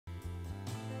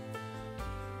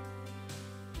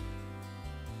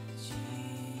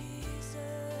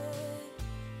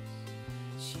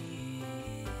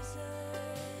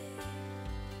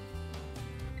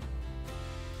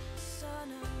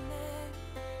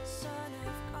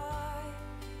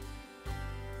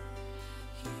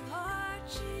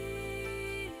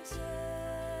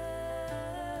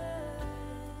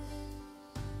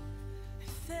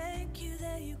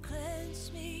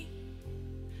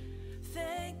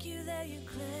yeah, you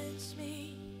cleanse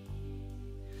me.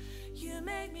 You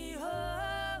make me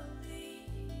holy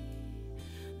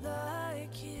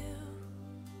like you.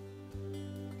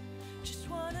 Just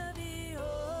wanna be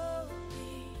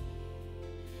holy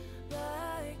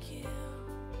like you.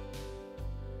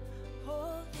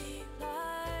 Holy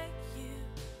like you.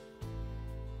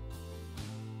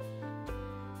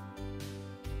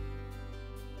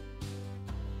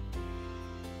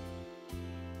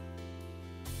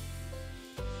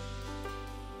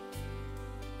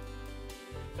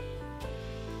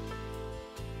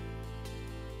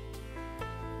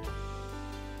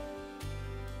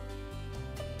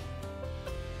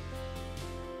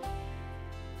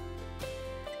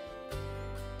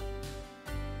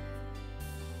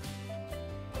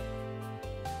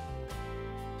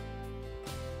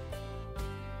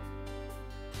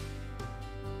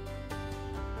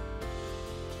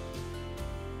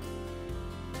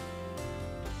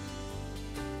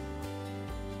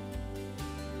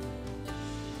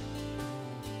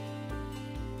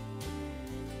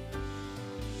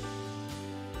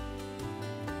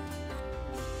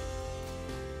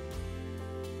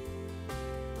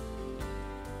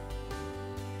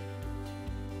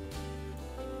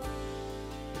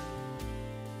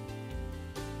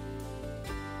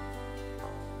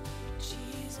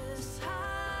 Jesus,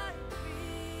 high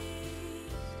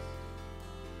priest,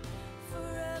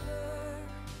 forever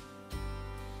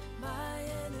my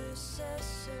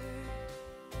intercessor.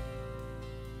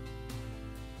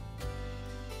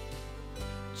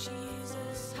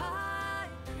 Jesus, high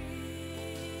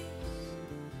priest,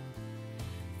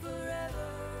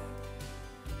 forever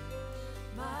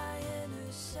my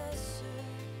intercessor.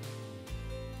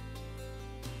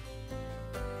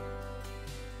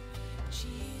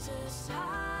 Jesus,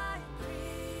 high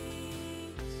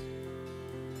priest,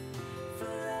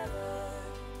 forever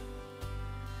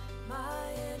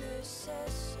my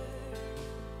intercessor.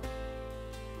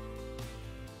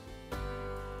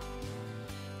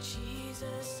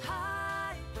 Jesus,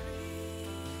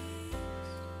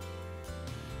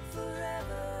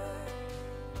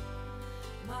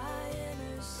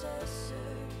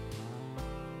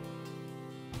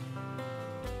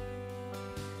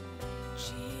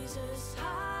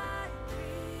 high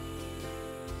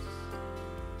priest,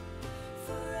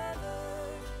 forever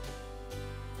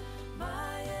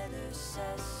my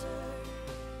intercessor.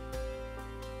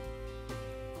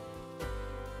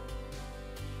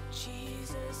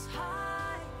 Jesus,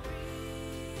 high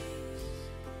priest,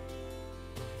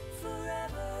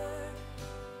 forever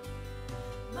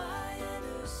my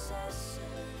intercessor.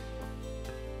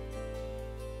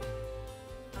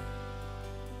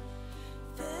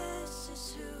 This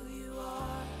is who you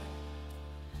are,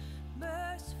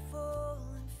 merciful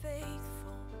and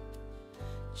faithful,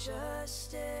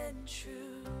 just and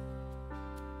true.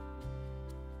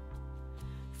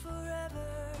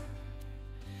 Forever,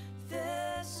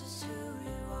 this is who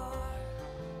you are,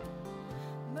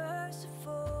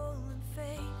 merciful and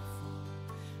faithful,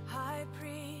 high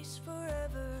priest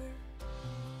forever.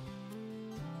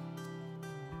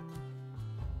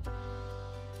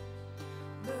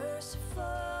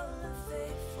 Merciful and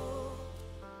faithful,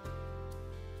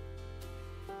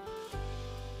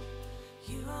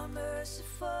 you are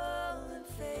merciful and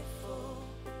faithful.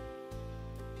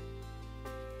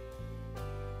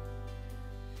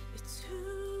 It's who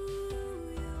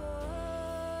you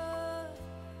are,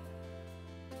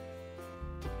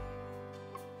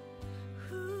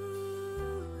 who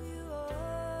you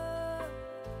are.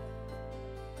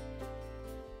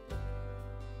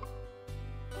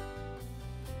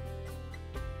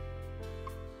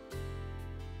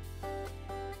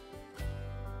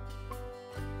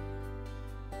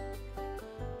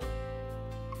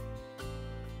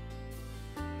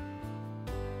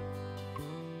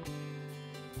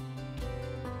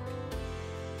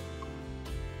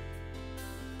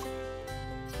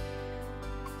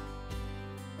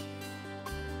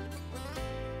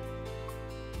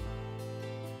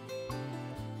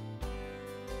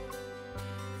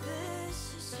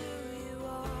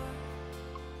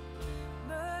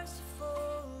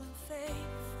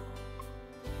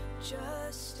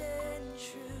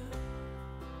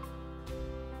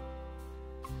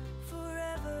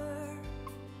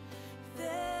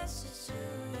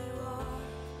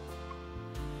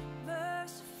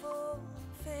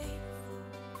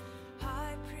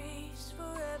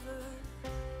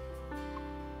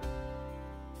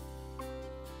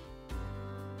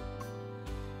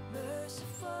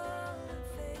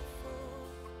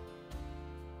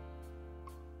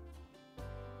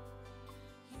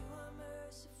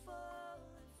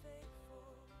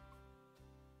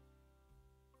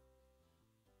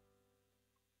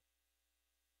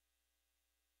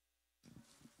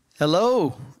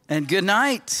 Hello and good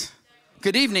night.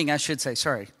 Good evening, I should say.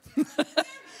 Sorry.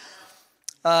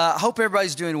 I hope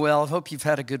everybody's doing well. I hope you've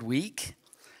had a good week.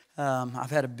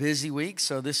 I've had a busy week,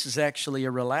 so this is actually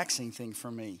a relaxing thing for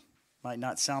me. Might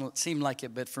not seem like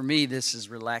it, but for me, this is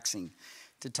relaxing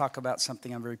to talk about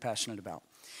something I'm very passionate about.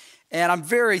 And I'm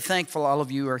very thankful all of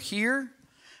you are here.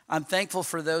 I'm thankful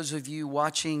for those of you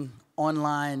watching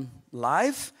online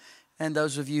live and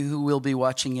those of you who will be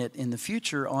watching it in the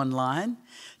future online.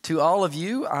 To all of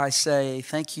you, I say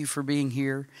thank you for being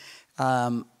here.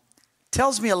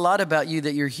 Tells me a lot about you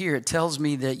that you're here. It tells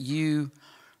me that you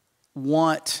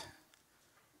want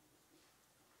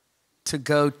to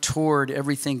go toward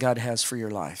everything God has for your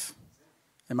life.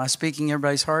 Am I speaking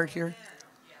everybody's heart here?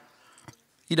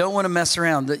 You don't want to mess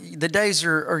around. The days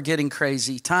are getting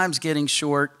crazy. Time's getting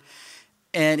short.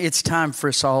 And it's time for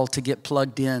us all to get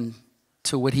plugged in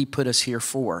to what He put us here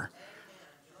for.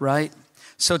 Right?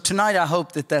 So tonight I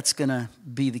hope that that's going to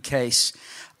be the case.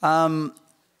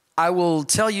 I will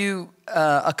tell you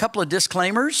a couple of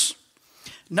disclaimers.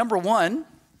 Number one,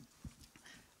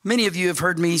 many of you have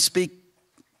heard me speak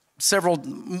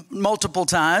multiple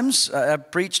times.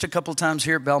 I've preached a couple times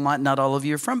here at Belmont. Not all of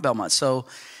you are from Belmont. So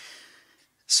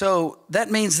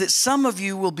that means that some of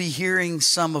you will be hearing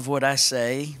some of what I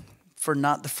say for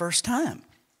not the first time.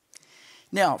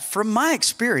 Now, from my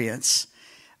experience,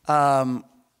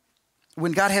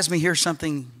 when God has me hear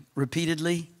something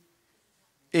repeatedly,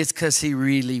 it's because He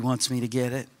really wants me to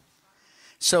get it.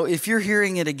 So if you're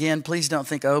hearing it again, please don't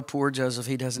think, oh, poor Joseph,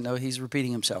 he doesn't know, he's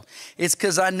repeating himself. It's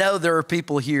because I know there are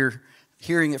people here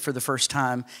hearing it for the first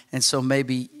time, and so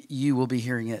maybe you will be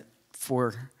hearing it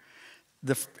for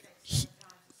the...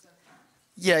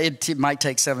 Yeah, it might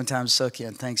take 7 times to soak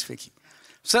in. Thanks, Vicki.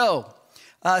 So,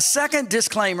 second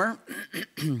disclaimer,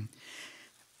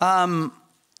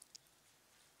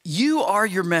 you are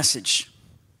your message.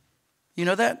 You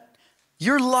know that?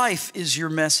 Your life is your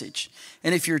message.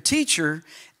 And if you're a teacher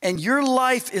and your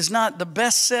life is not the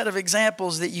best set of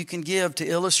examples that you can give to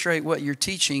illustrate what you're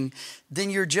teaching,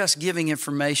 then you're just giving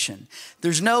information.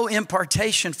 There's no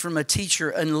impartation from a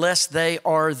teacher unless they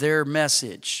are their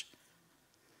message.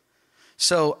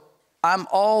 So I'm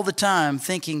all the time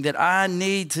thinking that I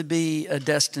need to be a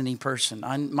destiny person.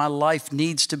 My life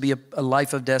needs to be a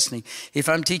life of destiny. If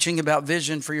I'm teaching about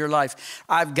vision for your life,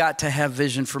 I've got to have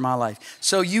vision for my life.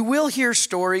 So you will hear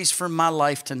stories from my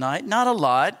life tonight. Not a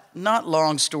lot, not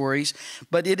long stories,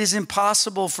 but it is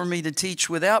impossible for me to teach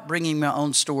without bringing my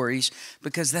own stories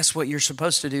because that's what you're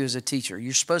supposed to do as a teacher.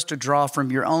 You're supposed to draw from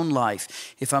your own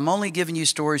life. If I'm only giving you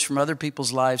stories from other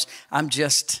people's lives, I'm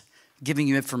just giving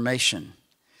you information.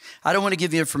 I don't want to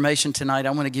give you information tonight.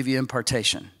 I want to give you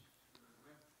impartation.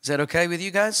 Is that okay with you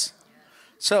guys?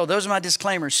 So those are my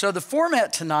disclaimers. So the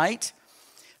format tonight,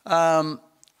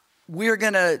 we're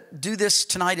going to do this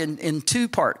tonight in 2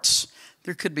 parts.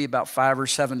 There could be about 5 or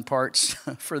 7 parts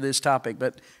for this topic,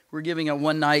 but we're giving a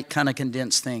one-night kind of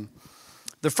condensed thing.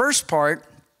 The first part,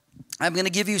 I'm going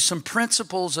to give you some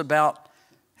principles about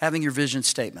having your vision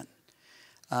statement.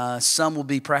 Some will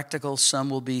be practical, some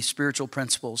will be spiritual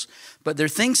principles. But there are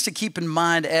things to keep in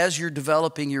mind as you're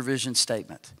developing your vision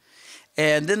statement.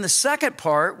 And then the second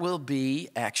part will be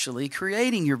actually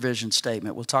creating your vision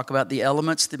statement. We'll talk about the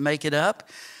elements that make it up.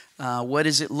 What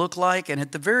does it look like? And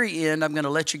at the very end, I'm going to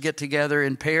let you get together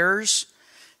in pairs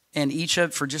and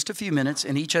for just a few minutes,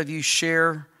 and each of you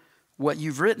share what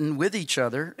you've written with each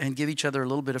other and give each other a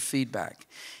little bit of feedback.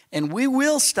 And we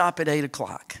will stop at 8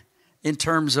 o'clock. In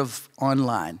terms of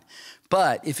online.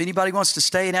 But if anybody wants to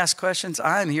stay and ask questions,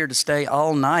 I'm here to stay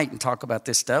all night and talk about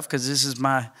this stuff because this is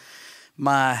my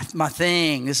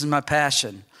thing. This is my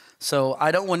passion. So I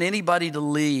don't want anybody to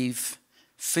leave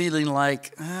feeling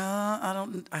like,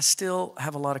 I still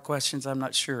have a lot of questions. I'm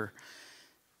not sure.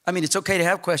 I mean, it's okay to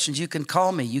have questions. You can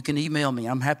call me. You can email me.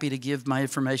 I'm happy to give my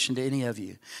information to any of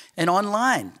you. And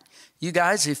online, you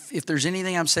guys, if there's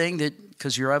anything I'm saying that,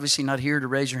 because you're obviously not here to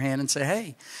raise your hand and say,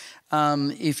 hey,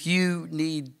 if you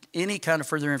need any kind of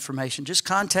further information, just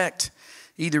contact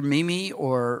either Mimi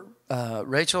or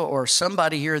Rachel or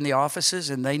somebody here in the offices,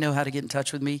 and they know how to get in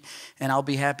touch with me, and I'll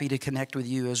be happy to connect with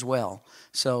you as well.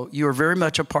 So you are very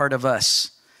much a part of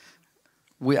us.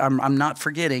 I'm not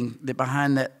forgetting that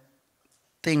behind that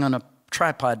thing on a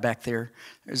tripod back there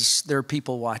are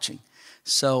people watching.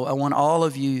 So I want all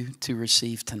of you to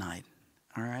receive tonight.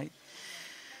 All right?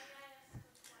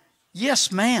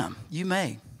 Yes, ma'am. You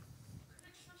may.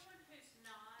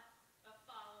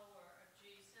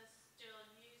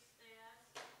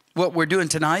 What we're doing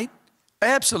tonight?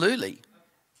 Absolutely.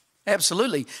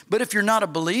 Absolutely. But if you're not a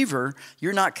believer,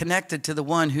 you're not connected to the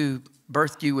one who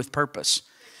birthed you with purpose.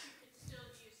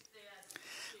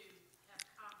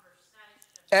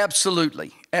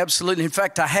 Absolutely. Absolutely. In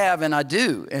fact, I have and I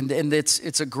do. And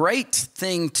it's a great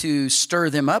thing to stir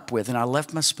them up with. And I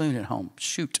left my spoon at home.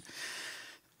 Shoot.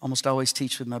 Almost always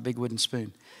teach with my big wooden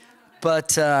spoon. But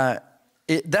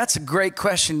that's a great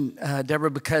question,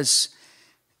 Deborah, because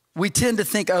we tend to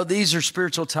think, oh, these are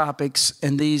spiritual topics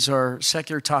and these are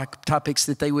secular topics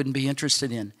that they wouldn't be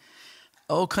interested in.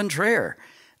 Au contraire.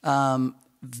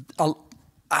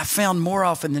 I found more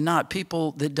often than not,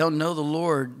 people that don't know the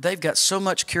Lord, they've got so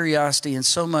much curiosity and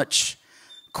so much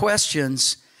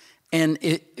questions, and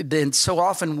then so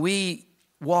often we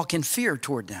walk in fear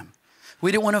toward them.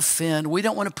 We don't want to offend. We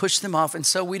don't want to push them off, and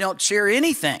so we don't share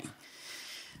anything.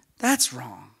 That's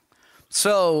wrong.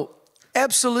 So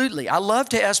absolutely, I love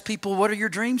to ask people, what are your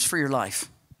dreams for your life?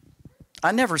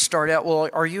 I never start out, well,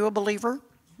 are you a believer?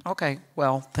 Okay,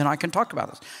 well, then I can talk about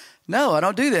this. No, I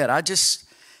don't do that. I just...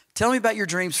 Tell me about your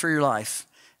dreams for your life.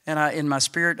 And in my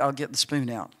spirit, I'll get the spoon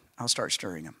out. I'll start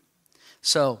stirring them.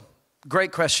 So,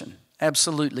 great question.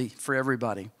 Absolutely, for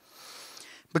everybody.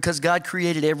 Because God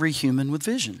created every human with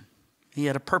vision. He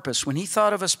had a purpose. When he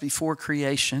thought of us before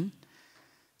creation,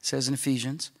 it says in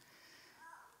Ephesians,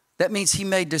 that means he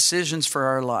made decisions for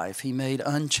our life. He made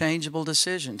unchangeable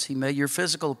decisions. He made your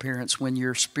physical appearance when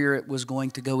your spirit was going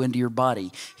to go into your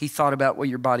body. He thought about what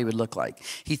your body would look like.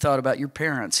 He thought about your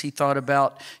parents. He thought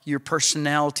about your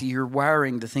personality, your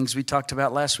wiring, the things we talked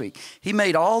about last week. He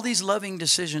made all these loving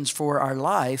decisions for our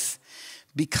life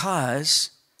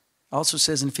because, also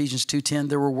says in Ephesians 2:10,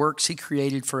 there were works he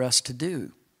created for us to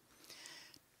do.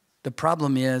 The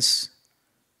problem is,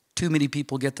 too many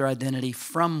people get their identity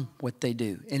from what they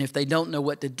do. And if they don't know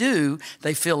what to do,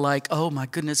 they feel like, oh my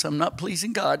goodness, I'm not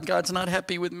pleasing God. God's not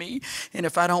happy with me. And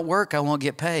if I don't work, I won't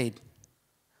get paid.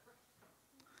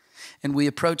 And we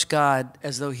approach God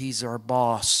as though he's our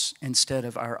boss instead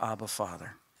of our Abba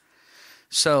Father.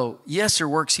 So yes, there are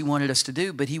works he wanted us to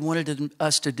do, but he wanted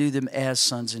us to do them as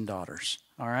sons and daughters.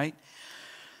 All right?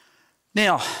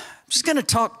 Now, I'm just going to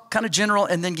talk kind of general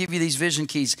and then give you these vision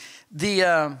keys.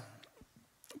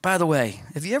 By the way,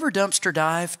 have you ever dumpster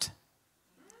dived?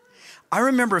 I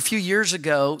remember a few years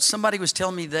ago, somebody was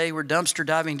telling me they were dumpster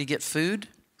diving to get food.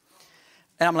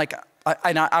 And I'm like,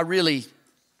 I really,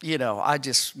 I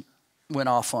just went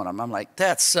off on them. I'm like,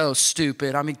 that's so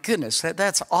stupid. I mean, goodness,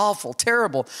 that's awful,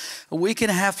 terrible. A week and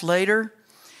a half later,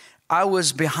 I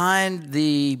was behind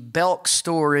the Belk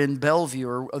store in Bellevue,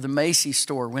 or the Macy's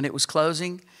store when it was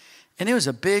closing. And it was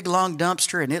a big, long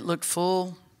dumpster, and it looked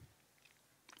full.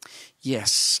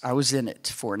 Yes, I was in it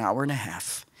for an hour and a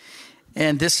half.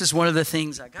 And this is one of the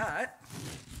things I got.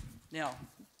 Now,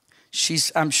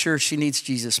 I'm sure she needs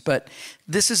Jesus, but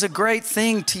this is a great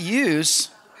thing to use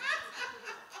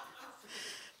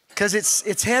because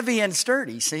it's heavy and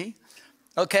sturdy, see?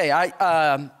 Okay,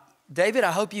 David,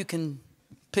 I hope you can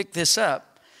pick this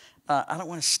up. I don't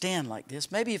want to stand like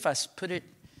this. Maybe if I put it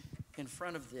in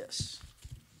front of this.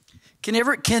 Can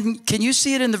you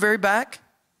see it in the very back?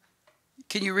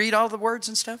 Can you read all the words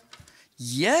and stuff?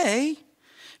 Yay.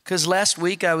 Because last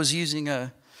week I was using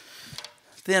a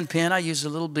thin pen. I used a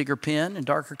little bigger pen and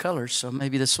darker colors, so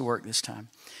maybe this will work this time.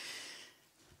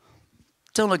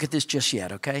 Don't look at this just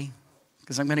yet, okay?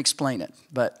 Because I'm going to explain it.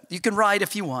 But you can write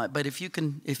if you want, but if you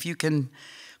can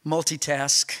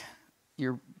multitask,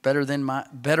 you're better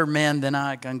man than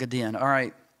I, Gungadin. All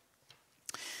right.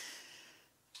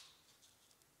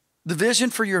 The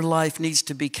vision for your life needs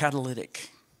to be catalytic.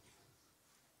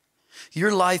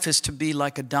 Your life is to be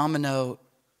like a domino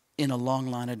in a long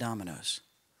line of dominoes.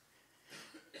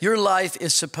 Your life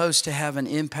is supposed to have an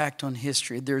impact on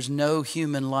history. There's no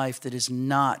human life that is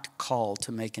not called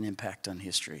to make an impact on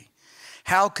history.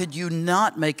 How could you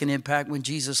not make an impact when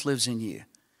Jesus lives in you?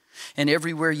 And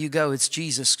everywhere you go, it's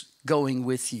Jesus going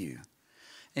with you.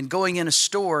 And going in a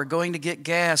store, going to get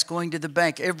gas, going to the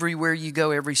bank, everywhere you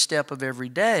go, every step of every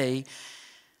day,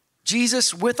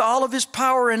 Jesus, with all of his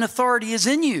power and authority, is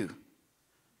in you.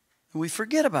 And we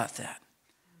forget about that.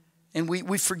 And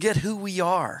we forget who we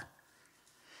are.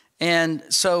 And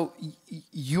so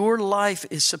your life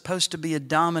is supposed to be a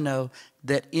domino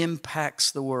that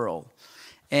impacts the world.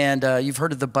 And you've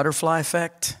heard of the butterfly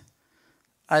effect.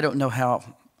 I don't know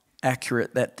how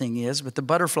accurate that thing is, but the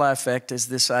butterfly effect is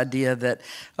this idea that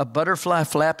a butterfly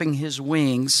flapping his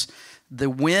wings, the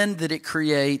wind that it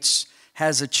creates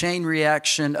has a chain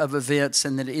reaction of events,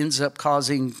 and that it ends up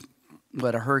causing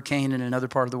a hurricane in another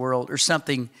part of the world or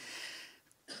something.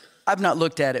 I've not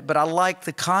looked at it, but I like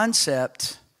the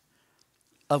concept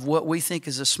of what we think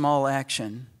is a small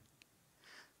action,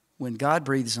 when God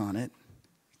breathes on it,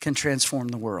 can transform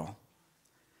the world.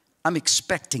 I'm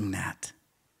expecting that.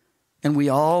 And we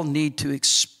all need to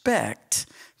expect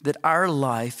that our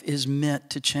life is meant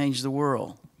to change the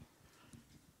world.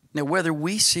 Now, whether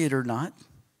we see it or not,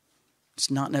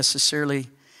 it's not necessarily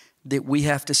that we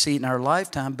have to see it in our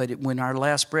lifetime, but when our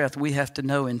last breath, we have to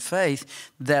know in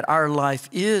faith that our life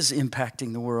is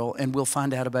impacting the world, and we'll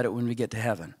find out about it when we get to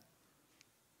heaven.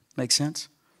 Make sense?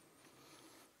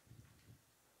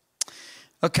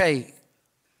 Okay,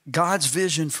 God's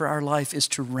vision for our life is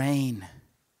to reign,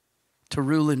 to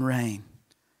rule and reign.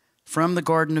 From the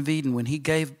Garden of Eden, when he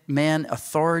gave man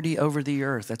authority over the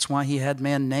earth, that's why he had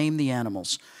man name the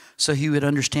animals, so he would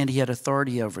understand he had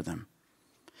authority over them.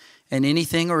 And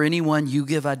anything or anyone you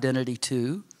give identity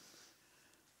to,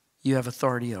 you have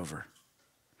authority over.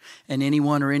 And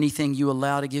anyone or anything you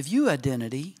allow to give you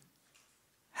identity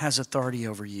has authority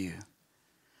over you.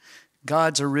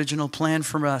 God's original plan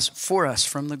for us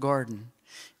from the garden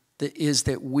is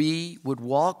that we would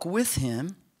walk with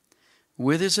him,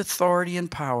 with his authority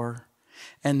and power,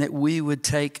 and that we would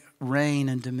take reign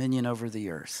and dominion over the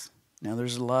earth. Now,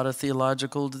 there's a lot of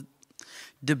theological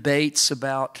debates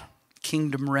about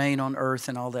kingdom reign on earth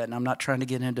and all that, and I'm not trying to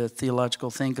get into a theological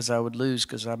thing because I would lose,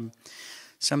 because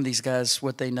some of these guys,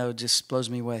 what they know just blows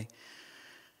me away.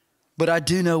 But I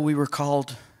do know we were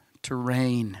called to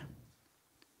reign.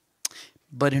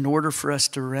 But in order for us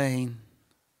to reign,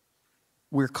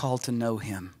 we're called to know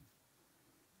him.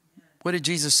 What did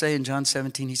Jesus say in John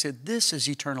 17? He said, "This is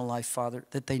eternal life, Father,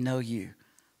 that they know you,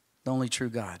 the only true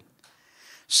God."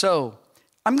 So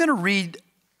I'm going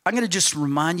to just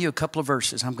remind you a couple of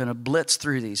verses. I'm going to blitz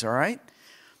through these, all right?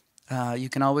 You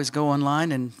can always go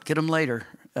online and get them later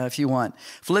if you want.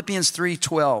 Philippians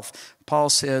 3:12, Paul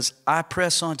says, "I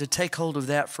press on to take hold of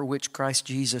that for which Christ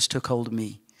Jesus took hold of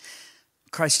me."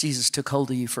 Christ Jesus took hold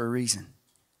of you for a reason.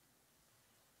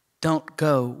 Don't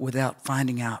go without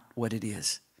finding out what it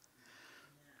is.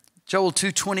 Joel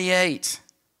 2:28,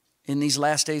 in these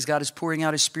last days, God is pouring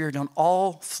out his Spirit on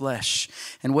all flesh.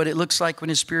 And what it looks like when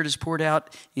his Spirit is poured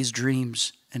out is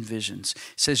dreams and visions.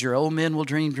 It says your old men will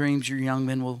dream dreams, your young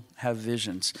men will have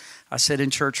visions. I said in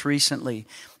church recently,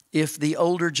 if the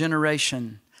older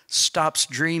generation stops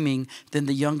dreaming, then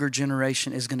the younger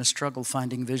generation is going to struggle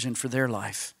finding vision for their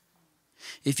life.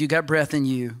 If you got breath in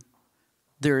you,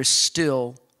 there is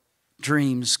still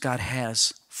dreams God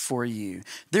has for you.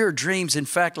 There are dreams, in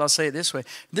fact, I'll say it this way,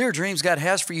 there are dreams God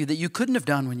has for you that you couldn't have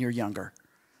done when you're younger.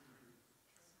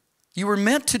 You were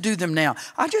meant to do them now.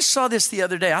 I just saw this the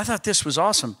other day. I thought this was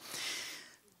awesome.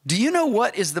 Do you know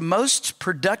what is the most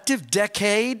productive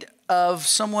decade of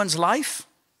someone's life?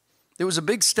 There was a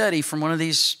big study from one of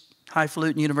these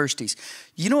highfalutin universities.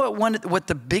 You know what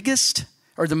the biggest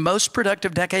or the most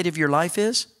productive decade of your life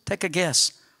is? Take a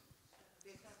guess.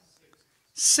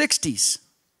 60s.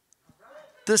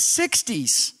 The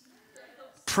 60s.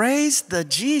 Praise the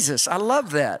Jesus. I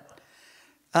love that.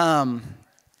 Not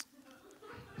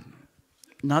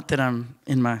that I'm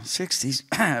in my 60s.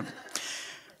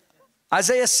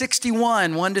 Isaiah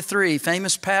 61, 1-3,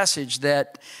 famous passage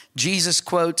that Jesus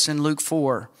quotes in Luke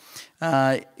 4.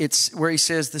 It's where he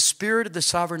says, "The Spirit of the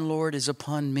Sovereign Lord is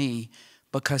upon me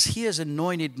because he has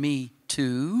anointed me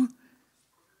to,"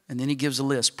 and then he gives a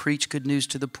list, "preach good news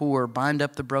to the poor, bind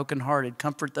up the brokenhearted,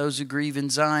 comfort those who grieve in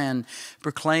Zion,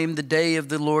 proclaim the day of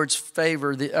the Lord's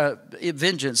favor,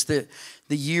 vengeance, the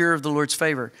year of the Lord's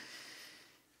favor."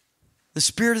 The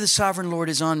Spirit of the Sovereign Lord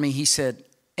is on me, he said.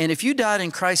 And if you died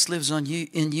and Christ lives in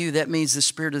you, that means the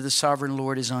Spirit of the Sovereign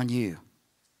Lord is on you.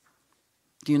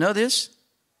 Do you know this?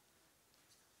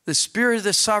 The Spirit of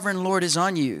the Sovereign Lord is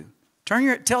on you.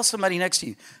 Tell somebody next to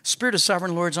you, Spirit of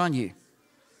Sovereign Lord's on you.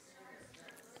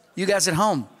 You guys at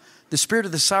home, the Spirit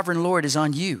of the Sovereign Lord is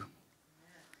on you.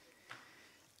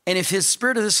 And if his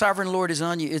Spirit of the Sovereign Lord is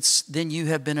on you, then you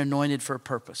have been anointed for a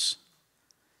purpose.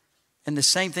 And the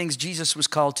same things Jesus was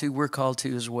called to, we're called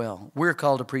to as well. We're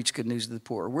called to preach good news to the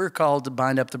poor. We're called to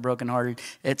bind up the brokenhearted,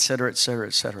 et cetera, et cetera,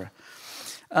 et cetera.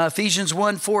 Ephesians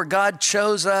 1:4, God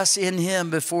chose us in him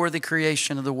before the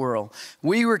creation of the world.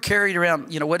 We were carried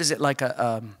around, what is it, like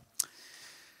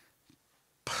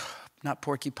not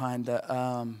porcupine,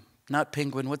 not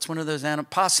penguin, what's one of those animals?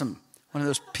 Possum, one of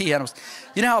those pea animals.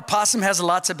 You know how a possum has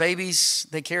lots of babies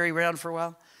they carry around for a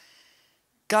while?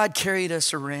 God carried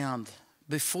us around.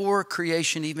 Before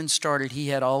creation even started, he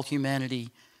had all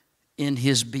humanity in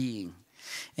his being.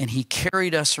 And he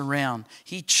carried us around.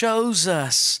 He chose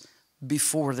us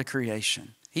before the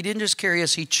creation. He didn't just carry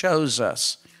us, he chose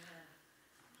us.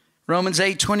 Romans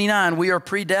 8:29, we are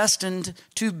predestined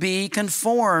to be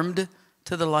conformed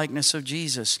to the likeness of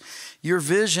Jesus. Your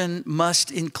vision must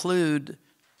include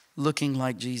looking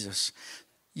like Jesus.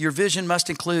 Your vision must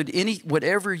include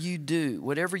whatever you do,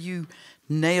 whatever you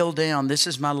nail down. This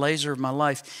is my laser of my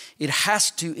life. It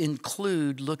has to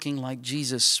include looking like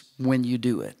Jesus when you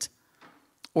do it,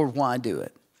 or why do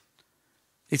it.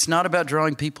 It's not about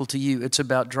drawing people to you. It's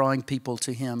about drawing people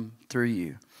to him through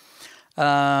you.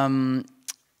 John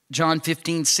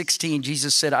 15:16,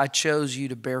 Jesus said, I chose you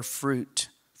to bear fruit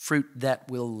that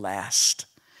will last.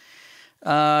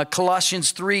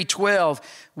 Colossians 3:12,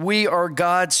 we are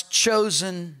God's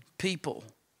chosen people.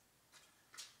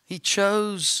 He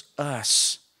chose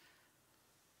us.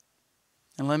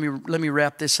 And let me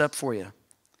wrap this up for you.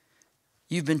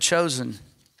 You've been chosen.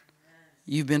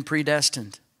 You've been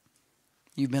predestined.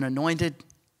 You've been anointed.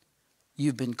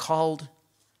 You've been called.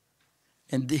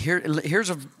 And here's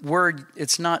a word.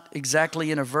 It's not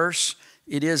exactly in a verse.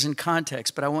 It is in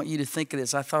context, but I want you to think of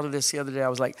this. I thought of this the other day. I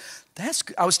was like,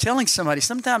 I was telling somebody,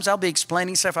 sometimes I'll be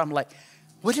explaining stuff. I'm like,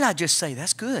 what did I just say?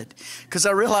 That's good. Because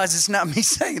I realize it's not me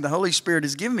saying. The Holy Spirit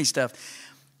is giving me stuff.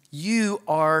 You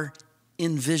are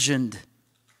envisioned.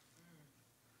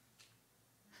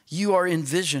 You are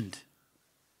envisioned.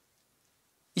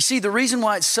 You see, the reason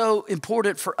why it's so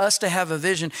important for us to have a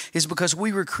vision is because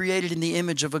we were created in the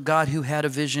image of a God who had a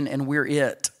vision, and we're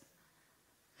it.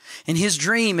 And his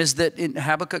dream is that in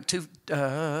Habakkuk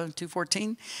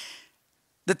 2:14,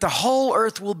 that the whole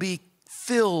earth will be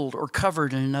filled or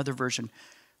covered, in another version,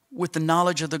 with the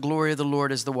knowledge of the glory of the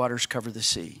Lord as the waters cover the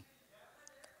sea.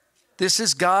 This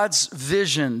is God's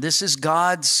vision. This is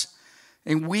God's,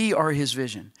 and we are his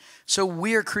vision. So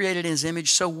we are created in his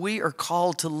image. So we are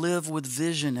called to live with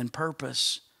vision and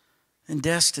purpose and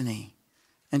destiny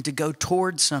and to go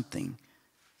towards something.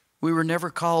 We were never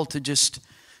called to just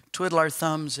twiddle our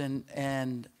thumbs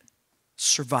and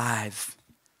survive.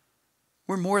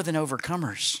 We're more than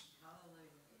overcomers.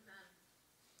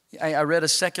 I read a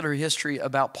secular history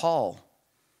about Paul.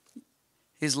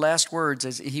 His last words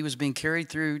as he was being carried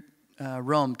through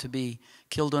Rome to be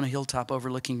killed on a hilltop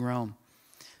overlooking Rome.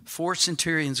 4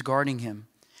 centurions guarding him.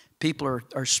 People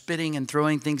are spitting and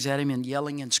throwing things at him and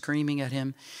yelling and screaming at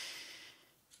him.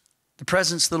 The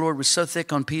presence of the Lord was so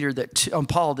thick on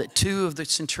Paul that 2 of the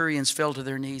centurions fell to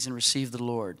their knees and received the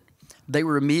Lord. They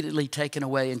were immediately taken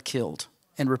away and killed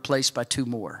and replaced by 2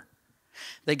 more.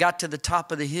 They got to the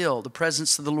top of the hill. The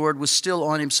presence of the Lord was still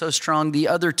on him so strong. The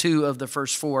other 2 of the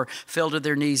first 4 fell to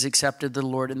their knees, accepted the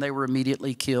Lord, and they were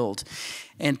immediately killed.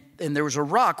 And there was a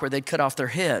rock where they'd cut off their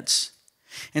heads.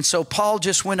 And so Paul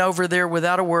just went over there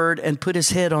without a word and put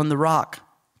his head on the rock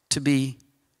to be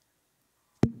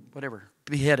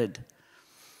beheaded.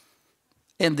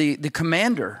 And the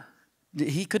commander,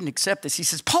 he couldn't accept this. He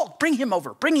says, Paul, bring him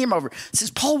over. He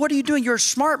says, Paul, what are you doing? You're a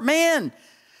smart man.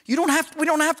 We don't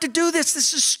have to do this.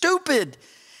 This is stupid.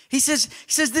 He says,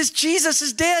 this Jesus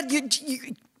is dead.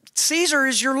 Caesar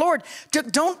is your Lord. You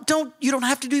don't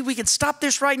have to do it. We can stop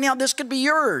this right now. This could be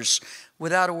yours.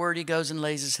 Without a word, he goes and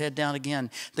lays his head down again.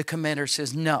 The commander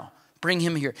says, no, bring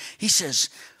him here. He says,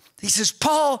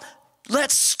 Paul,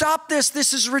 let's stop this.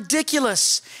 This is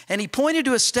ridiculous. And he pointed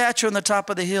to a statue on the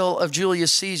top of the hill of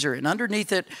Julius Caesar. And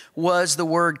underneath it was the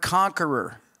word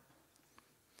conqueror.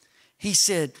 He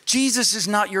said, Jesus is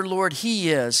not your Lord,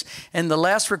 he is. And the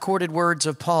last recorded words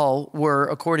of Paul were,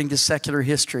 according to secular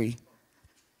history,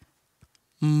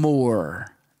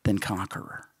 more than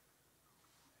conqueror.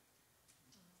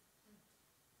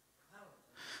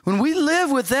 When we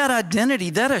live with that identity,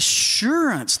 that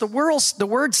assurance, the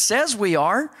word says we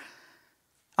are.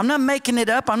 I'm not making it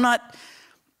up. I'm not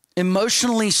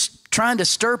emotionally trying to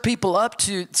stir people up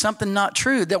to something not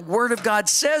true. The word of God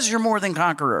says you're more than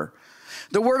conqueror.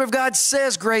 The word of God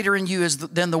says greater in you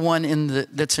than the one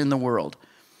that's in the world.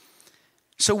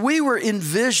 So we were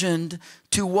envisioned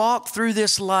to walk through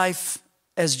this life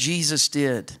as Jesus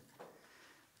did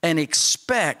and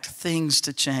expect things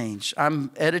to change.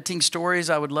 I'm editing stories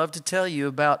I would love to tell you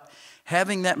about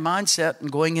having that mindset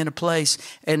and going in a place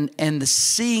and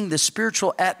seeing the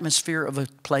spiritual atmosphere of a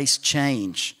place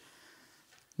change.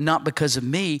 Not because of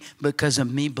me, because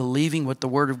of me believing what the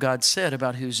Word of God said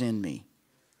about who's in me.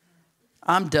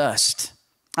 I'm dust.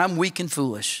 I'm weak and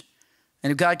foolish.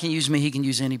 And if God can use me, he can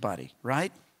use anybody,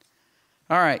 right?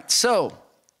 All right, so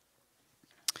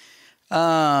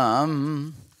I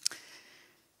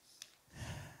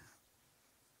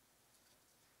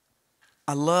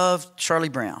love Charlie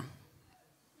Brown.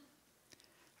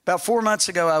 About 4 months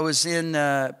ago, I was in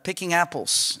picking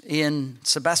apples in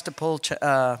Sebastopol,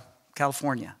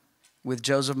 California, with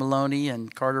Joseph Maloney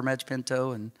and Carter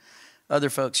Match-Pinto and other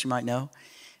folks you might know.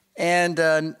 And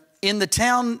in the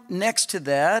town next to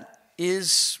that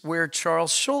is where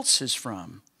Charles Schulz is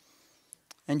from.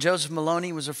 And Joseph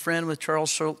Maloney was a friend with Charles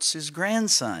Schulz's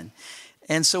grandson.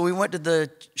 And so we went to the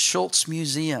Schultz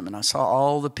Museum, and I saw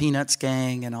all the Peanuts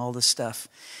gang and all this stuff.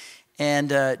 And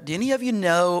do any of you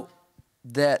know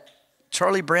that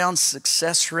Charlie Brown's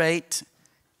success rate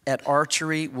at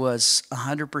archery was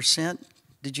 100%?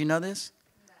 Did you know this?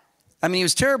 I mean, he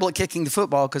was terrible at kicking the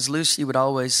football because Lucy would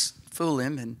always fool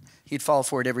him, and he'd fall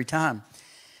for it every time.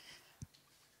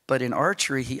 But in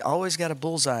archery, he always got a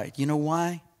bullseye. You know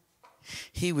why?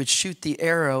 He would shoot the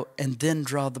arrow and then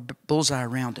draw the bullseye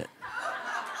around it.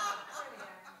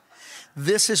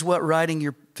 This is what writing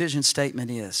your vision statement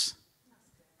is.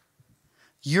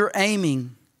 You're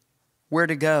aiming where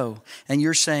to go, and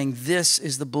you're saying, this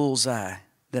is the bullseye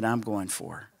that I'm going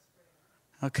for.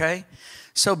 Okay?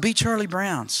 So be Charlie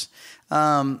Brown's.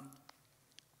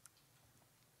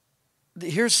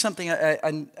 Here's something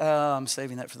I'm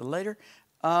saving that for the later.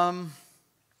 I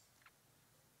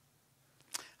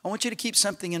want you to keep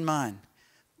something in mind.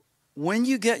 When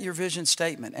you get your vision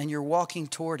statement and you're walking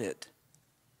toward it,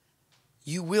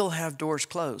 you will have doors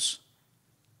close.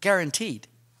 Guaranteed.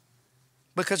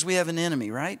 Because we have an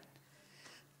enemy, right?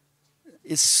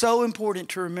 It's so important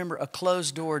to remember a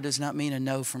closed door does not mean a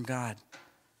no from God.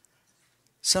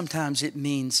 Sometimes it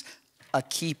means a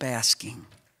keep asking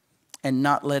and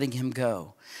not letting him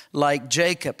go. Like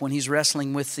Jacob when he's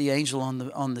wrestling with the angel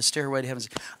on the stairway to heaven.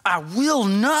 I will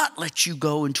not let you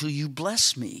go until you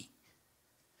bless me.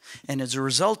 And as a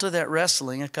result of that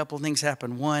wrestling, a couple of things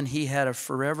happened. One, he had a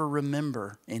forever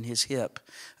remember in his hip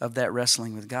of that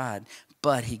wrestling with God.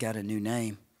 But he got a new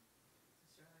name.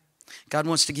 God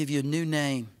wants to give you a new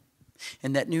name.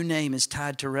 And that new name is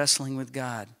tied to wrestling with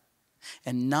God.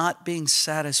 And not being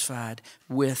satisfied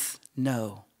with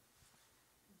no.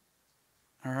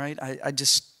 All right?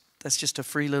 That's just a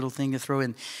free little thing to throw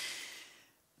in.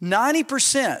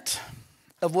 90%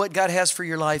 of what God has for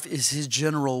your life is his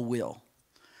general will.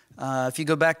 If you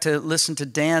go back to listen to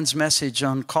Dan's message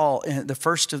on Call, the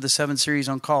first of the 7 series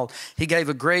on Call, he gave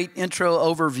a great intro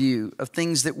overview of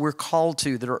things that we're called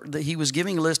to. That he was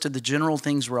giving a list of the general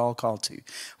things we're all called to.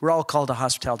 We're all called to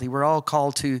hospitality. We're all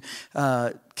called to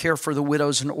care for the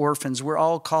widows and orphans. We're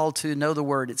all called to know the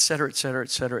word, et cetera, et cetera, et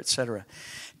cetera, et cetera.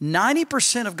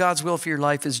 90% of God's will for your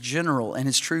life is general and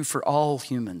is true for all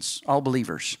humans, all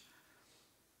believers.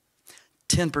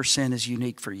 10% is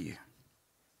unique for you.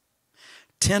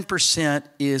 10%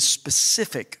 is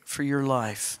specific for your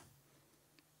life.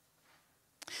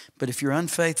 But if you're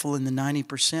unfaithful in the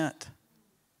 90%,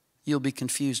 you'll be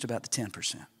confused about the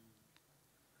 10%.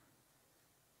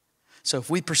 So if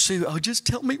we pursue, just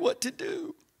tell me what to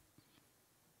do.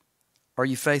 Are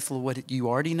you faithful with what you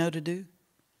already know to do?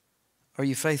 Are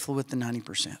you faithful with the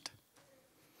 90%?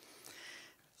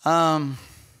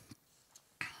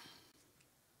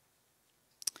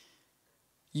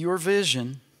 Your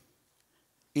vision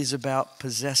is about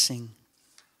possessing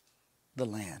the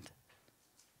land.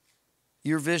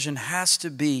 Your vision has to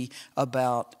be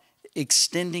about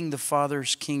extending the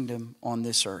Father's kingdom on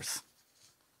this earth.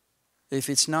 If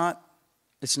it's not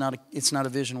a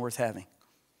vision worth having.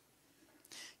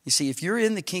 You see, if you're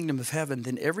in the kingdom of heaven,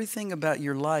 then everything about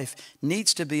your life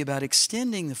needs to be about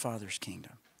extending the Father's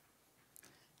kingdom.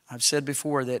 I've said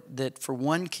before that for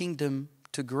one kingdom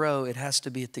to grow, it has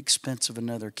to be at the expense of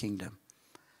another kingdom.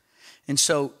 And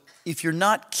so if you're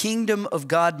not kingdom of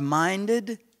God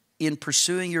minded in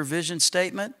pursuing your vision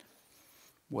statement,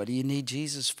 what do you need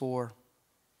Jesus for?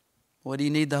 What do you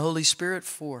need the Holy Spirit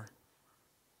for?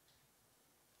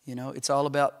 You know, it's all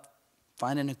about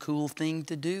finding a cool thing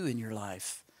to do in your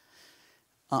life.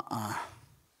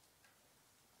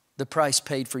 The price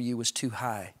paid for you was too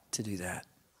high to do that.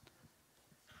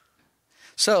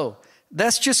 So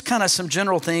that's just kind of some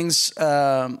general things.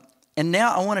 And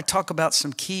now I want to talk about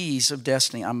some keys of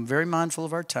destiny. I'm very mindful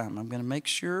of our time. I'm going to make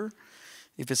sure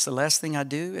if it's the last thing I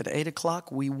do at 8 o'clock,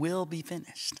 we will be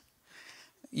finished.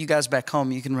 You guys back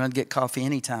home, you can run get coffee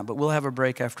anytime, but we'll have a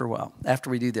break after a while, after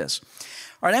we do this.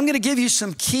 All right, I'm going to give you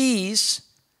some keys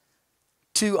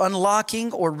to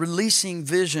unlocking or releasing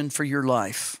vision for your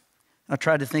life. I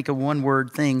tried to think of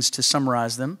one-word things to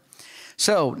summarize them.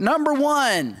 So, number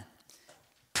 1,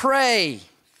 pray.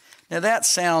 Now that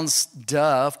sounds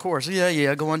duh, of course.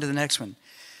 Yeah, go on to the next one.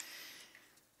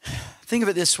 Think of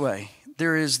it this way.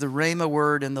 There is the Rhema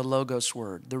word and the Logos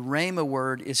word. The Rhema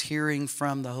word is hearing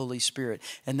from the Holy Spirit,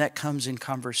 and that comes in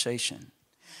conversation.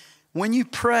 When you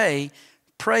pray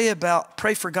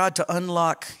for God to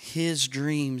unlock his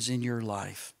dreams in your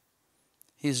life.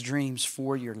 His dreams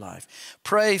for your life.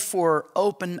 Pray for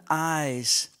open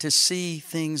eyes to see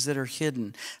things that are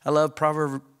hidden. I love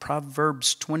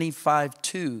Proverbs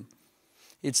 25:2.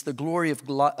 It's the glory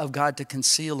of God to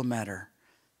conceal a matter.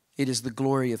 It is the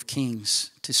glory of kings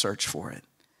to search for it.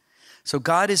 So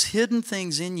God has hidden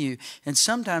things in you, and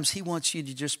sometimes he wants you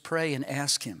to just pray and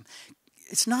ask him.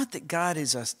 It's not that God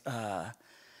is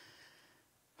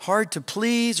hard to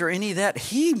please or any of that.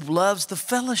 He loves the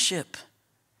fellowship.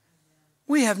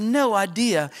 We have no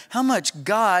idea how much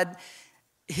God,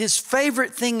 his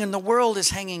favorite thing in the world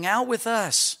is hanging out with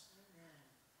us.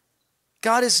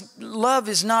 Love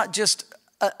is not just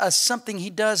something he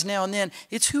does now and then.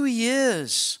 It's who he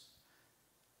is.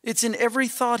 It's in every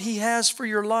thought he has for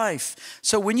your life.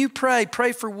 So when you pray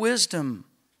for wisdom.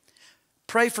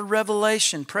 Pray for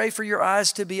revelation. Pray for your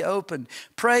eyes to be opened.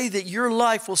 Pray that your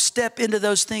life will step into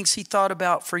those things he thought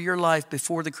about for your life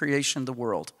before the creation of the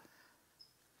world.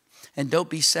 And don't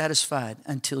be satisfied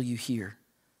until you hear.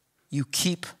 You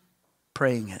keep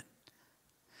praying it.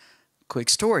 Quick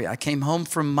story. I came home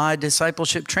from my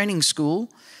discipleship training school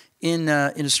in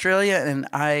Australia, and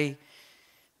I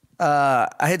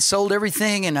had sold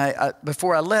everything and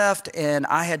before I left, and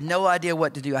I had no idea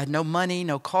what to do. I had no money,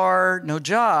 no car, no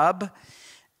job,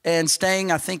 and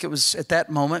staying, I think it was at that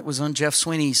moment, was on Jeff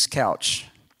Sweeney's couch.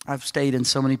 I've stayed in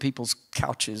so many people's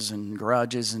couches and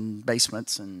garages and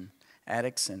basements and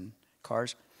attics and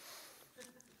cars.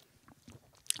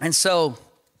 And so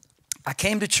I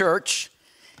came to church,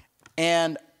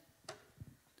 and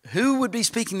who would be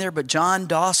speaking there but John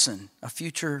Dawson, a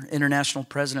future international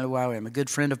president of YWAM, a good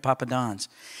friend of Papa Don's.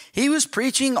 He was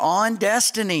preaching on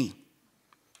destiny.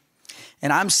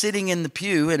 And I'm sitting in the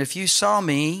pew, and if you saw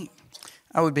me,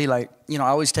 I would be like, I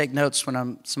always take notes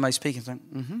when somebody's speaking. So,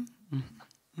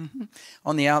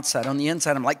 On the outside. On the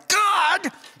inside, I'm like,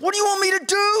 God, what do you want me to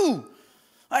do?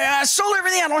 I sold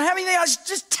everything. I don't have anything else.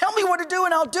 Just tell me what to do,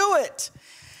 and I'll do it.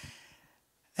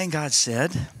 And God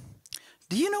said,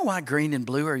 do you know why green and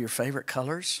blue are your favorite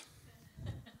colors?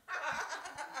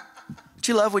 Don't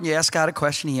you love when you ask God a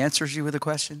question, he answers you with a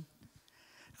question?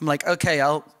 I'm like, okay,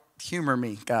 humor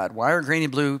me, God. Why are green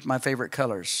and blue my favorite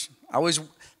colors?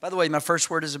 By the way, my first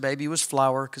word as a baby was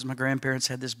flower because my grandparents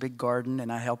had this big garden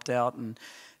and I helped out, and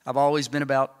I've always been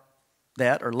about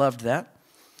that or loved that.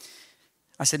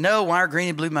 I said, no, why are green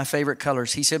and blue my favorite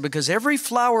colors? He said, because every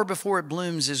flower before it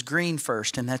blooms is green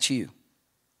first, and that's you.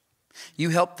 You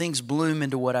help things bloom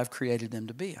into what I've created them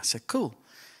to be. I said, cool.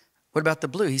 What about the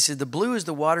blue? He said, the blue is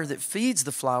the water that feeds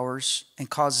the flowers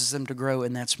and causes them to grow,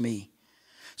 and that's me.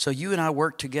 So you and I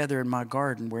work together in my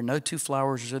garden where no two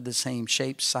flowers are the same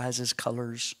shapes, sizes,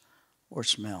 colors, or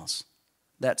smells.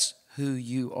 That's who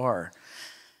you are.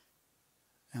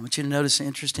 I want you to notice an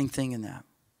interesting thing in that.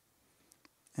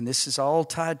 And this is all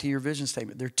tied to your vision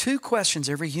statement. There are two questions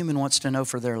every human wants to know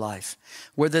for their life,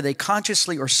 whether they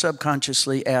consciously or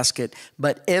subconsciously ask it.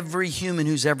 But every human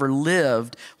who's ever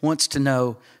lived wants to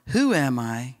know, who am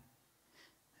I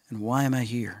and why am I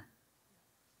here?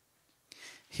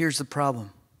 Here's the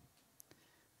problem.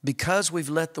 Because we've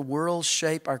let the world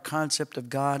shape our concept of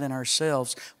God and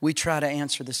ourselves, we try to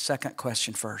answer the second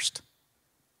question first.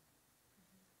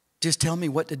 Just tell me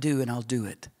what to do and I'll do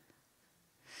it.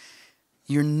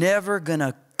 You're never going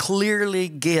to clearly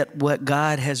get what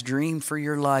God has dreamed for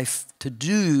your life to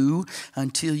do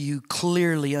until you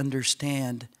clearly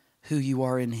understand who you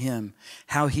are in him,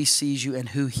 how he sees you, and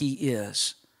who he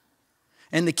is.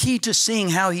 And the key to seeing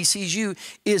how he sees you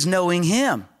is knowing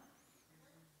him,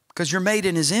 because you're made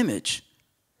in his image.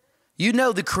 You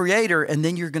know the Creator, and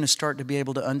then you're going to start to be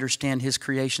able to understand his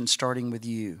creation starting with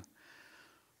you.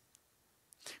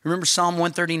 Remember Psalm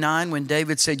 139 when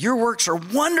David said, your works are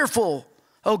wonderful.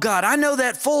 Oh God, I know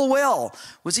that full well.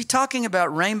 Was he talking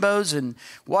about rainbows and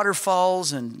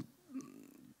waterfalls and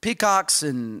peacocks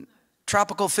and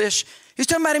tropical fish? He's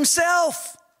talking about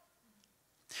himself.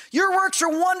 Your works are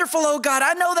wonderful, oh God.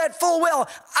 I know that full well.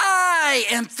 I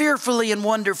am fearfully and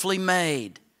wonderfully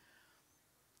made.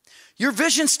 Your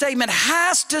vision statement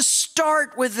has to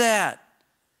start with that.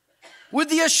 With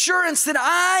the assurance that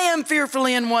I am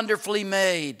fearfully and wonderfully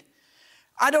made.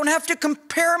 I don't have to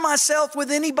compare myself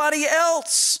with anybody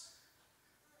else.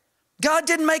 God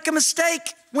didn't make a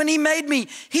mistake when he made me.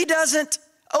 He doesn't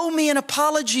owe me an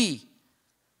apology.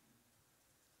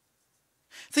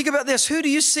 Think about this. Who do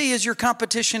you see as your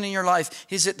competition in your life?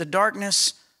 Is it the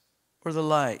darkness or the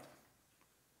light?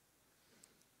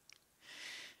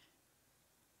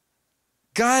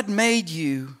 God made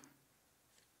you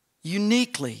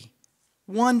uniquely,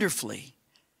 wonderfully.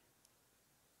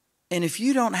 And if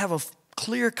you don't have a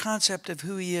clear concept of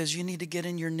who he is, you need to get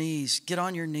on your knees.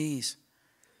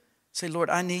 Say, Lord,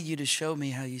 I need you to show me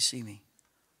how you see me.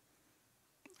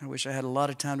 I wish I had a lot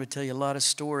of time to tell you a lot of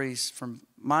stories from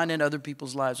mine and other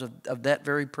people's lives of that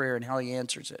very prayer and how he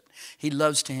answers it. He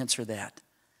loves to answer that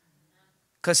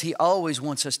because he always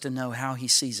wants us to know how he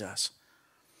sees us.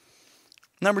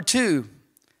 Number two,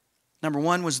 Number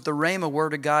one was the Rhema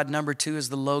word of God. Number two is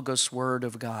the Logos word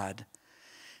of God.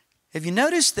 Have you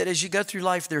noticed that as you go through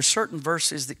life, there are certain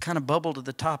verses that kind of bubble to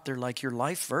the top? They're like your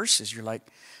life verses. You're like,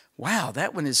 wow,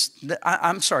 that one is,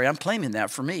 I'm sorry, I'm claiming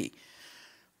that for me.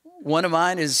 One of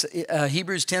mine is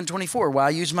Hebrews 10:24. Why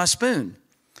use my spoon?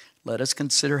 Let us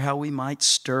consider how we might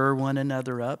stir one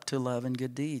another up to love and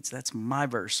good deeds. That's my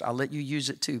verse. I'll let you use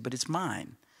it too, but it's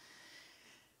mine.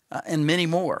 And many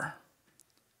more.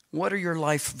 What are your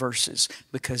life verses?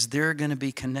 Because they're going to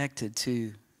be connected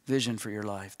to vision for your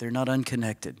life. They're not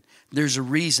unconnected. There's a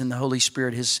reason the Holy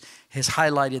Spirit has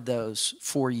highlighted those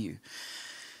for you.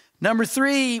 Number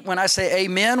three, when I say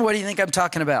amen, what do you think I'm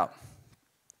talking about?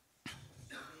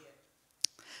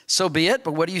 So be it,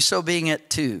 but what are you so being it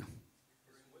to?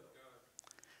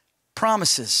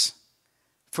 Promises.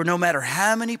 For no matter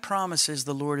how many promises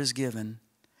the Lord has given,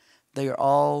 they are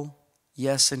all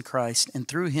yes in Christ. And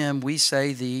through Him we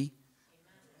say the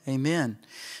Amen.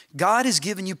 God has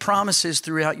given you promises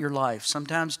throughout your life.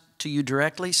 Sometimes to you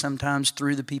directly, sometimes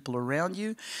through the people around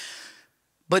you.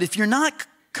 But if you're not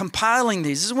compiling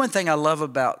these, this is one thing I love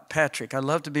about Patrick. I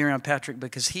love to be around Patrick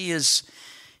because he is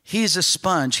a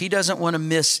sponge. He doesn't want to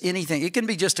miss anything. It can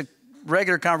be just a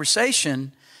regular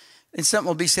conversation and something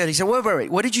will be said. He said,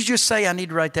 wait. What did you just say? I need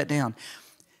to write that down.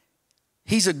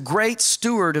 He's a great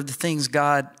steward of the things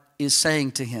God is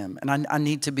saying to him. And I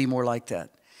need to be more like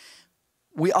that.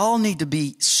 We all need to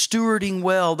be stewarding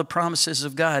well the promises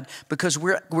of God because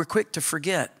we're quick to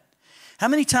forget. How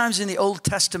many times in the Old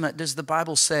Testament does the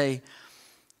Bible say,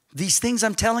 these things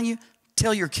I'm telling you,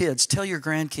 tell your kids, tell your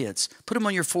grandkids, put them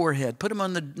on your forehead, put them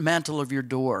on the mantle of your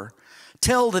door.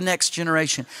 Tell the next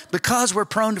generation because we're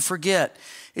prone to forget.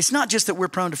 It's not just that we're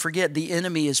prone to forget. The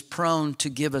enemy is prone to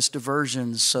give us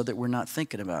diversions so that we're not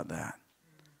thinking about that.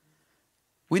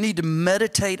 We need to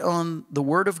meditate on the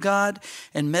Word of God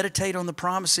and meditate on the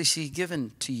promises He's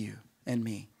given to you and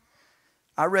me.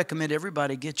 I recommend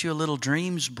everybody get you a little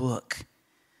dreams book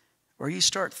where you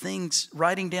start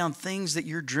writing down things that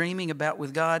you're dreaming about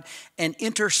with God and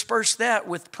intersperse that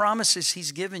with promises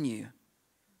He's given you.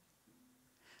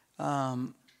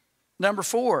 Number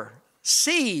 4,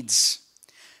 seeds.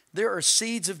 There are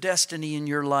seeds of destiny in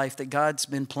your life that God's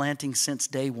been planting since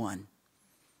day one.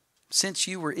 Since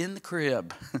you were in the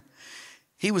crib,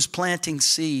 He was planting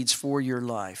seeds for your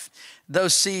life.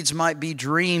 Those seeds might be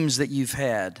dreams that you've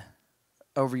had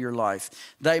over your life.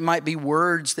 They might be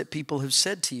words that people have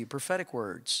said to you, prophetic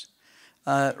words.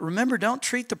 Remember, don't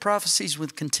treat the prophecies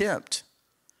with contempt.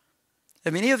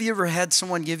 Have any of you ever had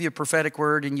someone give you a prophetic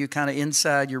word and you kind of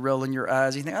inside, you're rolling your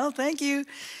eyes. You think, oh, thank you.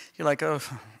 You're like, oh,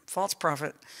 false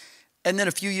prophet. And then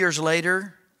a few years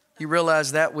later, you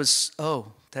realize that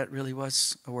really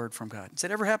was a word from God. Has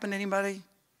that ever happened to anybody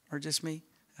or just me?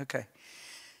 Okay.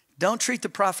 Don't treat the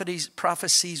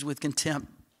prophecies with contempt,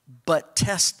 but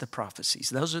test the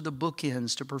prophecies. Those are the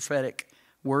bookends to prophetic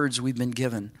words we've been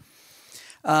given.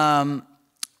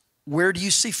 Where do you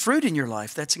see fruit in your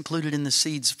life? That's included in the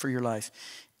seeds for your life.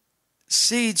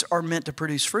 Seeds are meant to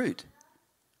produce fruit.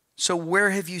 So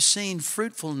where have you seen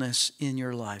fruitfulness in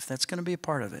your life? That's going to be a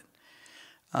part of it.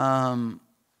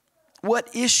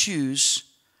 What issues,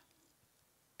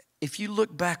 if you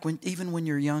look back, even when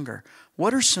you're younger,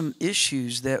 what are some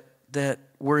issues that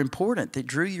were important, that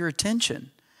drew your attention?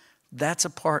 That's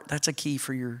a key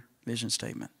for your vision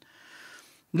statement.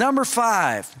 Number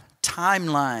 5,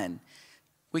 timeline.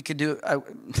 We could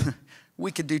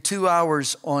do 2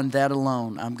 hours on that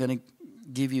alone. I'm going to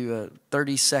give you a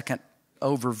 30-second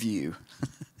overview.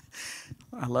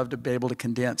 I love to be able to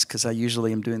condense because I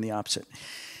usually am doing the opposite.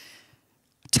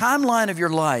 Timeline of your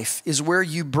life is where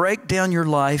you break down your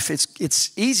life.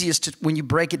 It's easiest when you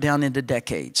break it down into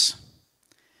decades.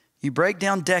 You break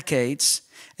down decades,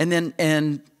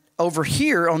 and over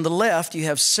here on the left you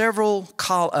have several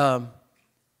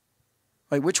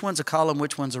wait, which one's a column?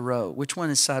 Which one's a row? Which one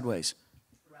is sideways?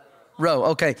 Row.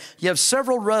 Okay. You have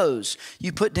several rows.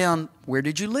 You put down, where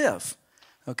did you live?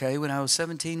 Okay. When I was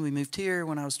 17, we moved here.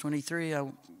 When I was 23, I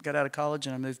got out of college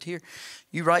and I moved here.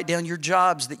 You write down your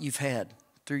jobs that you've had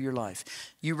through your life.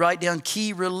 You write down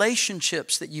key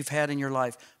relationships that you've had in your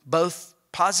life, both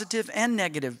positive and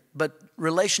negative, but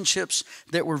relationships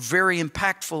that were very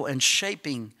impactful and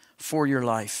shaping for your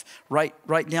life.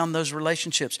 Write down those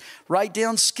relationships. Write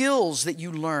down skills that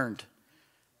you learned.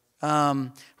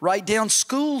 Write down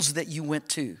schools that you went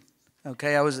to.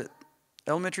 Okay, I was at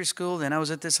elementary school, then I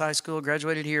was at this high school,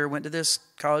 graduated here, went to this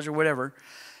college or whatever.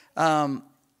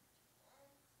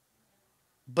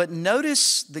 But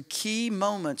notice the key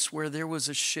moments where there was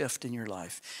a shift in your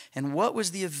life. And what was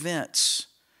the events,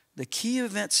 the key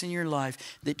events in your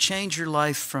life that changed your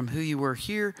life from who you were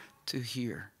here to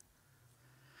here?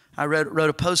 I wrote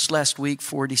a post last week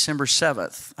for December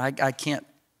 7th.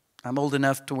 I'm old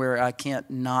enough to where I can't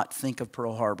not think of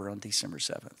Pearl Harbor on December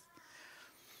 7th.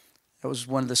 That was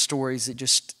one of the stories that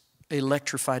just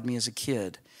electrified me as a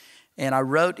kid. And I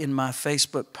wrote in my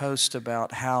Facebook post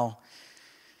about how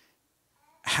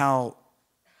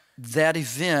that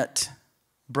event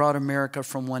brought America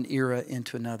from one era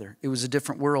into another. It was a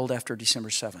different world after December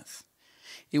 7th.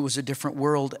 It was a different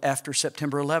world after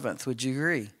September 11th. Would you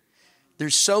agree?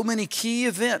 There's so many key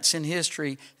events in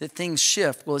history that things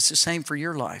shift. Well, it's the same for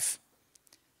your life.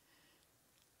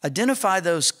 Identify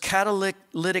those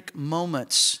catalytic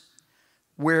moments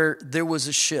where there was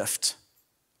a shift,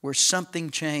 where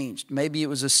something changed. Maybe it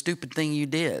was a stupid thing you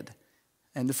did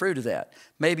and the fruit of that.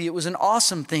 Maybe it was an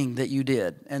awesome thing that you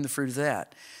did and the fruit of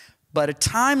that. But a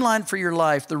timeline for your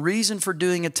life, the reason for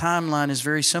doing a timeline is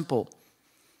very simple.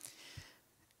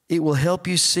 It will help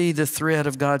you see the thread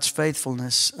of God's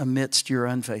faithfulness amidst your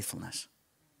unfaithfulness.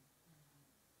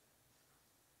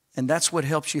 And that's what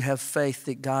helps you have faith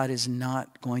that God is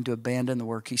not going to abandon the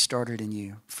work He started in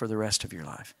you for the rest of your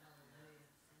life.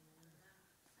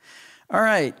 All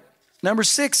right, number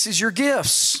 6 is your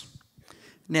gifts.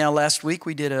 Now, last week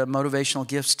we did a motivational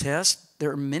gifts test.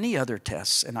 There are many other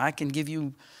tests, and I can give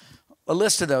you a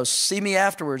list of those. See me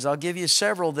afterwards. I'll give you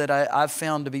several that I've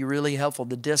found to be really helpful.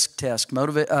 The DISC test,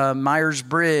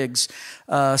 Myers-Briggs,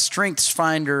 Strengths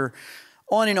Finder,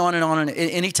 on and on and on. And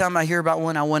anytime I hear about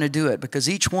one, I want to do it because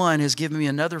each one has given me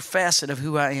another facet of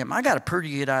who I am. I got a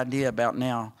pretty good idea about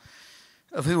now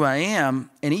of who I am.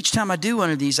 And each time I do one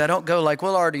of these, I don't go like,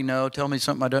 well, I already know. Tell me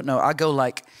something I don't know. I go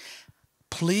like,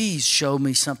 please show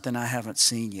me something I haven't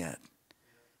seen yet.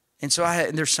 And so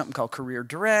and there's something called Career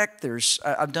Direct.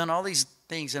 I've done all these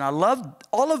things, and I love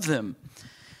all of them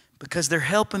because they're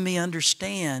helping me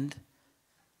understand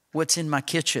what's in my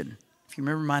kitchen. If you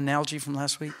remember my analogy from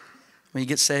last week, when you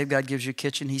get saved, God gives you a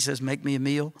kitchen. He says, make me a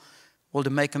meal. Well,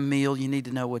 to make a meal, you need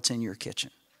to know what's in your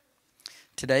kitchen.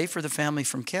 Today, for the family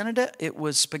from Canada, it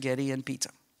was spaghetti and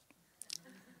pizza.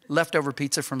 Leftover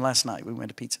pizza from last night. We went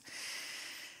to pizza.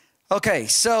 Okay,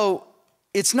 so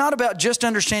it's not about just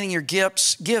understanding your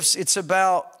gifts. It's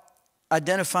about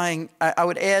identifying. I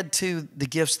would add to the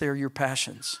gifts there your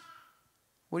passions.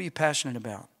 What are you passionate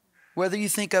about? Whether you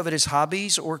think of it as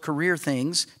hobbies or career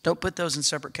things, don't put those in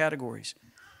separate categories.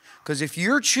 Because if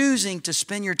you're choosing to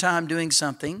spend your time doing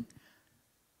something,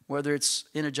 whether it's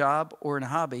in a job or in a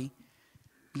hobby,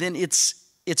 then it's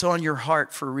on your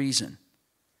heart for a reason.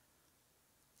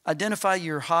 Identify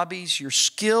your hobbies, your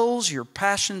skills, your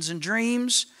passions and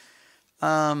dreams.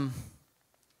 And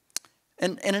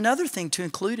another thing to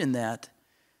include in that,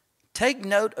 take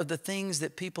note of the things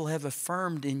that people have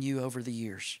affirmed in you over the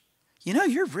years. You know,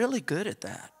 you're really good at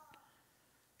that.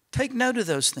 Take note of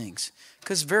those things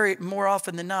because more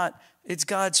often than not, it's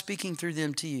God speaking through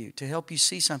them to you to help you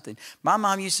see something. My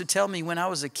mom used to tell me when I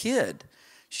was a kid,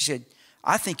 she said,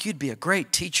 I think you'd be a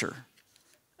great teacher.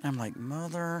 And I'm like,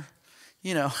 Mother,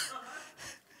 you know,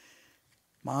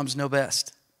 moms know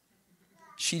best.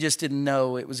 She just didn't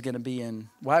know it was going to be in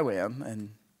YWAM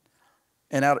and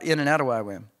in and out of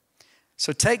YWAM.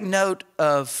 So take note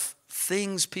of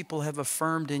things people have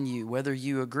affirmed in you, whether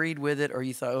you agreed with it or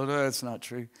you thought, oh, no, that's not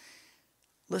true.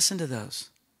 Listen to those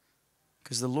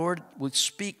because the Lord would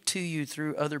speak to you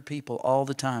through other people all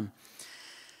the time.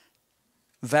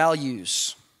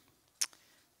 Values.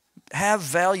 Have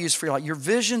values for your life. Your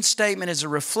vision statement is a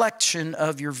reflection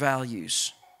of your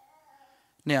values.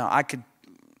 Now,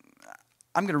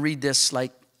 I'm going to read this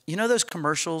like, you know those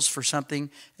commercials for something,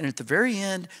 and at the very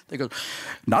end, they go,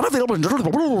 not available.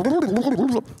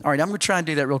 All right, I'm going to try and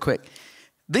do that real quick.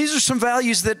 These are some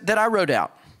values that I wrote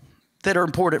out that are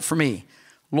important for me.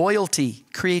 Loyalty,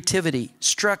 creativity,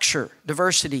 structure,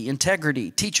 diversity,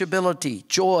 integrity, teachability,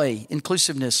 joy,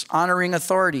 inclusiveness, honoring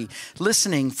authority,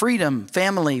 listening, freedom,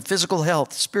 family, physical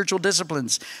health, spiritual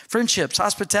disciplines, friendships,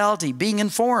 hospitality, being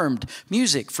informed,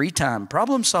 music, free time,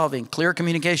 problem solving, clear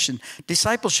communication,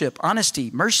 discipleship, honesty,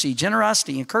 mercy,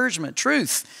 generosity, encouragement,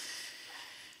 truth.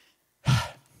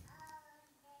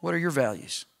 What are your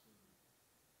values?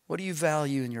 What do you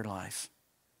value in your life?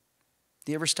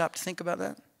 Do you ever stop to think about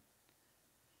that?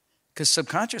 Because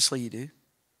subconsciously you do.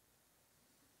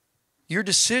 Your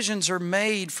decisions are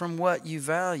made from what you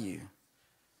value.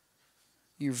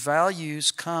 Your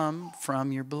values come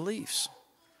from your beliefs.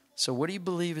 So what do you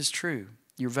believe is true?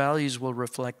 Your values will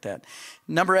reflect that.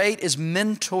 Number 8 is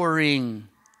mentoring.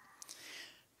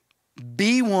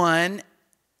 Be one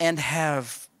and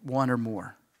have one or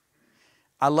more.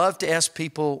 I love to ask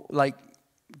people, like,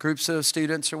 groups of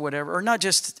students or whatever, or not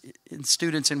just in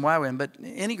students in YWAM, but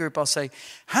any group, I'll say,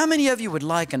 how many of you would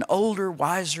like an older,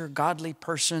 wiser, godly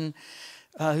person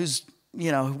who's,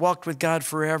 who walked with God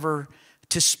forever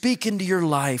to speak into your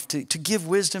life, to give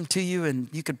wisdom to you, and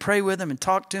you could pray with them and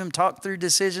talk to them, talk through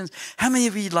decisions? How many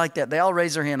of you like that? They all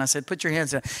raised their hand. I said, put your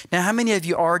hands down. Now, how many of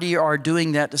you already are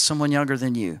doing that to someone younger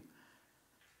than you?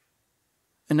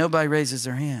 And nobody raises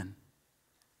their hand.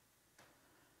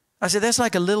 I said, that's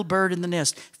like a little bird in the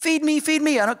nest. Feed me, feed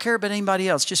me. I don't care about anybody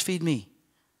else. Just feed me.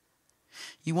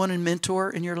 You want a mentor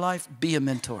in your life? Be a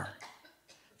mentor.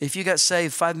 If you got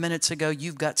saved 5 minutes ago,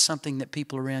 you've got something that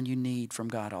people around you need from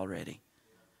God already.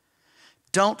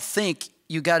 Don't think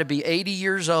you got to be 80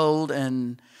 years old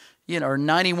and, or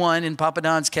 91 in Papa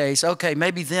Don's case. Okay,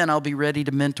 maybe then I'll be ready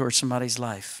to mentor somebody's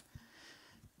life.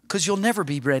 Because you'll never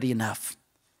be ready enough.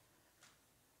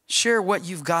 Share what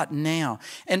you've got now.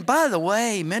 And by the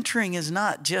way, mentoring is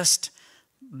not just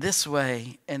this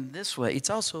way and this way. It's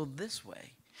also this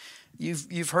way.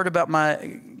 You've heard about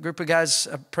my group of guys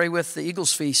I pray with, the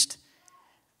Eagles Feast.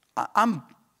 I'm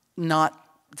not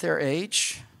their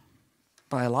age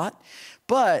by a lot.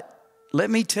 But let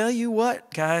me tell you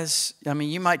what, guys. I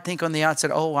mean, you might think on the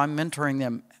outset, oh, I'm mentoring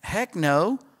them. Heck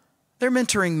no. They're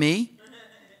mentoring me.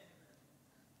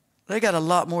 They got a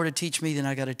lot more to teach me than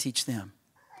I got to teach them.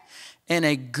 And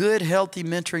a good, healthy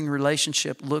mentoring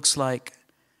relationship looks like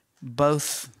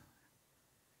both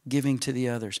giving to the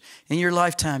others. In your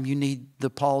lifetime, you need the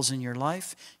Pauls in your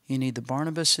life, you need the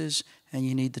Barnabases, and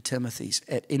you need the Timothys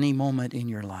at any moment in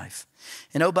your life.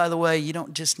 And oh, by the way, you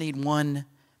don't just need one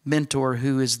mentor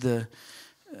who is the,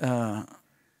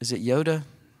 is it Yoda?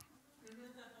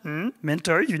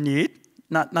 Mentor you need?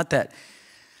 Not that.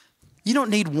 You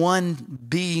don't need one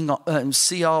being,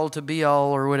 see all to be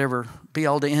all or whatever, be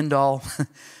all to end all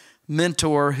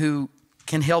mentor who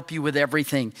can help you with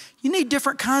everything. You need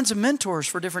different kinds of mentors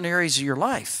for different areas of your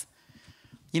life.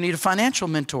 You need a financial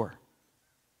mentor.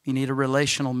 You need a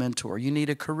relational mentor. You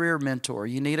need a career mentor.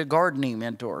 You need a gardening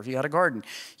mentor if you got a garden.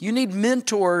 You need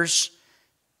mentors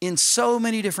in so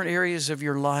many different areas of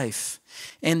your life.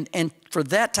 And for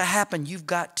that to happen, you've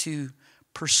got to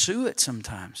pursue it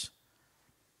sometimes.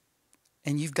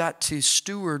 And you've got to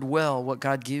steward well what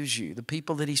God gives you, the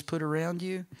people that He's put around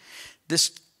you.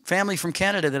 This family from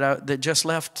Canada that just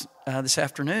left this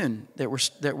afternoon that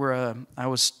I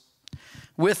was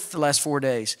with the last 4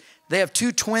 days. They have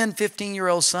 2 twin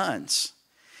 15-year-old sons.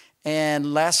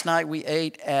 And last night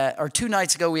 2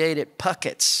 nights ago we ate at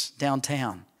Puckett's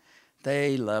downtown.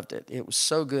 They loved it. It was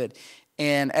so good.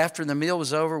 And after the meal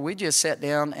was over, we just sat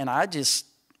down and I just,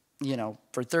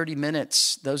 for 30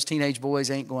 minutes, those teenage boys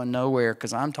ain't going nowhere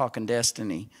because I'm talking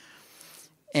destiny.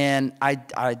 And I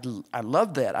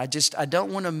love that. I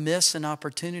don't want to miss an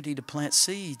opportunity to plant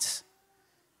seeds.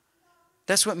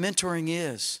 That's what mentoring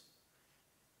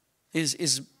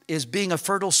is being a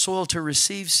fertile soil to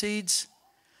receive seeds,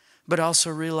 but also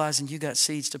realizing you got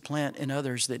seeds to plant in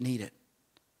others that need it.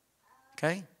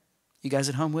 Okay? You guys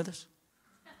at home with us?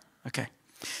 Okay.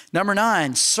 Number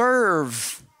 9,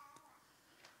 serve.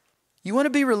 You want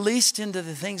to be released into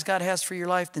the things God has for your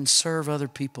life, then serve other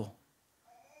people.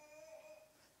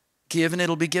 Give and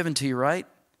it'll be given to you, right?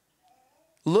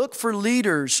 Look for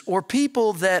leaders or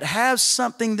people that have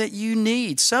something that you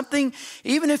need. Something,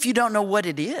 even if you don't know what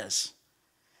it is.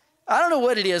 I don't know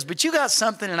what it is, but you got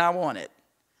something and I want it.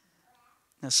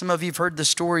 Now, some of you have heard the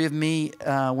story of me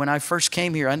when I first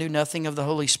came here. I knew nothing of the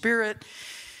Holy Spirit.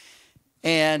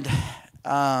 And,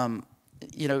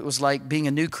 it was like being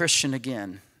a new Christian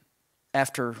again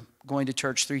after going to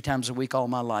church 3 times a week all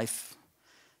my life.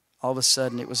 All of a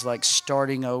sudden, it was like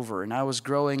starting over. And I was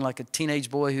growing like a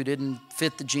teenage boy who didn't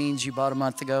fit the jeans you bought a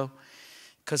month ago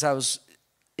because I was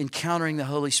encountering the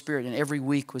Holy Spirit, and every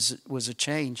week was a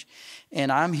change.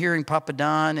 And I'm hearing Papa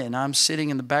Don, and I'm sitting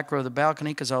in the back row of the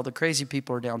balcony because all the crazy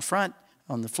people are down front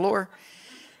on the floor.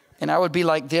 And I would be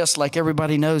like this, like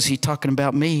everybody knows he's talking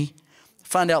about me.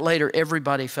 Find out later,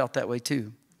 everybody felt that way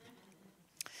too.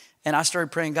 And I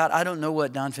started praying, God, I don't know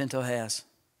what Don Finto has,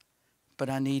 but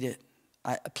I need it.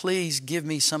 Please give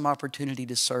me some opportunity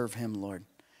to serve him, Lord.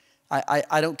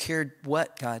 I don't care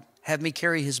what, God. Have me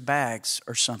carry his bags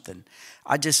or something.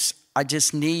 I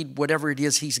just need whatever it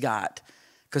is he's got.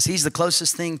 Because he's the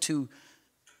closest thing to,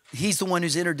 he's the one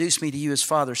who's introduced me to you as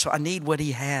Father. So I need what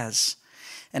he has.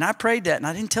 And I prayed that, and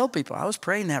I didn't tell people. I was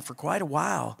praying that for quite a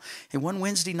while. And one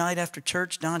Wednesday night after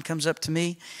church, Don comes up to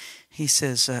me. He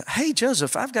says, hey,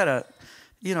 Joseph, I've got a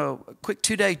quick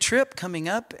 2-day trip coming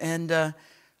up, and I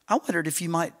wondered if you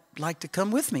might like to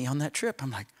come with me on that trip.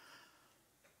 I'm like,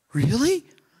 really?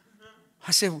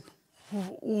 I said,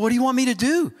 what do you want me to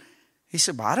do? He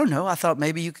said, well, I don't know. I thought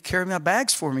maybe you could carry my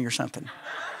bags for me or something.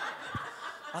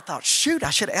 I thought, shoot, I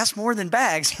should ask more than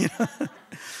bags.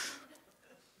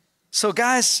 So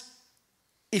guys,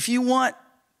 if you want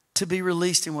to be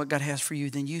released in what God has for you,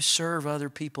 then you serve other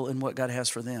people in what God has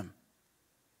for them.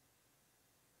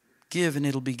 Give and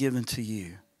it'll be given to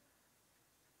you.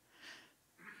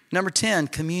 Number 10,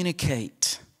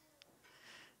 communicate.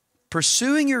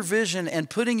 Pursuing your vision and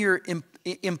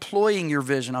employing your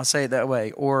vision, I'll say it that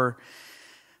way, or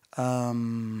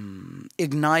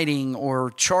igniting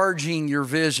or charging your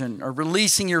vision or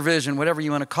releasing your vision, whatever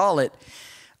you want to call it,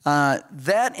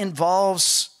 that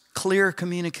involves clear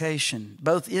communication,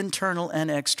 both internal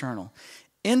and external.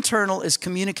 Internal is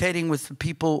communicating with the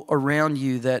people around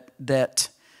you that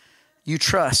you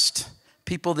trust,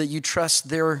 people that you trust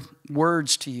their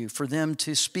words to you, for them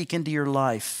to speak into your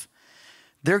life.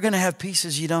 They're going to have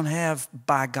pieces you don't have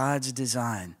by God's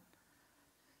design.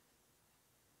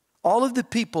 All of the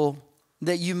people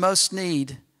that you most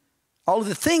need, all of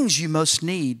the things you most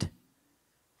need,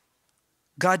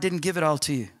 God didn't give it all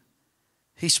to you.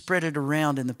 He spread it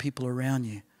around in the people around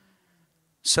you.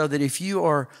 So that if you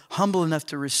are humble enough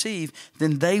to receive,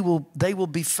 then they will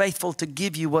be faithful to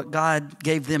give you what God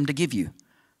gave them to give you.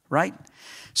 Right?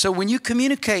 So when you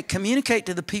communicate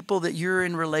to the people that you're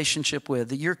in relationship with,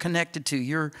 that you're connected to,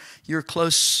 your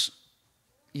close,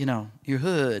 your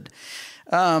hood.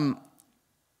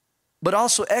 But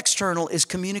also external is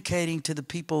communicating to the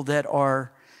people that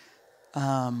are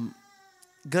going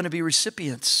to be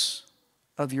recipients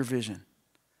of your vision.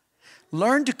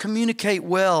 Learn to communicate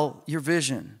well your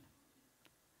vision.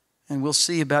 And we'll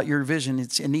see about your vision.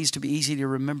 It needs to be easy to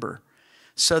remember,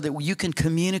 so that you can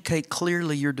communicate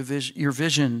clearly your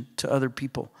vision to other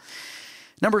people.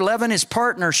 Number 11 is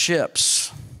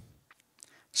partnerships.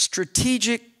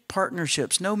 Strategic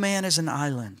partnerships. No man is an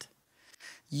island.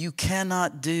 You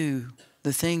cannot do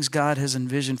the things God has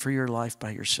envisioned for your life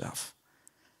by yourself.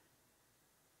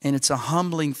 And it's a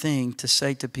humbling thing to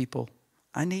say to people,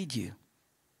 I need you.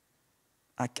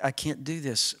 I can't do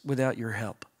this without your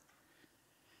help.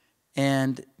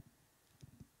 And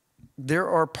there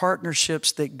are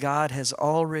partnerships that God has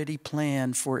already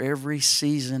planned for every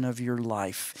season of your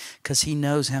life, because He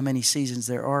knows how many seasons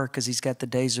there are, because He's got the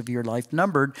days of your life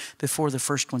numbered before the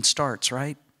first one starts,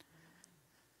 right?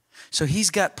 So He's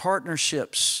got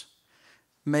partnerships.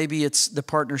 Maybe it's the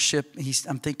partnership,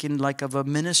 I'm thinking like of a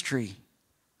ministry.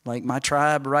 Like my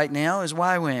tribe right now is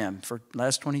YWAM for the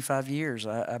last 25 years.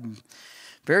 I'm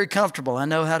very comfortable. I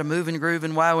know how to move and groove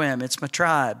in YWAM. It's my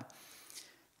tribe.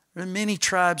 There are many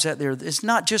tribes out there. It's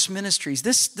not just ministries.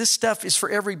 This stuff is for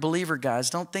every believer, guys.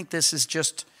 Don't think this is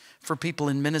just for people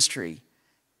in ministry.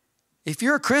 If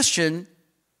you're a Christian,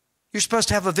 you're supposed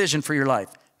to have a vision for your life.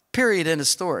 Period, end of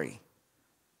story.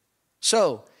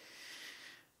 So,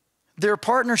 there are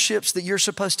partnerships that you're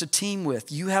supposed to team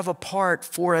with. You have a part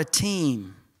for a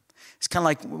team. It's kind of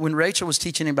like when Rachel was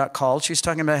teaching about calls, she was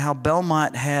talking about how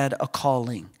Belmont had a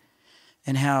calling,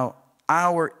 and how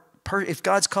if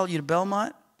God's called you to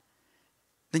Belmont,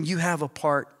 then you have a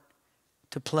part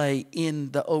to play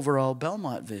in the overall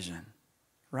Belmont vision,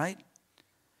 right?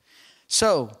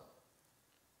 So,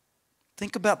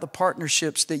 think about the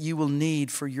partnerships that you will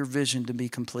need for your vision to be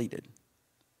completed.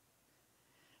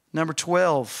 Number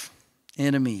 12,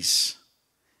 enemies.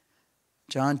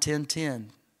 John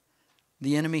 10:10.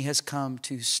 The enemy has come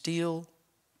to steal,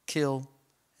 kill,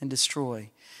 and destroy.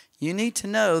 You need to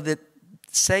know that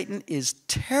Satan is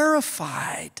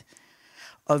terrified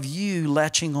of you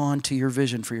latching on to your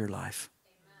vision for your life.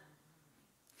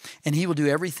 Amen. And he will do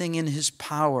everything in his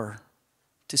power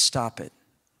to stop it.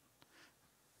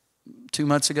 2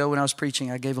 months ago when I was preaching,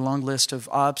 I gave a long list of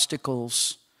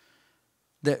obstacles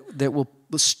that will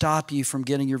stop you from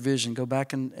getting your vision. Go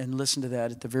back and listen to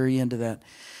that at the very end of that.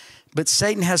 But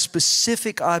Satan has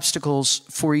specific obstacles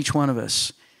for each one of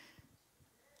us.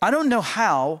 I don't know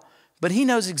how, but he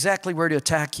knows exactly where to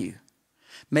attack you.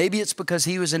 Maybe it's because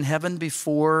he was in heaven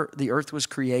before the earth was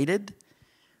created,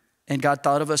 and God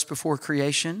thought of us before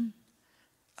creation.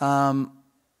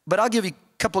 But I'll give you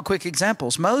a couple of quick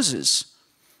examples. Moses.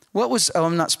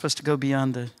 I'm not supposed to go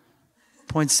beyond the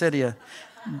poinsettia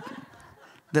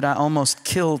that I almost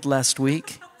killed last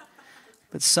week.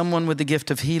 But someone with the gift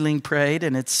of healing prayed,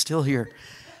 and it's still here.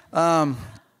 What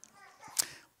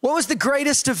was the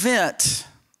greatest event?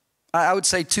 I would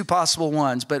say two possible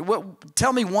ones, but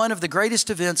tell me one of the greatest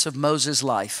events of Moses'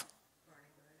 life.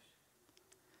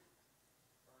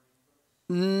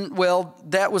 Well,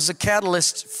 that was a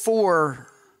catalyst for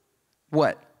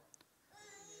what?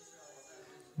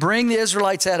 Bring the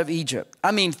Israelites out of Egypt.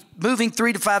 I mean, moving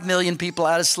 3 to 5 million people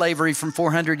out of slavery from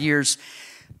 400 years.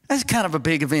 That's kind of a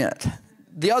big event.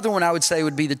 The other one I would say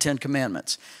would be the 10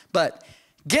 Commandments. But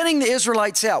getting the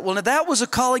Israelites out, well, now that was a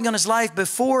calling on his life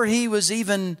before he was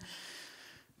even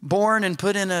born and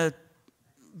put in a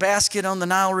basket on the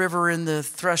Nile River in the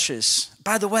thrushes.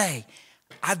 By the way,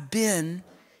 I've been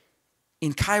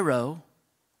in Cairo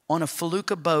on a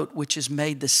felucca boat, which is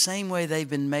made the same way they've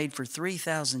been made for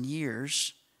 3,000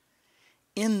 years,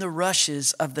 in the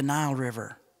rushes of the Nile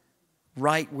River,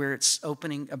 right where it's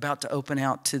about to open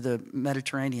out to the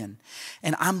Mediterranean.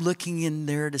 And I'm looking in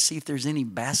there to see if there's any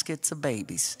baskets of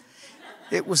babies.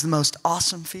 It was the most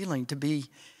awesome feeling to be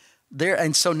there.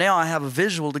 And so now I have a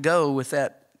visual to go with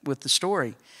the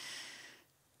story.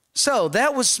 So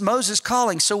that was Moses'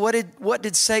 calling. So what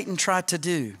did Satan try to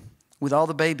do with all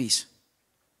the babies?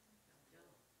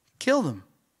 Kill them.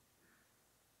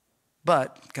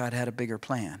 But God had a bigger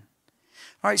plan.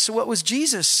 All right, so what was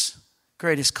Jesus'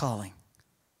 greatest calling?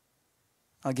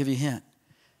 I'll give you a hint.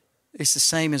 It's the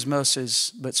same as Moses,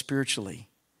 but spiritually.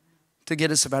 To get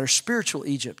us about our spiritual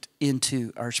Egypt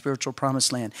into our spiritual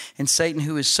promised land. And Satan,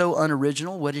 who is so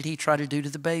unoriginal, what did he try to do to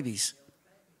the babies?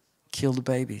 Kill the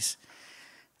babies.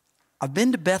 I've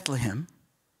been to Bethlehem,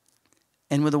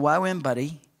 and with a YWAM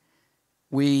buddy,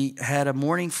 we had a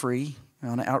morning free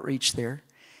on an outreach there.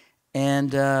 And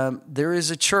there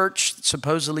is a church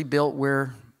supposedly built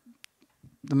where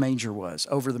the manger was,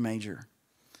 over the manger.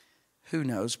 Who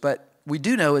knows? But we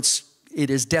do know it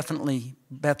is definitely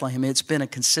Bethlehem. It's been a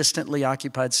consistently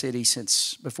occupied city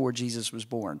since before Jesus was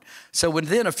born. So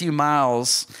within a few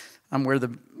miles, I'm where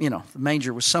the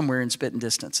manger was somewhere in spitting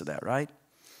distance of that, right?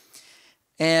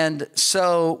 And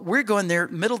so we're going there,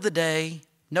 middle of the day,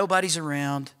 nobody's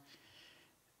around,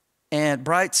 and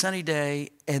bright sunny day,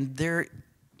 and there,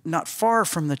 not far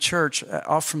from the church,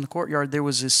 off from the courtyard, there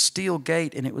was this steel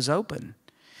gate, and it was open.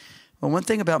 Well, one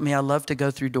thing about me, I love to go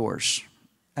through doors.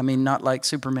 I mean, not like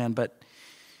Superman, but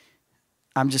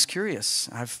I'm just curious.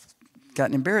 I've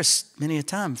gotten embarrassed many a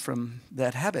time from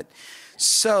that habit.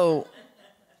 So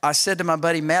I said to my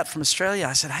buddy Matt from Australia,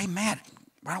 I said, hey, Matt,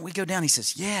 why don't we go down? He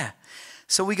says, yeah.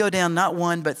 So we go down not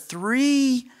one, but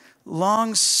 3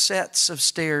 long sets of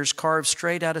stairs carved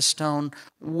straight out of stone,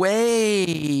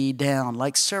 way down,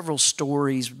 like several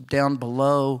stories down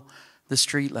below the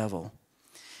street level.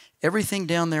 Everything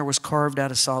down there was carved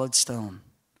out of solid stone.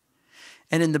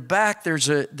 And in the back,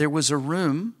 there was a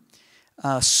room,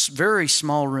 a very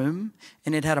small room,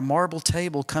 and it had a marble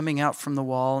table coming out from the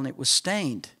wall, and it was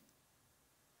stained.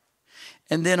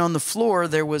 And then on the floor,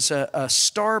 there was a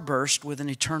starburst with an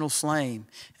eternal flame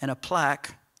and a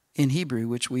plaque in Hebrew,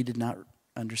 which we did not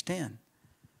understand.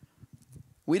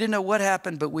 We didn't know what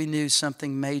happened, but we knew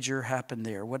something major happened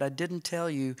there. What I didn't tell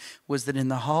you was that in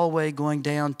the hallway going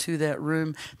down to that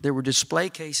room, there were display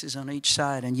cases on each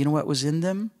side. And you know what was in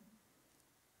them?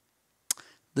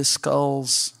 The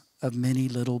skulls of many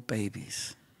little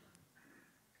babies.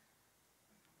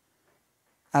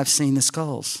 I've seen the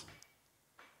skulls.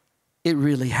 It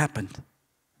really happened.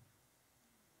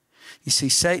 You see,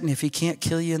 Satan, if he can't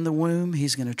kill you in the womb,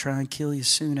 he's going to try and kill you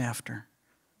soon after.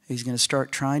 He's going to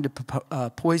start trying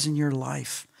to poison your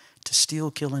life, to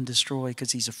steal, kill, and destroy,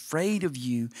 because he's afraid of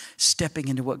you stepping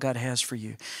into what God has for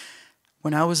you.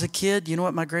 When I was a kid, you know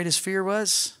what my greatest fear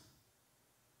was?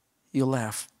 You'll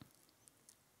laugh.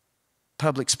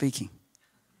 Public speaking.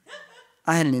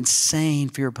 I had an insane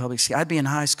fear of public speaking. I'd be in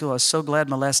high school. I was so glad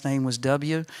my last name was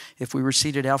W. If we were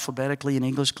seated alphabetically in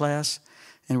English class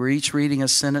and we're each reading a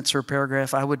sentence or a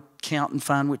paragraph, I would count and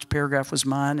find which paragraph was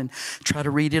mine and try to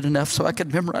read it enough so I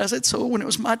could memorize it. So when it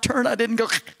was my turn, I didn't go,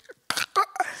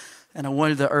 and I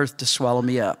wanted the earth to swallow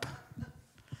me up.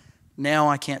 Now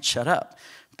I can't shut up.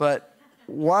 But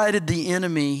why did the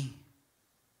enemy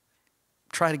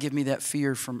try to give me that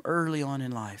fear from early on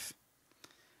in life?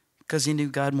 Because he knew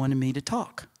God wanted me to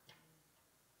talk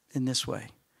in this way.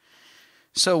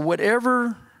 So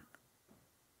whatever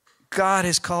God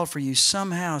has called for you,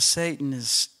 somehow Satan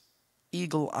is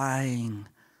eagle-eyeing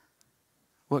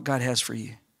what God has for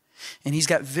you. And he's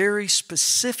got very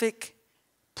specific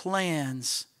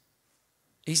plans.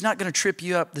 He's not going to trip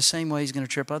you up the same way he's going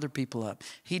to trip other people up.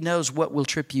 He knows what will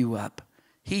trip you up.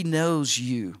 He knows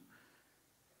you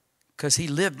because he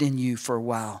lived in you for a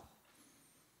while.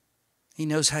 He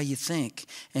knows how you think,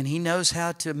 and he knows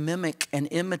how to mimic and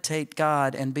imitate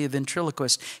God and be a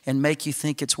ventriloquist and make you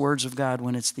think it's words of God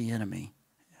when it's the enemy.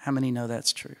 How many know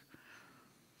that's true?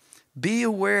 Be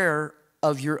aware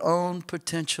of your own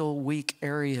potential weak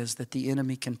areas that the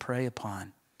enemy can prey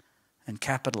upon and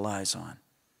capitalize on.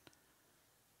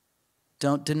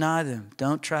 Don't deny them.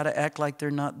 Don't try to act like they're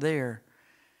not there.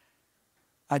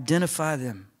 Identify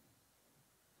them.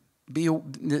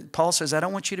 Paul says, I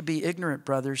don't want you to be ignorant,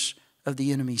 brothers, of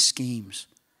the enemy's schemes.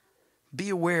 Be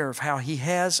aware of how he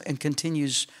has and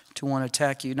continues to want to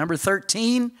attack you. Number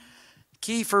 13,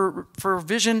 key for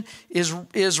vision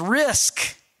is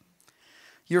risk.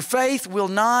 Your faith will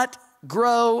not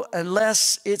grow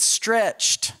unless it's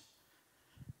stretched.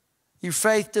 Your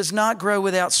faith does not grow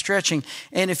without stretching.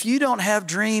 And if you don't have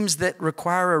dreams that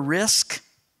require a risk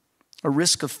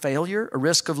of failure, a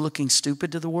risk of looking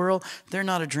stupid to the world, they're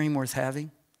not a dream worth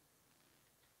having.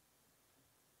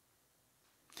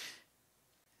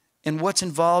 And what's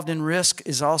involved in risk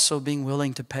is also being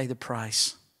willing to pay the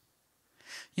price.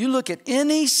 You look at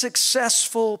any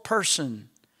successful person,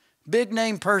 big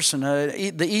name person,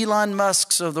 the Elon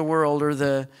Musks of the world, or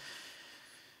the,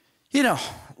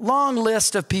 long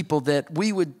list of people that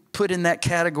we would put in that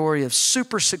category of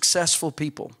super successful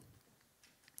people.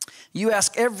 You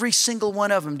ask every single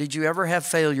one of them, did you ever have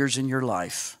failures in your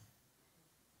life?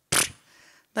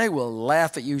 They will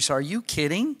laugh at you. So are you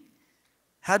kidding?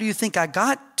 How do you think I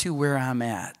got to where I'm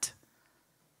at?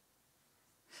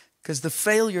 Because the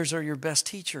failures are your best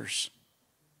teachers.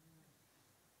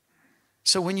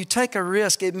 So when you take a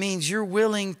risk, it means you're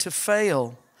willing to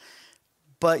fail,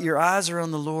 but your eyes are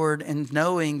on the Lord and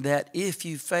knowing that if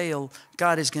you fail,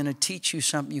 God is going to teach you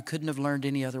something you couldn't have learned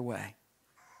any other way.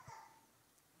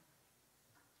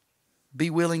 Be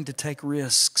willing to take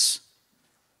risks.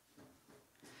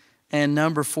 And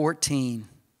number 14,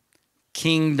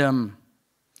 kingdom.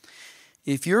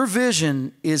 If your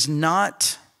vision is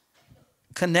not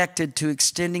connected to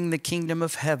extending the kingdom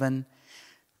of heaven,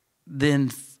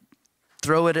 then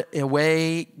throw it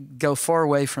away, go far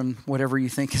away from whatever you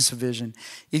think is a vision.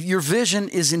 If your vision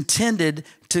is intended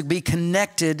to be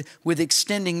connected with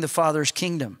extending the Father's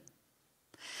kingdom.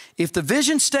 If the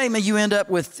vision statement you end up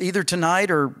with either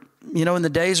tonight or in the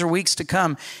days or weeks to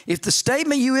come, if the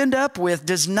statement you end up with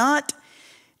does not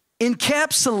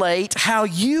encapsulate how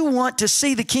you want to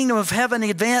see the kingdom of heaven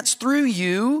advance through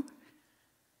you,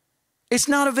 it's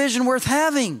not a vision worth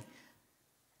having.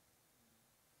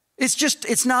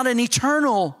 It's not an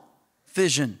eternal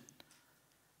vision.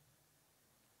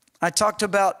 I talked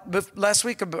about last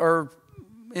week, or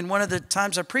in one of the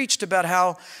times I preached, about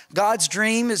how God's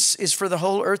dream is for the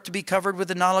whole earth to be covered with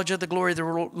the knowledge of the glory of the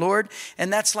Lord.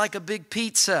 And that's like a big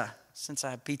pizza, since I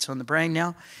have pizza on the brain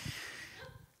now.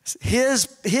 His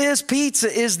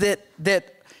pizza is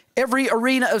that every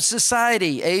arena of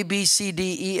society, A, B, C,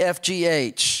 D, E, F, G,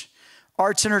 H,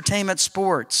 arts, entertainment,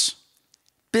 sports,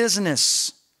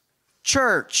 business,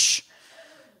 church,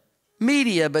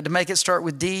 media, but to make it start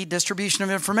with D, distribution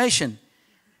of information,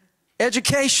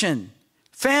 education,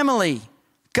 family,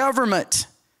 government,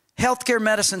 healthcare,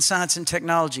 medicine, science, and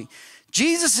technology.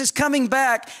 Jesus is coming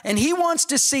back, and he wants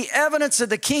to see evidence of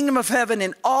the kingdom of heaven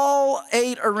in all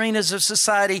 8 arenas of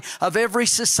society, of every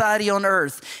society on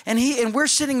earth. And we're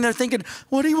sitting there thinking,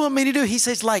 what do you want me to do? He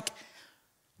says,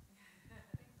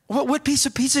 what piece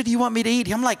of pizza do you want me to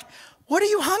eat? I'm like, what are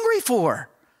you hungry for?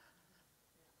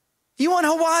 You want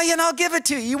Hawaiian? I'll give it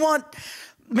to you. You want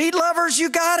meat lovers? You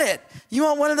got it. You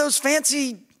want one of those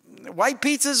fancy white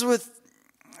pizzas with,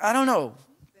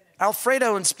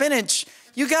 Alfredo and spinach?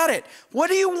 You got it. What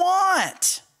do you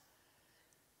want?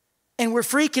 And we're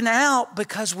freaking out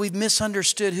because we've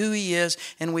misunderstood who he is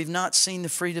and we've not seen the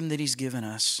freedom that he's given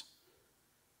us.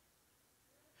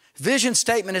 Vision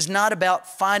statement is not about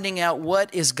finding out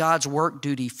what is God's work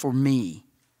duty for me.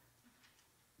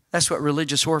 That's what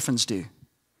religious orphans do.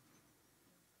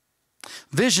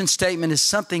 Vision statement is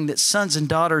something that sons and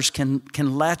daughters can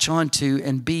latch onto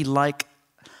and be like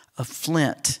a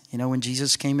flint. When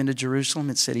Jesus came into Jerusalem,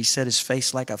 it said he set his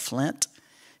face like a flint.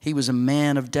 He was a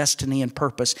man of destiny and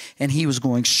purpose, and he was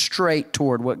going straight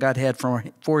toward what God had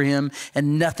for him,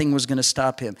 and nothing was going to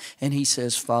stop him. And he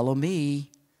says, follow me.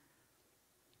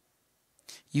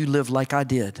 You live like I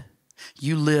did.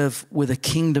 You live with a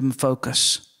kingdom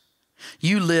focus.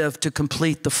 You live to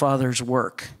complete the Father's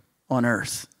work on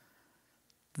earth.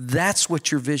 That's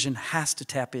what your vision has to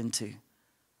tap into.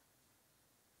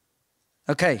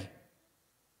 Okay.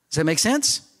 Does that make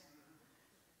sense?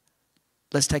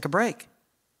 Let's take a break.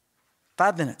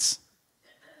 5 minutes.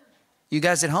 You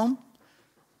guys at home?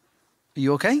 Are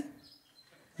you okay?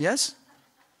 Yes?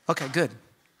 Okay, good.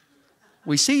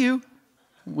 We see you.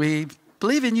 We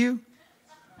believe in you.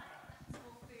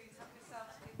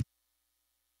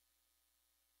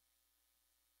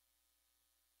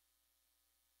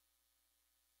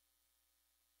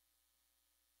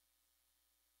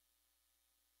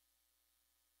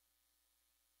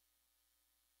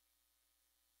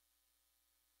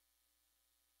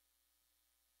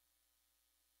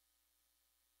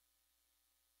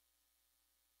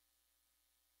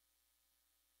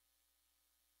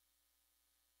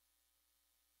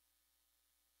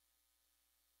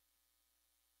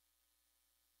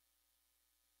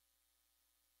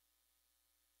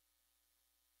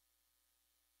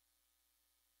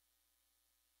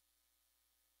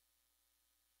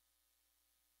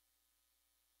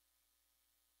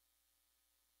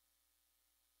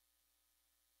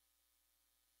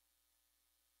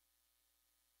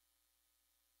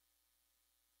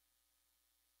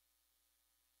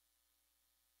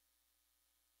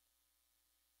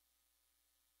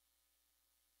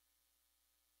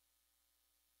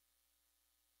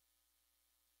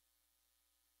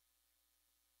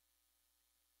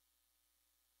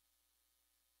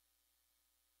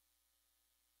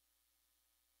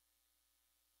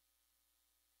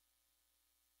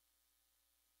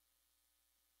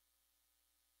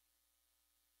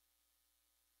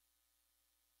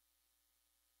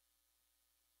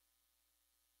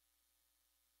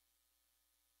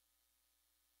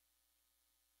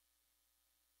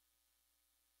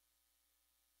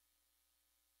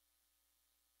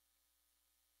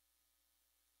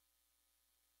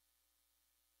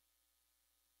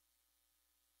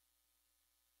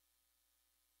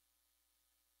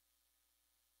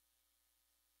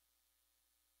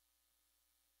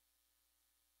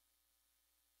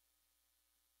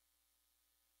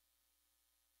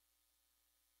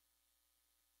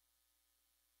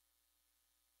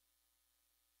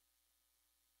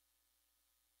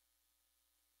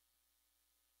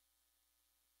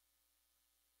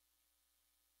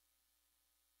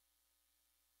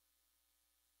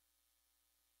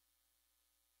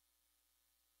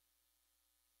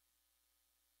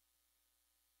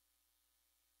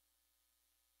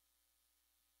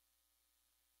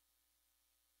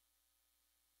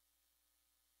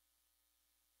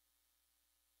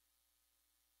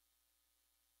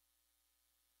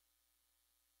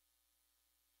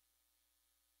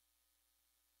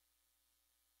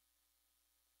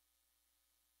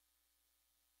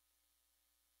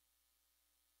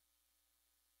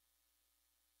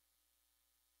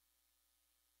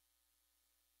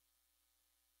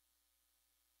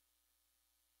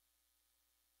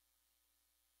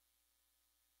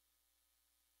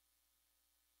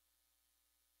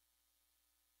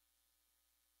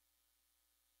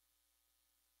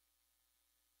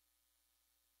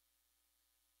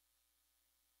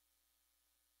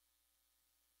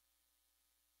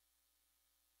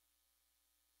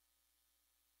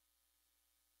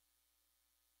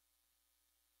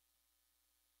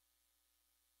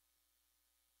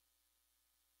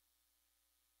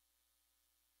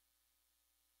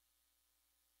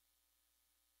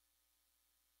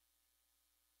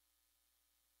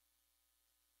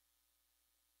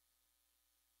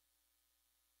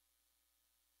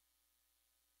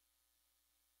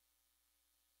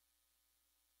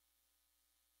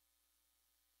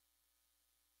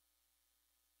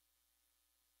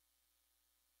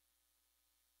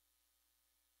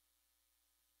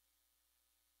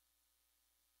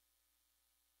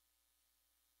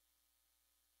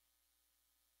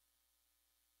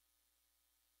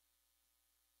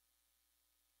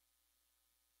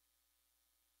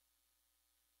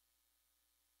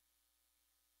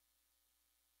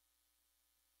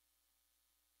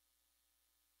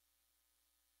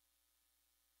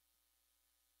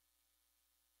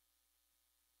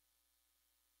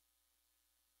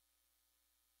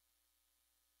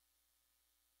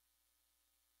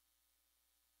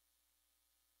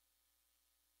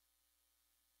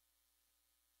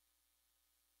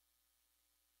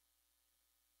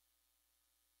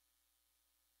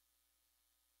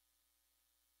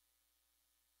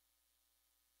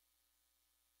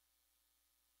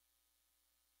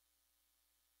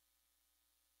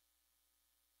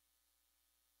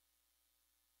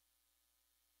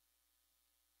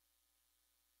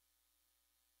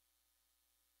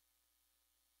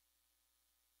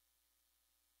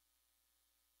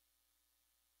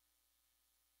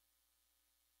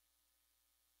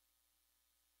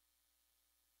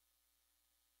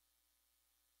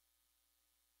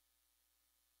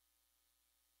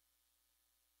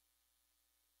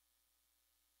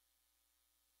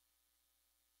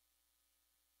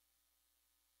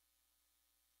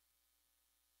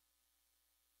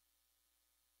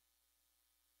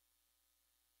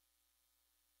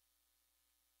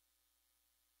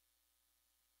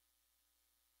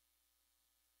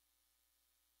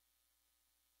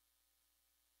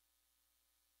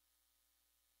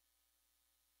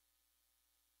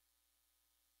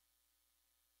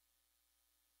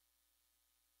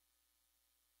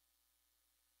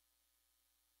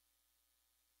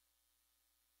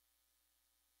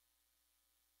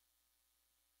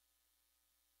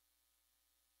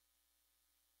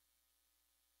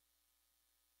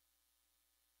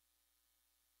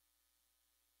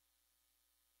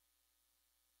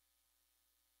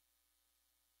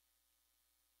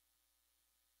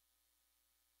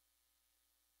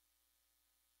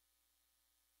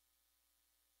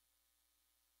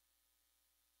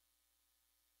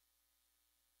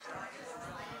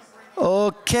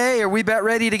 Okay, are we about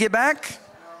ready to get back?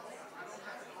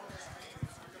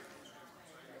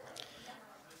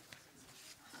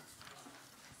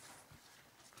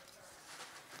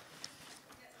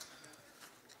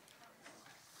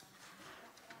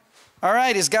 All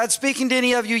right, is God speaking to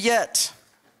any of you yet?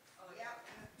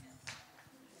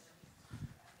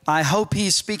 I hope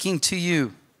He's speaking to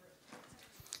you.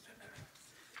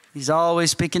 He's always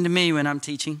speaking to me when I'm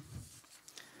teaching.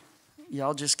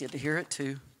 Y'all just get to hear it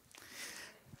too.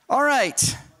 All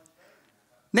right.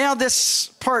 Now this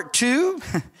part 2,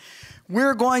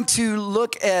 we're going to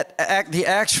look at the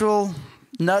actual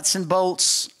nuts and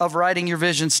bolts of writing your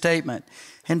vision statement.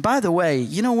 And by the way,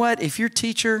 you know what? If you're a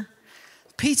teacher,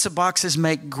 pizza boxes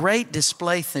make great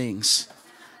display things.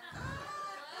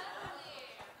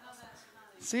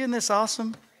 Isn't this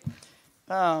awesome?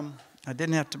 I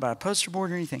didn't have to buy a poster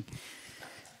board or anything.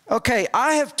 Okay,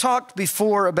 I have talked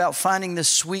before about finding the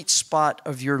sweet spot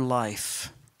of your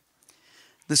life.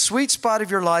 The sweet spot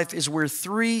of your life is where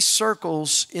 3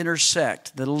 circles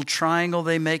intersect. The little triangle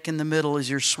they make in the middle is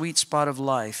your sweet spot of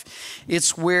life.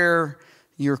 It's where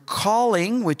your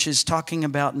calling, which is talking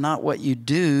about not what you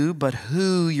do, but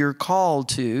who you're called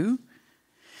to.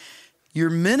 Your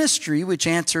ministry, which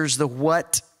answers the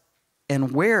what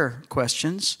and where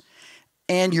questions.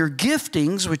 And your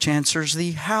giftings, which answers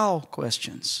the how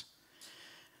questions.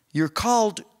 You're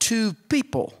called to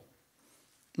people.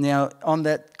 Now, on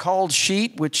that called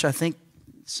sheet, which I think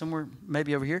somewhere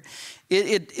maybe over here,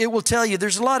 it will tell you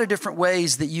there's a lot of different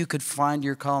ways that you could find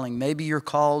your calling. Maybe you're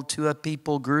called to a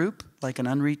people group, like an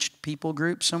unreached people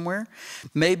group somewhere.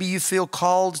 Maybe you feel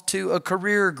called to a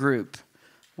career group.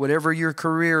 Whatever your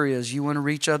career is, you want to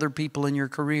reach other people in your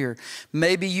career.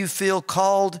 Maybe you feel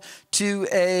called to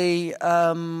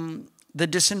the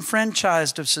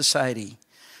disenfranchised of society.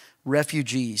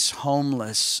 Refugees,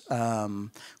 homeless,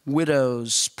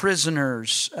 widows,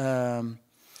 prisoners,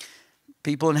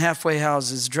 people in halfway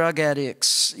houses, drug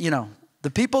addicts,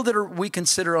 the people that we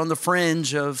consider on the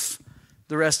fringe of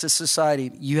the rest of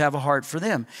society. You have a heart for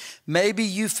them. Maybe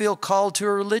you feel called to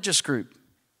a religious group.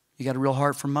 You got a real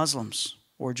heart for Muslims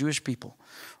or Jewish people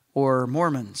or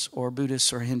Mormons or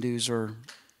Buddhists or Hindus or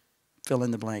fill in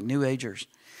the blank, New Agers.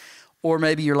 Or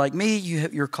maybe you're like me,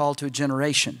 you're called to a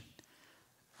generation.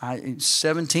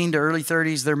 17 to early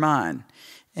 30s, they're mine.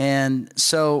 And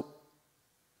so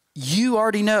you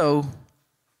already know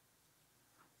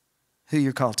who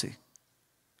you're called to.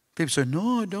 People say,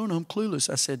 no, I don't, I'm clueless.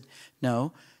 I said,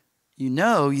 no,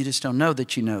 you just don't know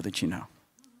that you know that you know.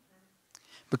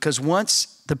 Because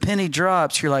once the penny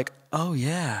drops, you're like, oh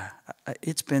yeah,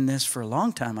 it's been this for a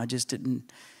long time. I just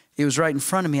didn't, it was right in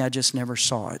front of me. I just never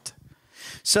saw it.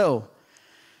 So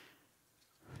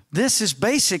this is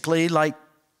basically like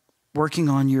working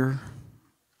on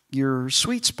your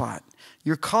sweet spot.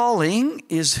 Your calling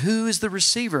is who is the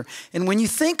receiver. And when you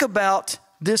think about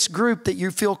this group that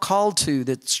you feel called to,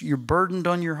 that you're burdened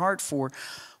on your heart for,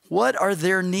 what are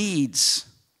their needs?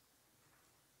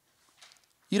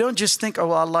 You don't just think,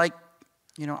 oh,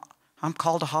 I'm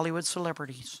called to Hollywood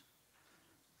celebrities.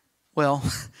 Well,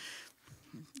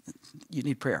 you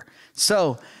need prayer.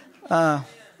 So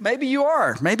maybe you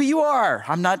are. Maybe you are.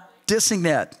 I'm not dissing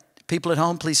that. People at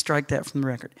home, please strike that from the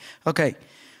record. Okay.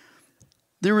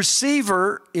 The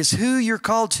receiver is who you're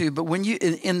called to, but when you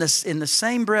in the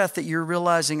same breath that you're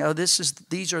realizing, oh,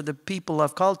 these are the people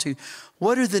I've called to,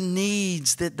 what are the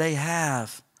needs that they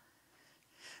have?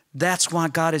 That's why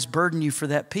God has burdened you for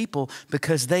that people,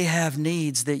 because they have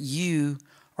needs that you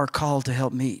are called to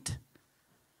help meet.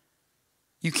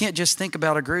 You can't just think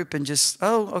about a group and just,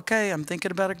 oh, okay, I'm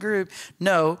thinking about a group.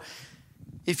 No,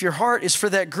 if your heart is for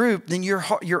that group, then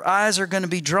your eyes are going to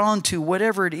be drawn to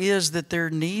whatever it is that their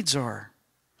needs are.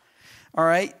 All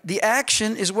right? The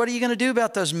action is, what are you going to do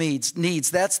about those needs?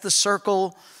 That's the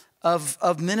circle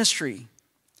of ministry.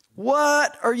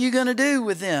 What are you going to do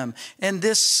with them? And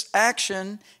this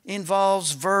action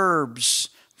involves verbs.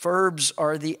 Verbs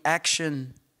are the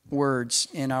action words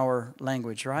in our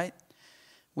language, right?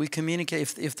 We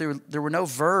communicate. If there were no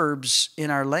verbs in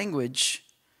our language,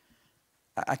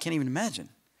 I can't even imagine.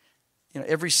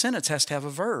 Every sentence has to have a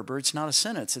verb, or it's not a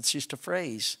sentence. It's just a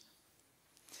phrase.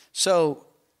 So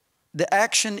the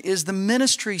action is the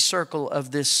ministry circle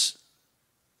of this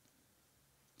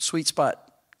sweet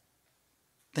spot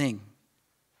thing,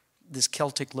 this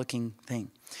Celtic-looking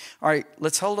thing. All right,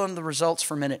 let's hold on to the results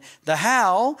for a minute. The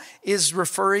how is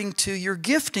referring to your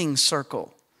gifting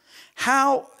circle.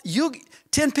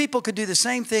 10 people could do the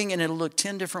same thing and it'll look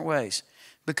 10 different ways,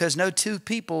 because no 2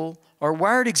 people are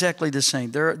wired exactly the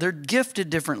same. They're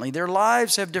gifted differently. Their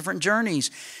lives have different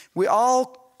journeys. We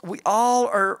all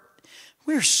are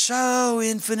We're so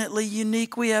infinitely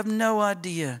unique, we have no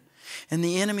idea. And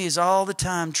the enemy is all the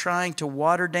time trying to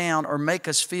water down or make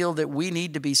us feel that we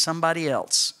need to be somebody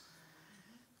else.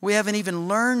 We haven't even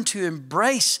learned to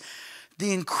embrace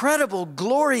the incredible,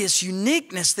 glorious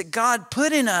uniqueness that God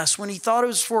put in us when He thought it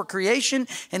was for creation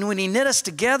and when He knit us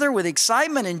together with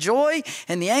excitement and joy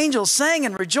and the angels sang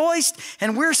and rejoiced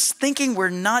and we're thinking we're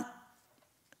not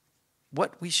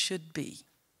what we should be.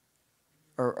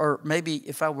 Or maybe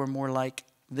if I were more like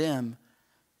them,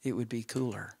 it would be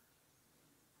cooler.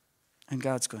 And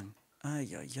God's going, ay,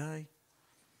 ay, ay.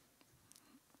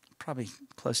 Probably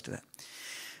close to that.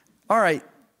 All right.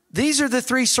 These are the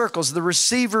three circles. The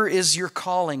receiver is your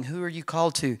calling. Who are you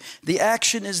called to? The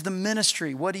action is the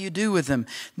ministry. What do you do with them?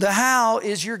 The how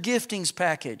is your giftings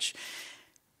package.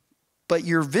 But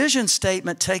your vision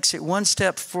statement takes it one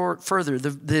step further.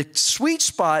 The sweet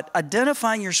spot,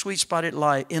 identifying your sweet spot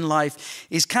in life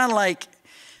is kind of like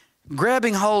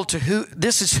grabbing hold to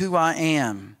this is who I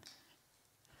am.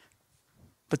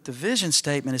 But the vision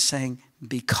statement is saying,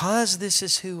 because this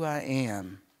is who I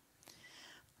am,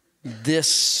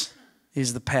 this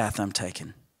is the path I'm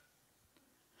taking.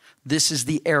 This is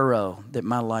the arrow that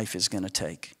my life is going to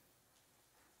take.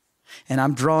 And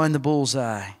I'm drawing the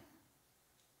bullseye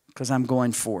because I'm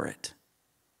going for it.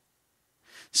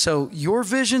 So your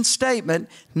vision statement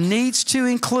needs to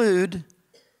include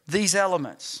these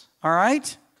elements. All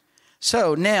right?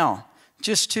 So now,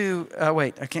 just to,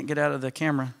 wait, I can't get out of the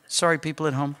camera. Sorry, people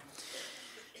at home.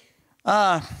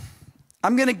 I'm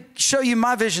going to show you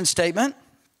my vision statement.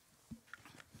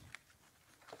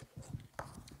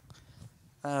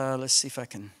 Let's see if I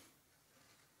can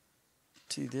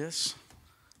do this.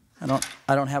 I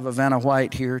don't have a Vanna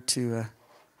White here to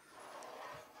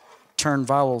turn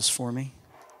vowels for me.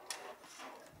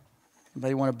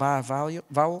 Anybody want to buy a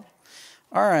vowel?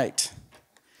 All right.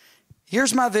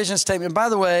 Here's my vision statement. By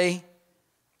the way,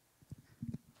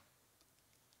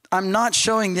 I'm not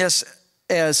showing this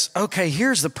as, okay,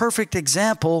 here's the perfect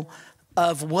example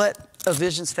of what a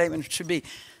vision statement should be.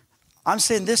 I'm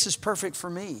saying this is perfect for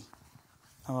me.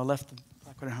 Oh, I left the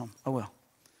black one at home. Oh, well.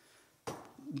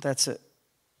 That's it.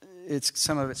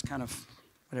 Some of it's kind of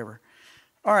whatever.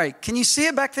 All right. Can you see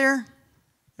it back there?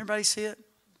 Everybody see it?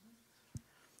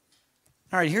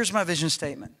 All right. Here's my vision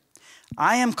statement.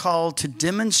 I am called to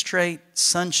demonstrate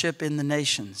sonship in the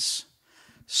nations,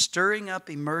 stirring up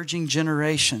emerging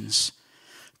generations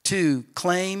to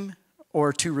claim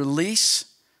or to release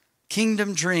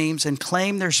kingdom dreams and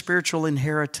claim their spiritual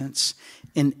inheritance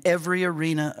in every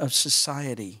arena of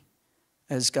society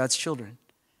as God's children,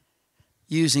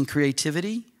 using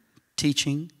creativity,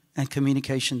 teaching, and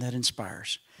communication that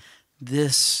inspires.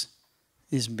 This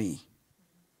is me.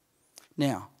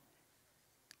 Now,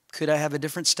 could I have a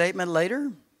different statement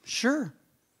later? Sure.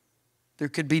 There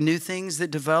could be new things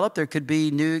that develop. There could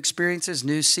be new experiences,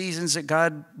 new seasons that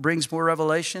God brings more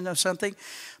revelation of something.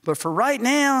 But for right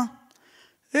now,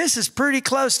 this is pretty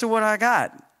close to what I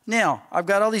got. Now, I've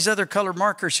got all these other color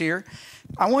markers here.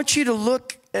 I want you to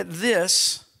look at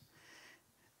this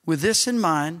with this in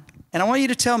mind, and I want you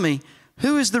to tell me,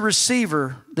 who is the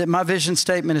receiver that my vision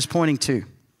statement is pointing to?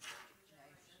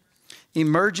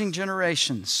 Emerging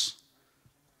generations.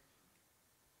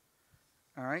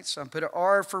 All right, so I put an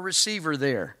R for receiver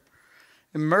there.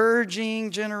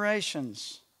 Emerging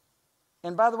generations.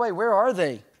 And by the way, where are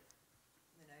they?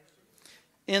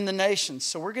 In the nations.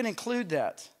 So we're going to include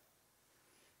that.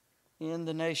 In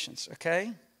the nations,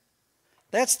 okay?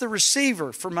 That's the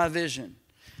receiver for my vision.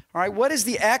 All right, what is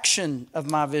the action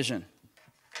of my vision?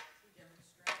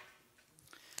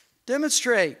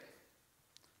 Demonstrate.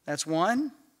 That's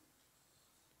one.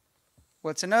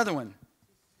 What's another one?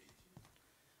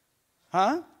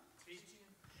 Huh?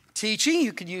 Teaching.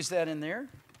 You could use that in there,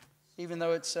 even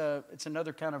though it's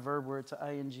another kind of verb where it's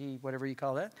an ing, whatever you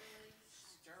call that.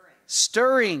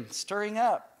 Stirring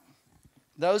up.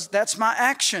 That's my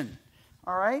action.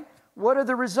 All right. What are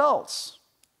the results?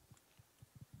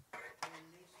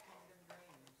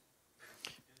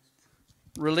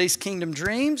 Release kingdom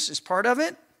dreams is part of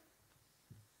it.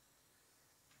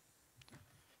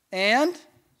 And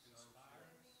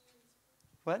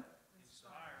what?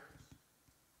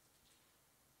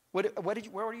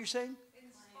 What were you saying?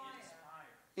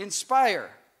 Inspire.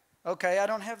 Okay, I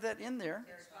don't have that in there.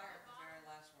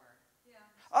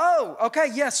 Oh, okay.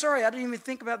 Yeah, sorry. I didn't even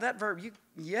think about that verb.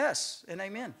 Yes, and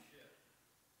amen.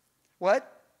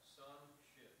 What?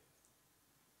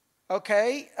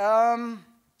 Okay.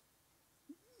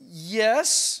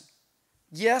 Yes.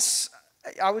 Yes,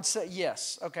 I would say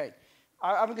yes. Okay.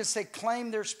 I'm going to say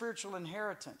claim their spiritual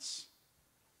inheritance.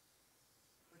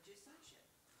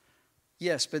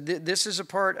 Yes, but this is a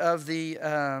part of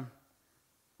the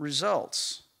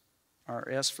results. Or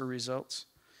S for results.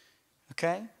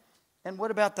 Okay? And what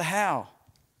about the how?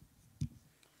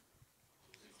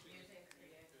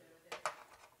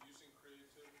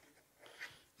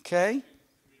 Okay?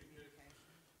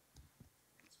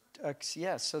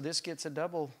 Yes, so this gets a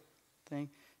double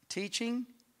thing. Teaching,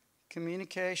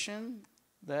 communication,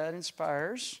 that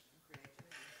inspires,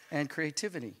 and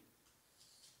creativity.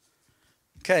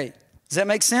 Okay, does that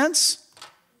make sense?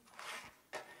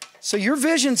 So your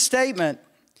vision statement,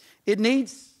 it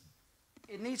needs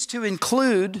to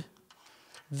include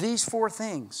these 4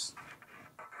 things.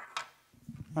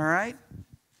 All right?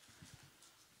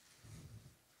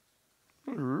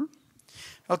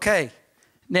 Okay,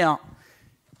 now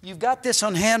you've got this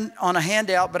on a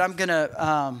handout, but I'm going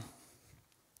to,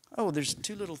 oh, there's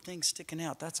 2 little things sticking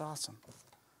out. That's awesome.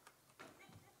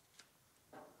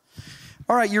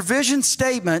 All right, your vision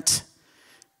statement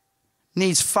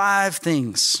needs 5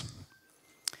 things.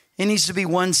 It needs to be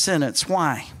 1 sentence.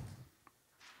 Why?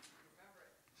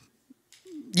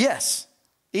 Yes,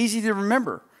 easy to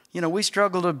remember. You know, we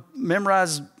struggle to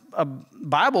memorize a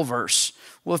Bible verse.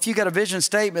 Well, if you got a vision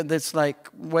statement that's like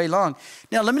way long.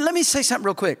 Now, let me say something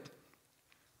real quick.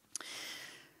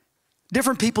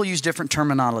 Different people use different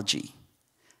terminology.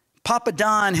 Papa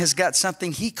Don has got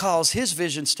something he calls his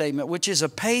vision statement, which is a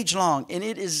page long. And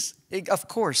of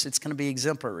course, it's going to be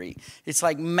exemplary. It's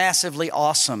like massively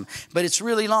awesome. But it's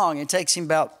really long. It takes him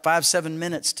about 5-7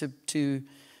 minutes to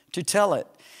tell it.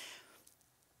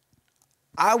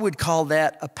 I would call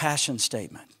that a passion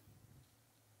statement.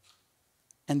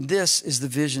 And this is the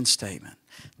vision statement.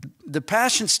 The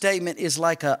passion statement is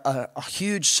like a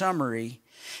huge summary.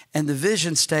 And the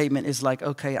vision statement is like,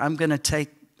 okay, I'm going to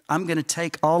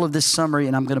take all of this summary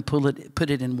and I'm going to put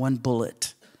it in 1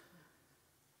 bullet.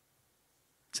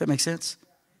 Does that make sense?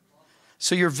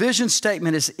 So your vision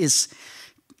statement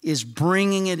is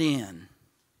bringing it in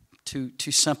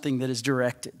to something that is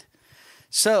directed.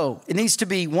 So it needs to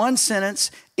be 1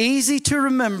 sentence, easy to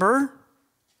remember,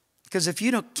 because if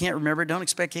you can't remember, don't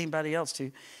expect anybody else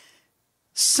to.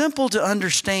 Simple to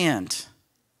understand,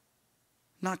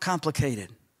 not complicated.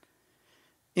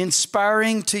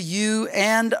 Inspiring to you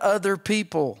and other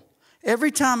people.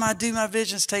 Every time I do my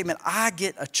vision statement, I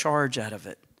get a charge out of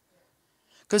it.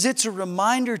 Because it's a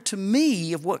reminder to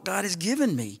me of what God has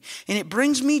given me. And it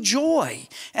brings me joy.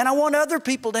 And I want other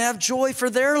people to have joy for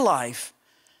their life.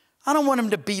 I don't want them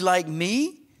to be like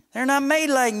me. They're not made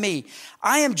like me.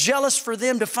 I am jealous for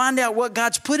them to find out what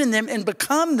God's put in them and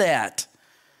become that.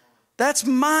 That's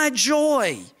my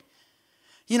joy.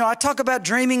 You know, I talk about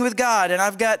dreaming with God, and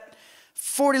I've got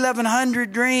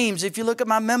 4,100 dreams. If you look at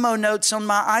my memo notes on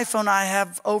my iPhone, I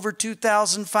have over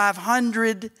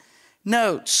 2,500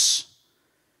 notes.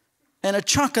 And a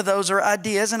chunk of those are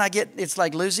ideas, and it's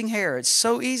like losing hair. It's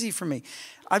so easy for me.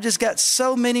 I've just got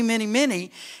so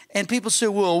many. And people say,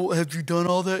 well, have you done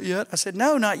all that yet? I said,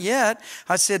 no, not yet.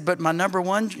 I said, but my number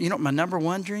one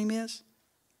dream is?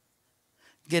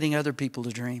 Getting other people to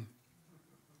dream.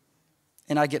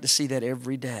 And I get to see that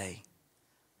every day.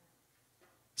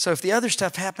 So if the other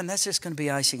stuff happened, that's just going to be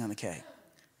icing on the cake.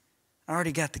 I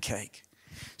already got the cake.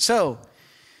 So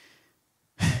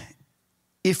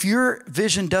if your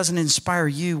vision doesn't inspire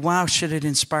you, why should it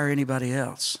inspire anybody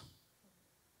else?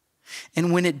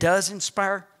 And when it does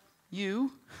inspire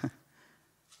you, I'm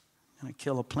going to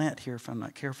kill a plant here if I'm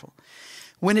not careful.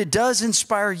 When it does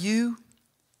inspire you,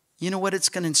 you know what it's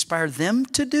going to inspire them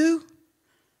to do?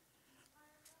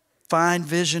 Find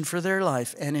vision for their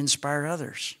life and inspire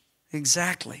others.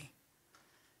 Exactly.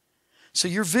 So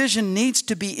your vision needs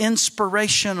to be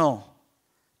inspirational.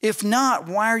 If not,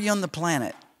 why are you on the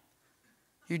planet?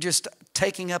 You're just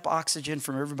taking up oxygen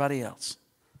from everybody else.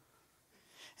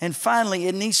 And finally,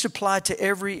 it needs to apply to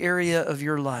every area of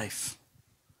your life.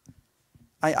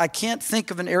 I can't think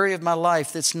of an area of my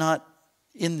life that's not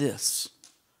in this.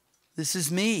 This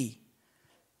is me.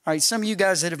 All right, some of you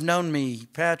guys that have known me,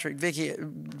 Patrick, Vicki,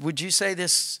 would you say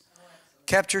this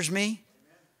captures me?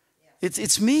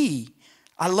 It's me.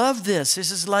 I love this. This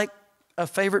is like a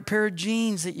favorite pair of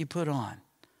jeans that you put on.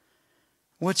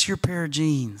 What's your pair of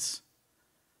jeans?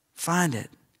 Find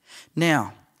it.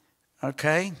 Now,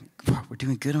 okay, we're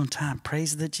doing good on time.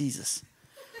 Praise the Jesus.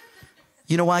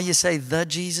 You know why you say the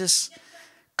Jesus?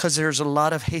 Because there's a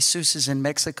lot of Jesuses in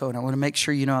Mexico, and I want to make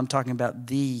sure you know I'm talking about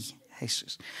the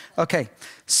Jesus. Okay,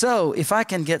 so if I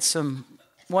can get some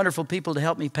wonderful people to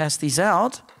help me pass these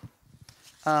out.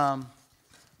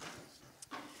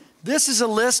 This is a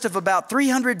list of about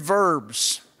 300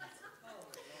 verbs.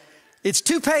 It's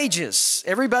 2 pages.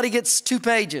 Everybody gets 2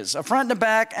 pages, a front and a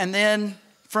back, and then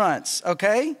fronts,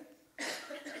 okay?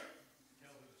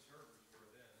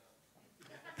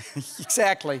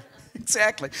 Exactly.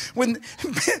 When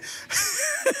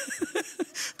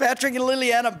Patrick and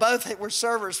Liliana both were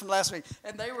servers from last week,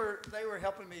 and they were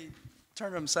helping me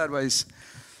turn them sideways.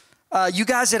 You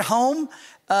guys at home,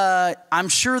 I'm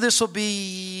sure this will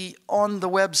be on the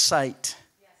website.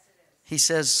 Yes, it is. He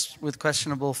says with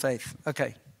questionable faith.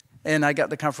 Okay. And I got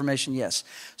the confirmation, yes.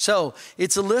 So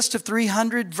it's a list of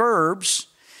 300 verbs,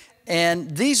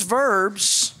 and these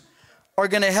verbs are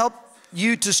going to help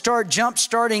you to start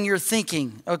jump-starting your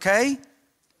thinking, okay?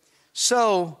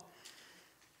 So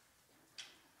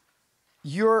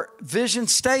your vision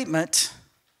statement,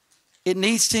 it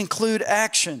needs to include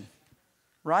action,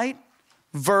 right?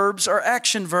 Verbs are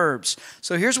action verbs.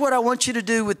 So here's what I want you to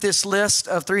do with this list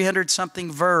of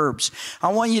 300-something verbs. I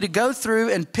want you to go through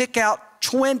and pick out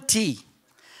 20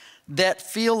 that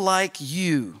feel like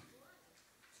you.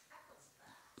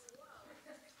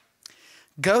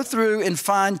 Go through and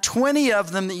find 20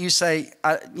 of them that you say,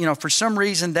 for some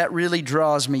reason that really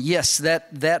draws me. Yes,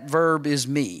 that verb is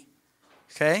me.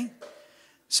 Okay?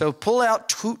 So pull out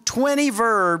 20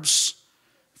 verbs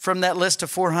from that list of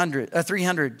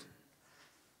 300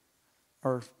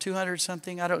 or 200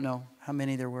 something. I don't know how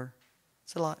many there were.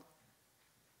 It's a lot.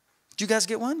 Did you guys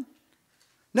get one?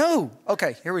 No.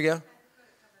 Okay, here we go.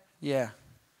 Yeah.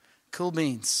 Cool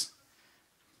beans.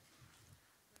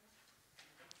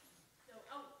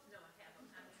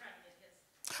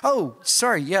 Oh,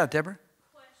 sorry. Yeah, Deborah.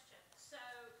 Question. So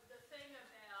the thing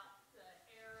about the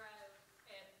arrow,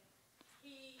 and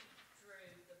he drew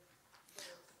the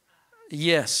bullseye.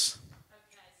 Yes.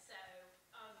 Okay, so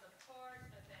on the part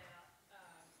about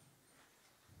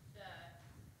the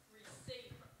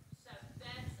receiver, so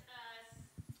that's us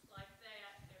like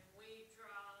that, and we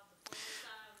draw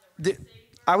the bullseye on the receiver.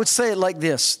 I would say it like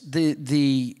this.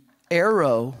 The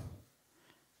arrow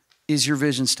is your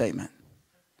vision statement.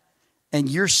 And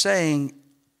you're saying,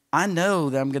 I know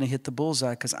that I'm going to hit the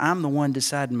bullseye because I'm the one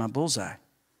deciding my bullseye.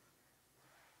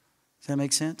 Does that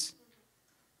make sense?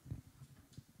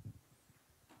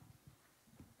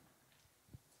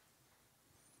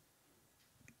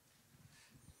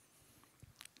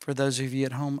 For those of you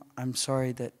at home, I'm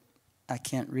sorry that I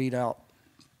can't read out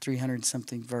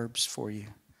 300-something verbs for you.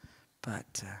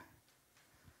 But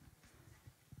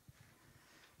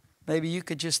maybe you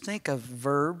could just think of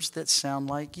verbs that sound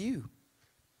like you.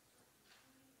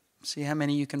 See how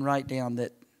many you can write down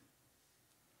that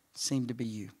seem to be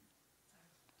you.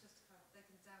 They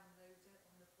can download it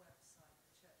on the website,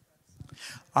 the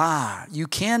church website. You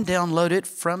can download it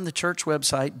from the church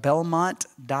website,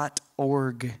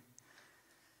 belmont.org.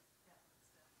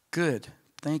 Good.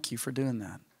 Thank you for doing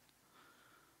that.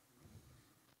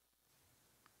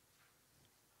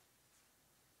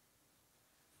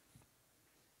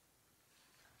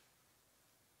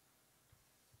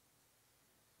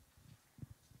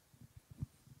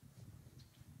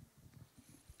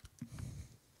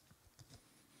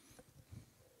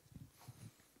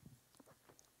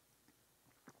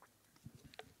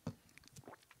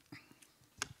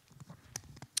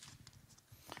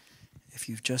 If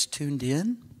you've just tuned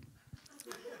in,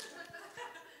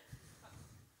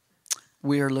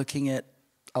 we are looking at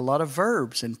a lot of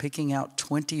verbs and picking out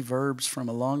 20 verbs from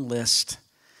a long list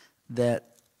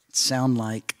that sound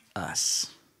like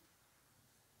us.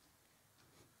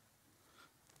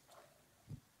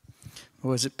 What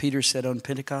was it Peter said on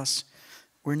Pentecost?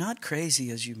 We're not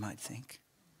crazy as you might think.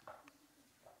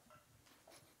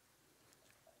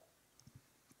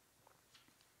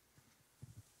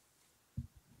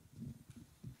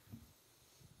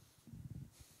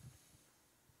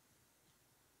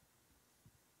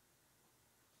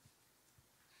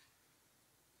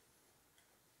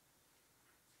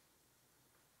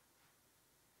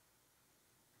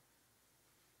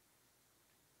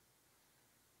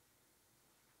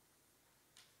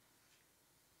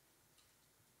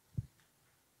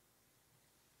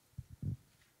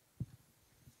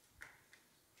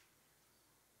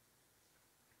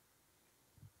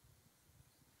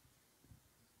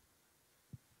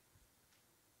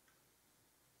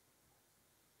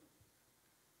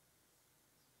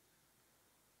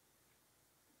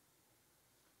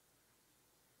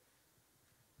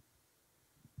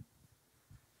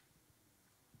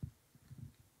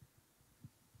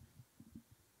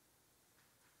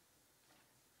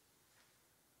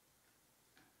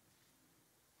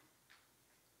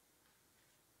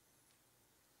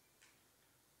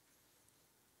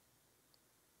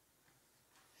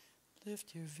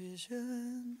 Lift your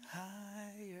vision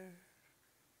higher,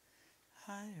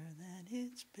 higher than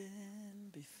it's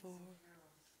been before.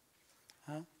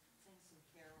 Huh? Sing some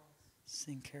carols.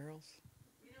 Sing carols?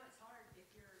 You know, it's hard if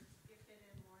you're gifted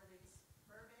in one of these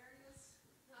verb areas.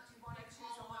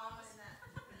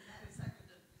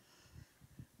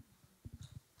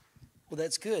 Well,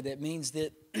 that's good. That means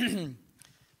that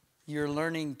you're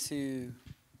learning to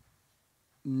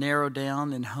narrow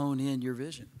down and hone in your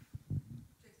vision.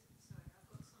 Jason, sorry,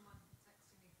 I've got someone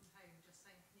texting me from home just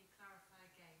saying, can you clarify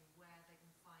again where they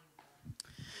can find her?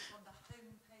 It's on the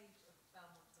homepage of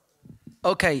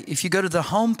belmont.org. Okay, if you go to the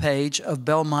homepage of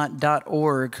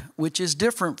belmont.org, which is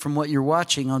different from what you're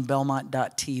watching on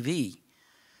belmont.tv,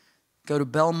 go to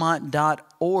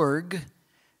belmont.org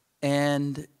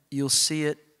and you'll see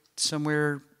it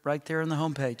somewhere right there on the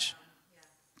homepage.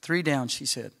 3 down, she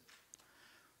said.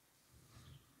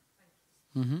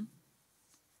 Mm-hmm.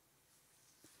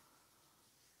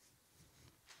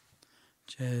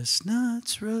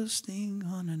 Chestnuts roasting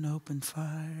on an open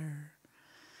fire,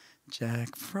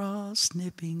 Jack Frost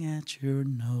nipping at your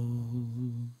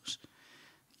nose,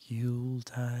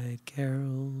 Yuletide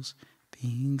carols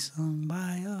being sung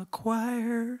by a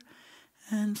choir,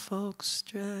 and folks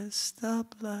dressed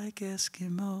up like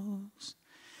Eskimos.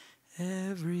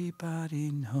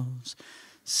 Everybody knows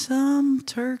some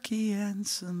turkey and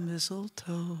some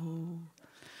mistletoe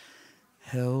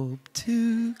help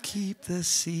to keep the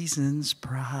seasons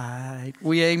bright.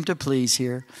 We aim to please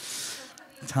here.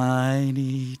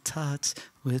 Tiny tots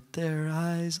with their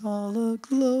eyes all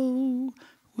aglow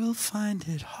will find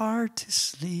it hard to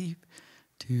sleep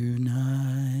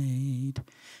tonight.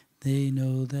 They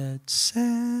know that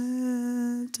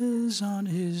Santa's on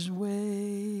his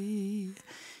way.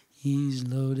 He's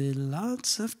loaded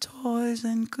lots of toys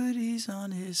and goodies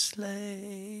on his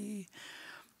sleigh.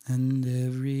 And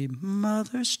every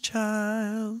mother's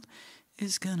child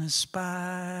is gonna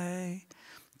spy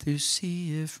to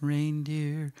see if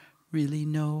reindeer really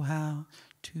know how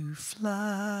to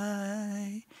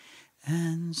fly.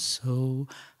 And so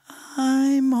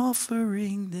I'm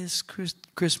offering this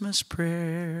Christmas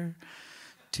prayer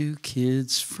to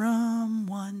kids from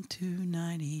 1 to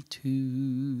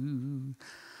 92.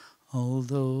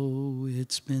 Although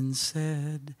it's been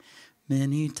said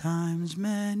many times,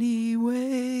 many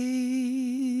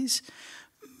ways,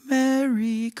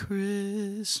 Merry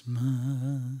Christmas,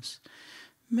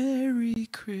 Merry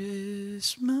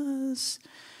Christmas,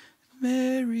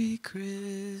 Merry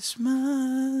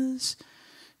Christmas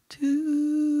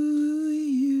to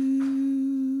you.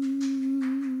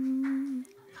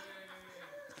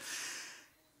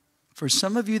 For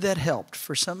some of you that helped.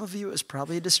 For some of you it was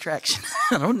probably a distraction.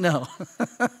 I don't know.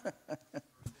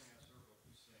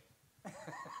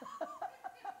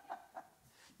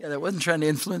 Yeah, that wasn't trying to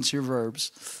influence your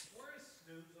verbs.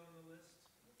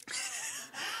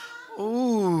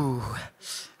 Ooh,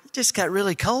 it just got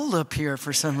really cold up here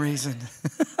for some reason. This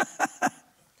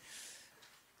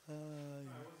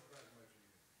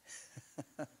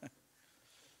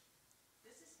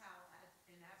is how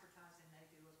in advertising they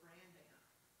do a branding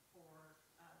for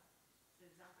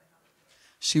exactly how they do it.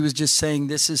 She was just saying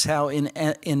this is how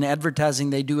in advertising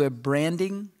they do a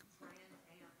branding. Brand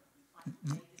amp, like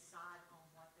they decide on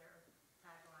what their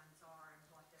taglines are and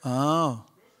what their Oh,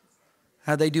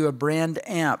 how they do a brand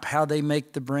amp, how they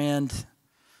make the brand,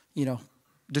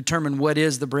 determine what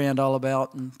is the brand all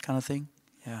about and kind of thing.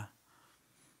 Yeah.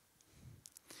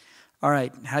 All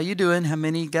right, how you doing? How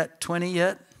many got 20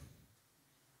 yet?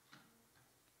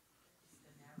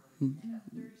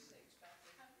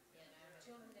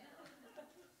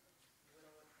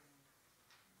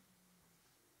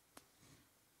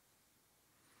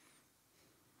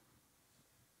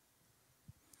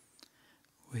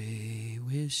 We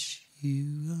wish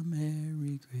you a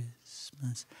Merry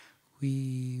Christmas.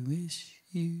 We wish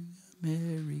you a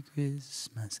Merry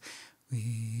Christmas.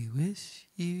 We wish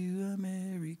you a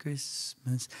Merry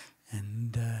Christmas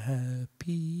and a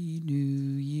Happy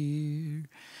New Year.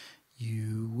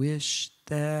 You wish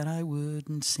that I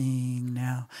wouldn't sing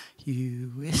now.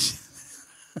 You wish...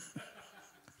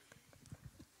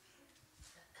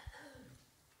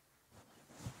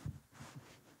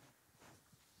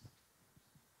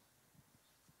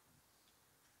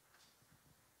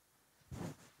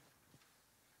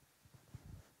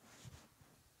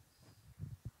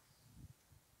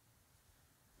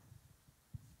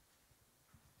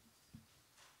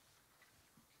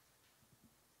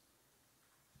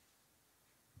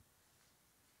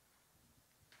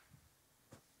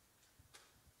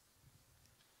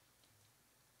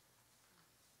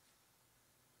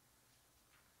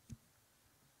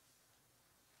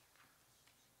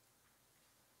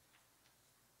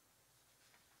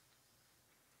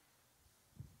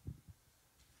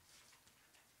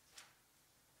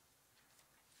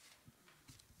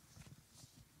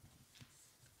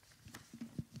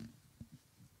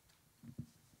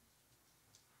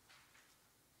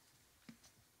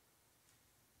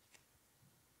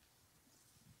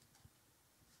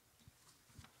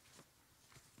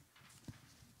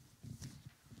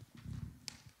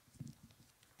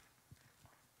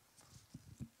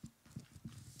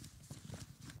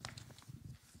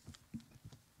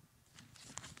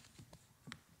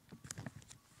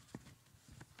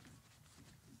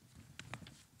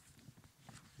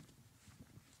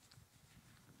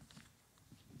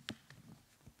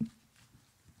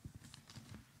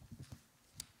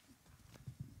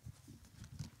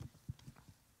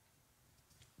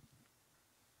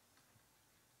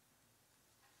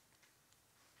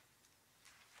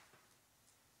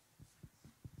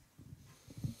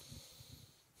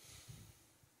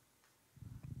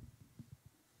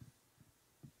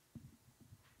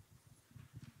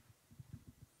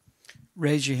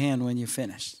 Raise your hand when you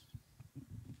finish.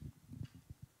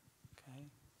 Okay.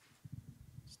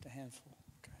 Just a handful.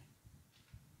 Okay.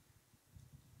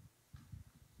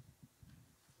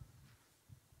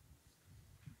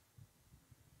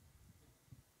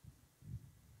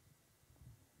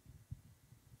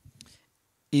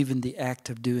 Even the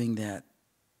act of doing that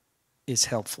is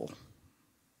helpful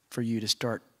for you to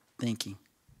start thinking.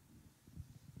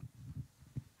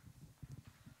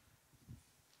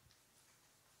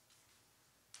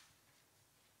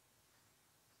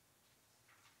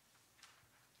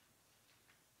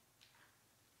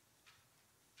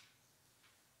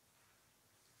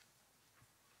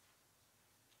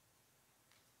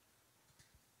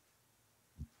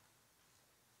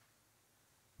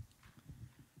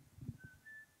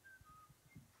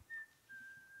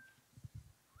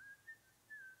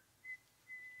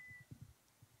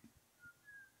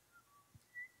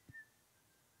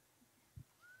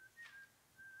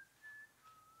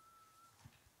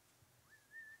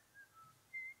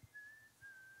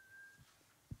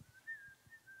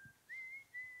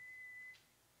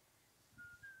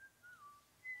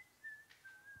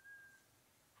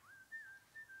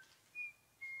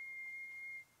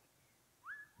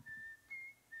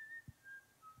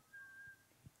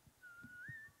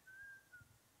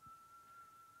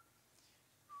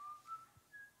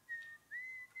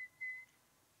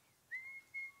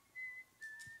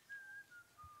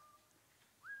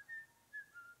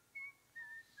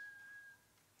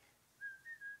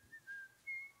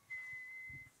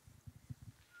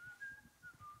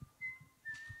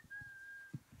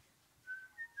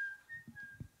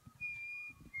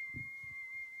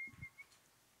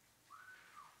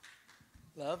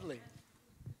 Lovely.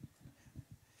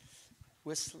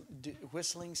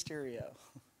 Whistling stereo.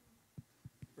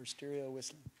 Or stereo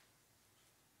whistling.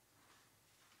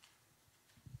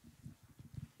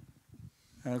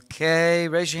 Okay,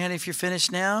 raise your hand if you're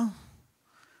finished now.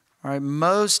 All right,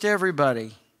 most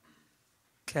everybody.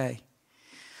 Okay.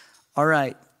 All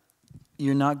right.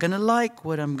 You're not going to like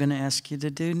what I'm going to ask you to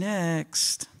do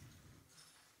next.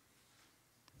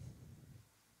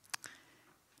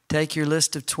 Take your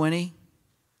list of 20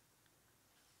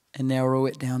 and narrow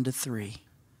it down to 3.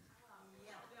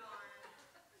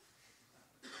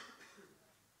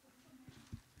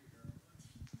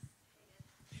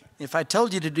 If I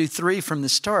told you to do 3 from the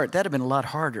start, that'd have been a lot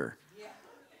harder.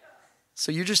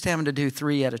 So you're just having to do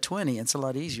 3 out of 20. It's a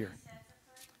lot easier.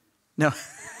 No.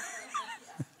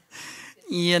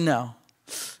 You know.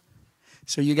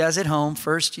 So you guys at home,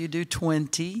 first you do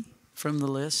 20 from the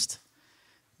list.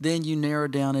 Then you narrow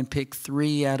down and pick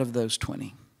 3 out of those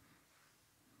 20.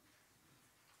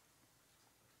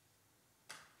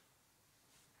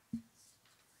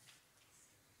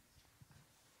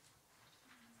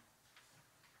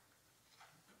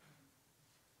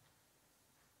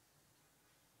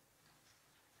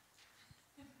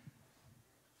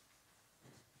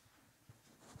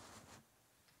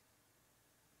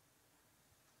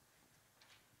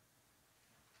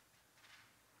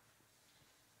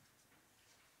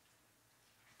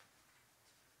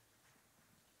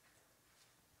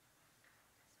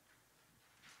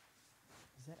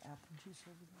 Is that apple juice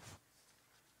over there?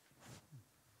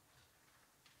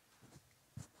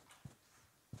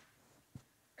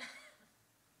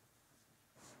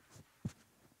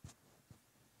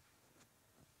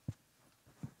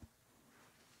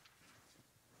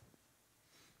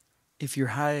 If your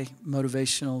high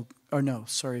motivational,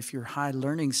 if your high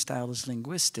learning style is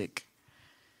linguistic,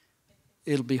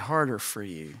 it'll be harder for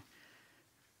you.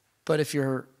 But if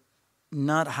you're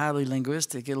not highly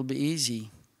linguistic, it'll be easy.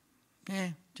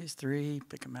 Just 3,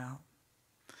 pick them out.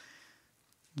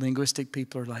 Linguistic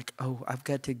people are like, I've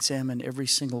got to examine every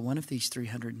single one of these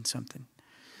 300 and something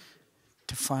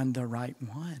to find the right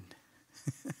one.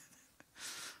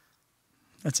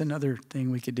 That's another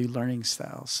thing we could do, learning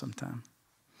styles sometime.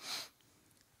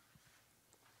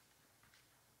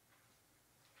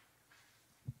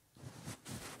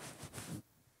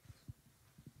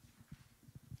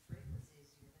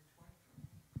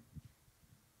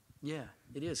 Yeah,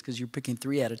 it is, because you're picking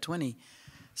 3 out of 20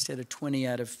 instead of 20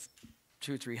 out of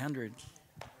 200 or 300.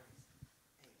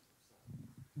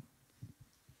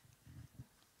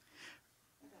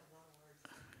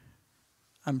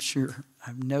 I'm sure.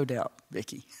 I've no doubt,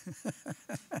 Vicki.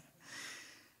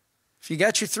 If you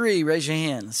got your 3, raise your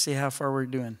hand. Let's see how far we're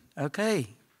doing. Okay,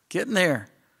 getting there.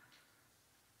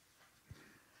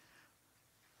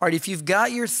 All right, if you've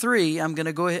got your 3, I'm going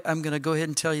to go ahead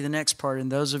and tell you the next part.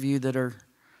 And those of you that are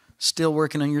still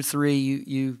working on your 3,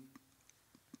 you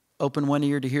open one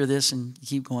ear to hear this and you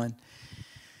keep going.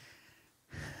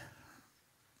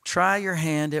 Try your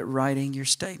hand at writing your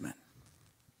statement.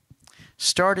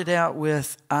 started out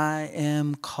with, I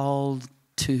am called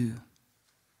to.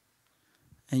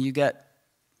 And you got,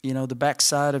 the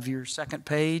backside of your second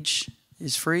page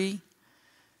is free.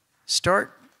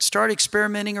 Start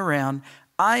experimenting around.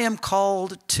 I am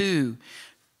called to.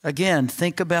 Again,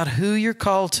 think about who you're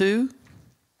called to.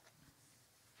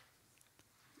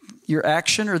 Your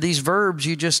action or these verbs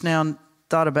you just now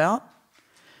thought about.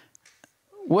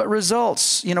 What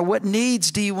results, what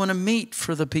needs do you want to meet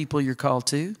for the people you're called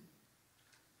to?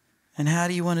 And how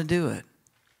do you want to do it?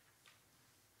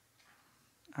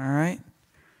 All right.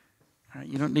 All right,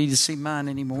 you don't need to see mine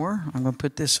anymore. I'm going to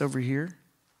put this over here.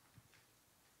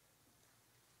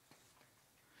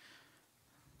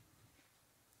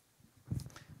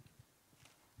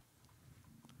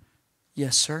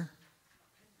 Yes, sir.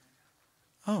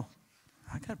 Oh,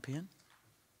 I got a pen.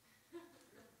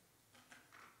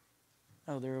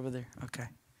 Oh, they're over there. Okay.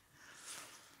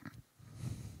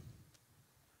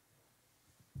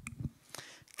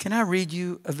 Can I read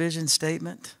you a vision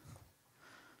statement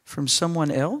from someone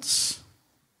else?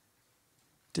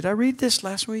 Did I read this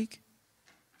last week?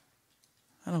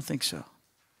 I don't think so.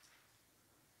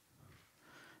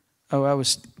 Oh, I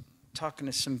was talking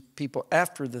to some people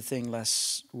after the thing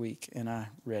last week, and I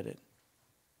read it.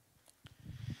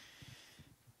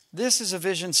 This is a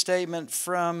vision statement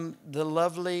from the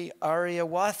lovely Aria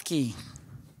Wathke.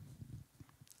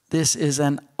 This is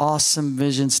an awesome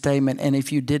vision statement. And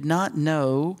if you did not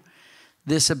know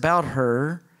this about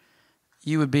her,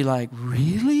 you would be like,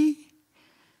 really?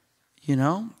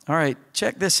 All right,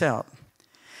 check this out.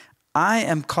 I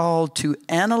am called to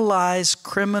analyze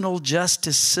criminal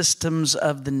justice systems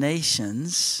of the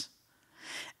nations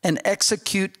and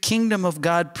execute kingdom of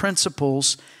God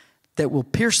principles that will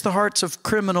pierce the hearts of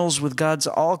criminals with God's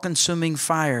all-consuming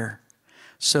fire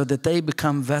so that they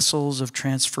become vessels of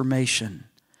transformation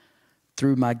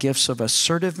through my gifts of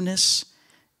assertiveness,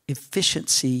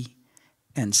 efficiency,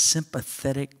 and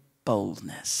sympathetic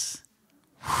boldness.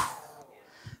 Whew.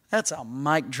 That's a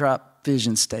mic drop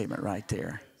vision statement right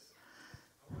there.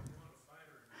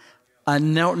 I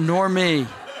know, nor me.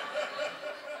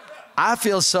 I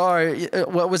feel sorry.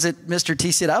 What was it Mr.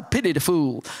 T said? I pity the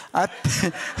fool.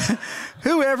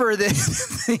 Whoever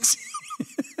thinks.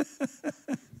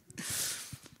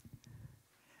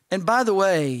 And by the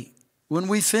way, when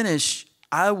we finish,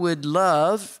 I would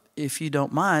love, if you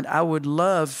don't mind, I would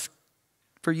love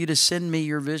for you to send me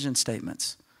your vision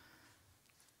statements.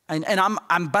 And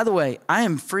I'm by the way, I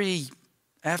am free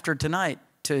after tonight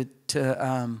to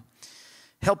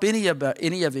help any of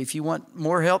you. If you want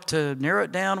more help to narrow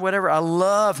it down, whatever. I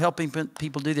love helping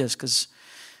people do this because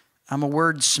I'm a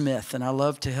wordsmith and I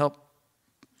love to help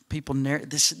people narrow.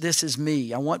 This is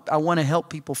me. I want to help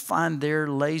people find their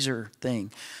laser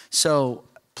thing. So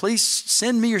please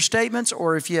send me your statements,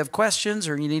 or if you have questions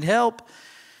or you need help,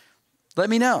 let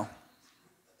me know.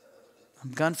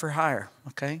 I'm gun for hire,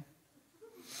 okay?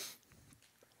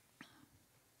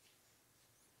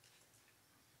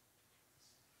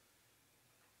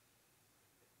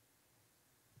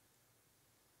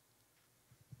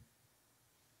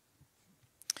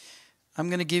 I'm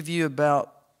going to give you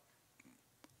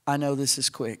I know this is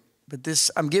quick, but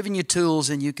I'm giving you tools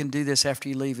and you can do this after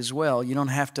you leave as well. You don't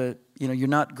have to, you're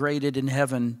not graded in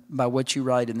heaven by what you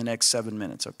write in the next 7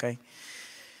 minutes, okay?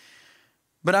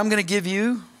 But I'm going to give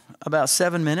you about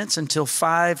 7 minutes until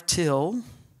 5 till,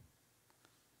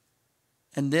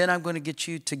 and then I'm going to get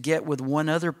you to get with one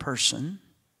other person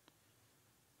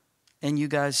and you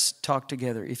guys talk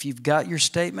together. If you've got your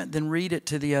statement, then read it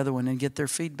to the other one and get their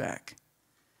feedback.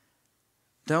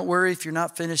 Don't worry if you're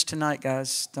not finished tonight,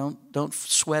 guys. Don't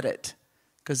sweat it,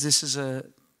 because this is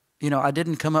I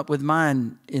didn't come up with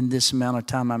mine in this amount of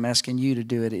time. I'm asking you to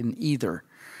do it in either.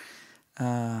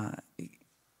 It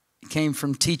came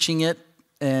from teaching it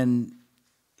and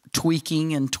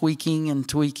tweaking and tweaking and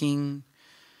tweaking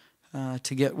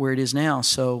to get where it is now.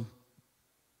 So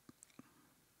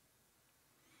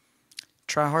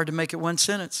try hard to make it one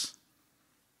sentence.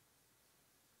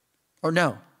 Or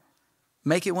no,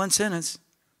 make it one sentence.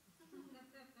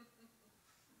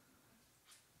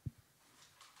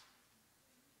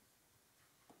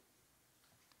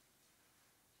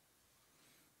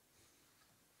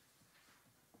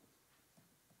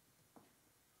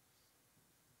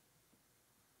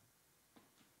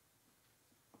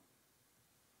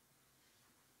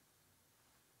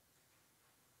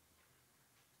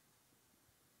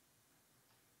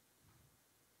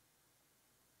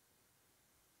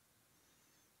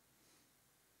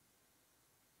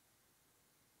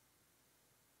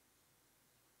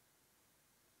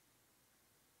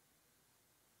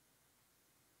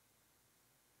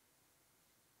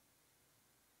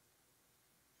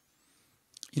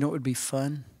 You know what would be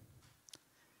fun?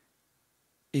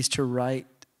 Is to write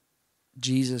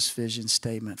Jesus' vision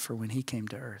statement for when he came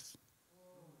to earth.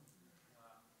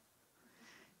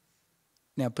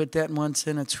 Now put that in one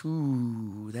sentence.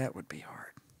 Ooh, that would be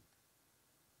hard.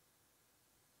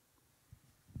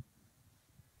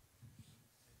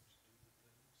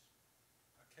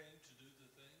 I came to do the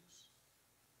things.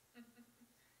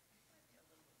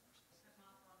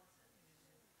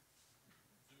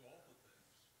 Do all the things.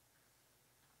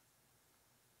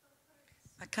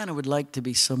 I kind of would like to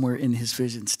be somewhere in his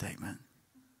vision statement.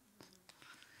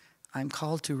 I'm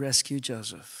called to rescue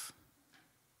Joseph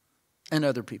and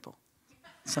other people.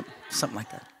 Something like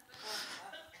that.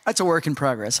 That's a work in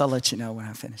progress. I'll let you know when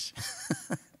I finish.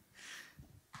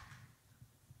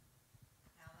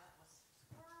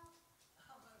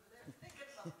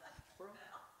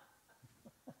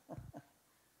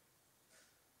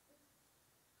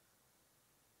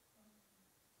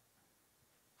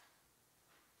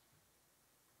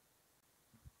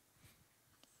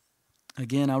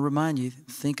 Again, I'll remind you,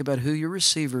 think about who your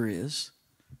receiver is.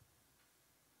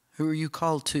 Who are you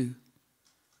called to?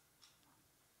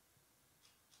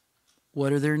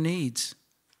 What are their needs?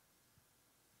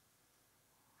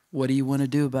 What do you want to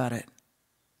do about it?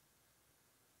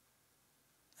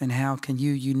 And how can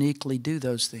you uniquely do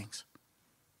those things?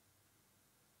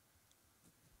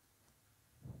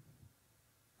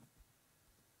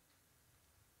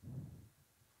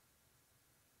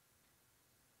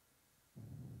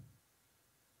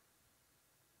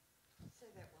 Say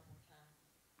that one more time.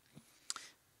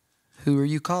 Who are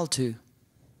you called to?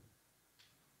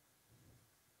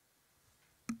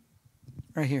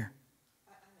 Right here.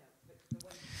 I know, but the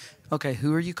one you say. Okay,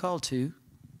 who are you called to?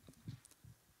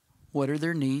 What are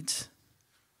their needs?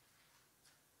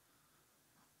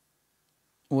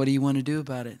 What do you want to do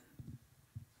about it?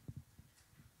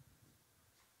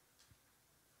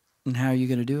 And how are you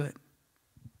going to do it?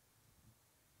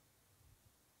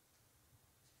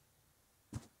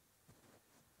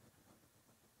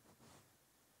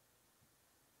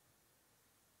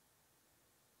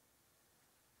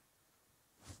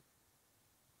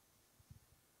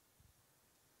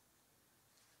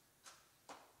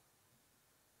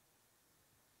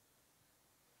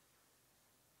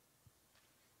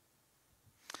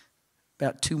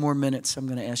 About 2 more minutes, I'm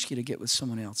going to ask you to get with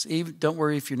someone else. Don't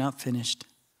worry if you're not finished.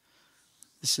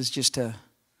 This is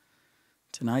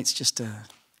tonight's just a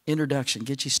introduction,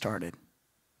 get you started.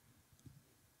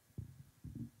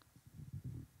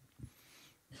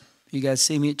 You guys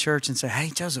see me at church and say, hey,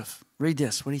 Joseph, read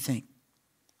this. What do you think?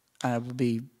 I will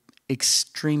be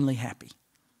extremely happy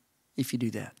if you do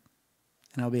that.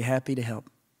 And I'll be happy to help.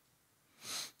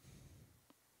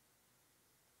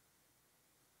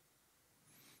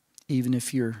 Even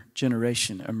if your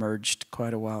generation emerged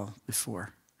quite a while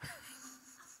before.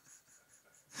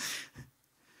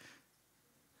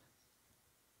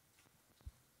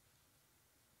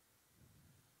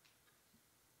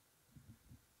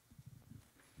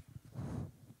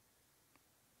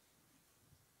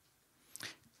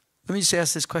 Let me just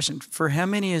ask this question. For how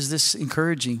many is this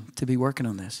encouraging to be working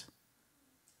on this?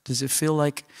 Does it feel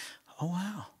like, oh,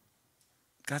 wow,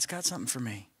 God's got something for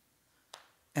me?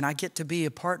 And I get to be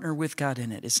a partner with God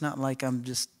in it. It's not like I'm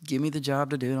just, give me the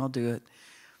job to do and I'll do it.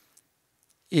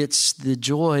 It's the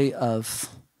joy of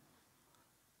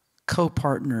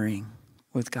co-partnering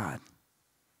with God.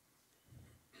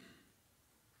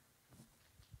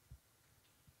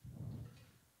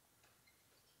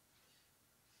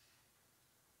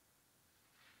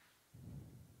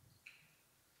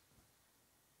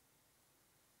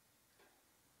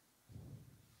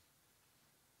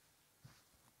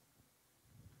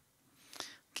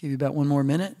 Give you about 1 more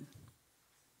minute.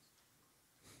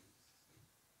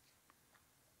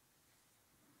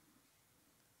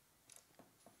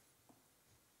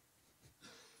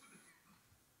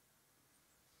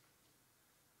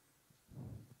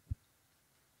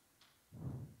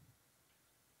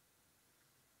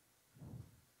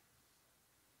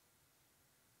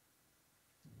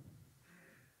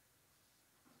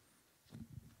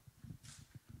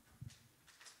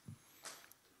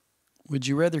 Would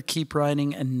you rather keep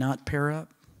writing and not pair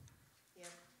up? Yeah.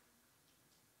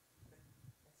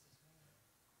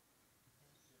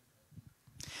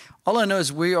 All I know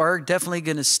is we are definitely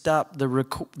going to stop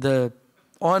the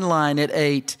online at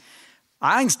 8.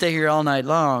 I can stay here all night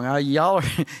long.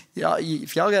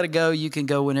 If y'all got to go, you can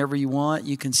go whenever you want.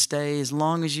 You can stay as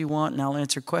long as you want, and I'll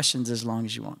answer questions as long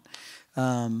as you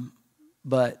want.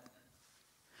 But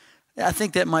I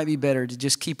think that might be better to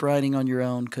just keep writing on your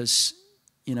own because,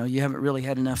 you haven't really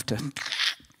had enough to.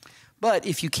 But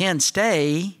if you can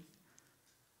stay,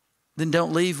 then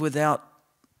don't leave without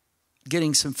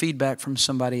getting some feedback from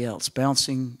somebody else,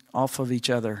 bouncing off of each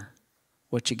other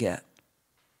what you get.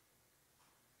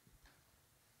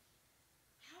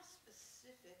 How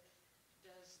specific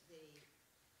does the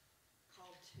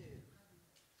call to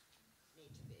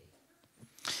need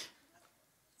to be?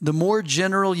 The more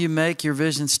general you make your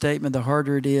vision statement, the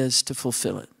harder it is to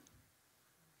fulfill it.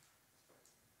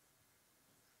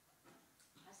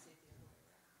 I see it the other way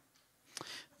around.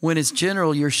 When it's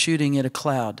general, you're shooting at a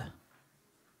cloud.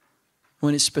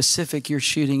 When it's specific, you're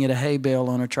shooting at a hay bale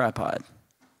on a tripod.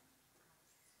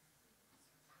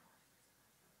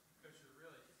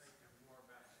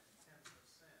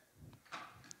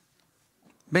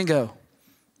 Bingo.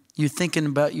 You're thinking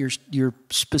about your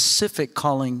specific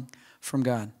calling from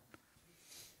God.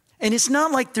 And it's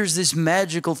not like there's this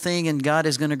magical thing and God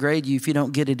is going to grade you if you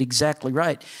don't get it exactly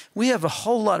right. We have a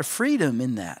whole lot of freedom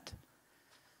in that.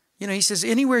 You know, he says,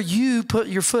 anywhere you put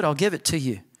your foot, I'll give it to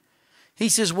you. He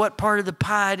says, what part of the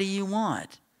pie do you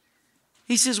want?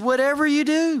 He says, whatever you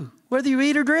do, whether you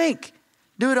eat or drink,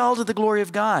 do it all to the glory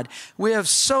of God. We have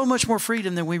so much more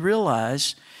freedom than we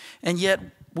realize, and yet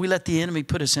we let the enemy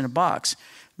put us in a box.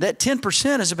 That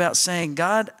 10% is about saying,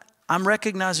 God, I'm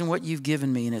recognizing what you've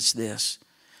given me, and it's this.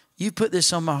 You put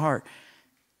this on my heart.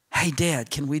 Hey, Dad,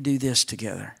 can we do this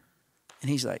together? And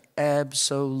he's like,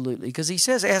 absolutely. Because he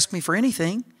says, ask me for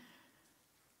anything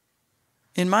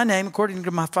in my name, according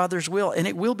to my Father's will, and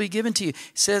it will be given to you. It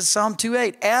says Psalm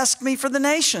 2:8, ask me for the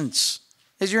nations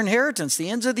as your inheritance. The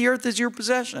ends of the earth is your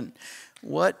possession.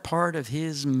 What part of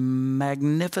his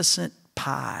magnificent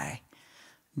pie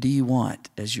do you want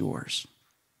as yours?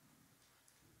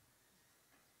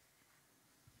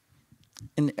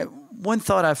 And one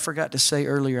thought I forgot to say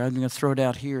earlier, I'm going to throw it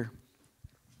out here.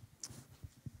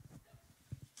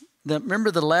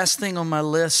 Remember the last thing on my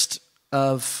list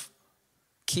of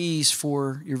keys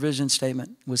for your vision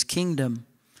statement was kingdom.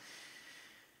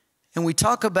 And we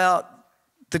talk about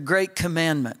the great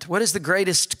commandment. What is the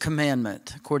greatest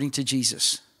commandment according to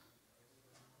Jesus?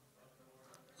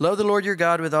 Love the Lord your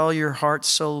God with all your heart,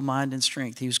 soul, mind, and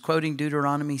strength. He was quoting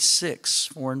Deuteronomy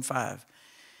 6:4-5.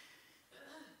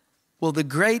 Well, the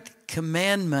great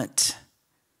commandment,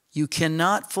 you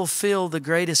cannot fulfill the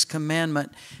greatest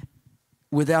commandment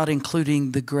without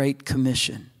including the Great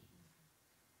Commission.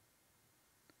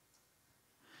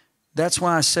 That's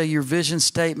why I say your vision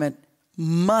statement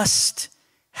must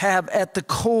have at the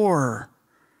core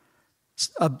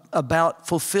about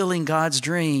fulfilling God's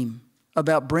dream,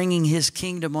 about bringing his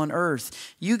kingdom on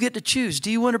earth. You get to choose.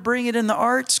 Do you want to bring it in the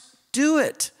arts? Do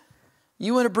it.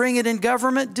 You want to bring it in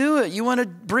government? Do it. You want to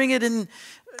bring it in,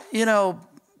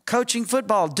 coaching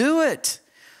football? Do it.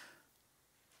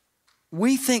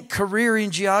 We think career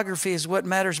in geography is what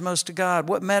matters most to God.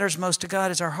 What matters most to God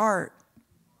is our heart.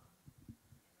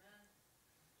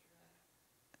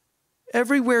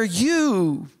 Everywhere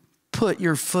you put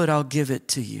your foot, I'll give it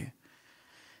to you.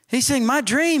 He's saying, my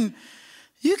dream,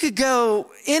 you could go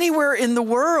anywhere in the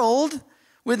world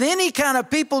with any kind of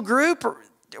people group.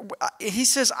 He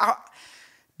says,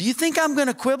 do you think I'm going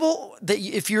to quibble that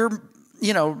if you're,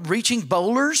 reaching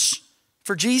bowlers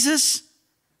for Jesus?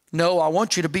 No, I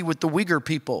want you to be with the Uyghur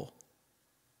people.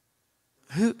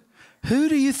 Who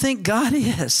do you think God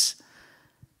is?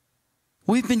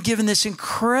 We've been given this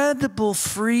incredible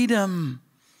freedom.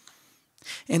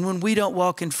 And when we don't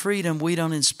walk in freedom, we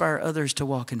don't inspire others to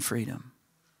walk in freedom.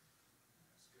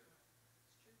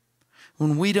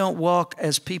 When we don't walk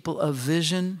as people of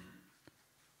vision,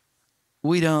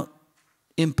 we don't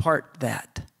impart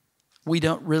that. We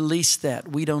don't release that.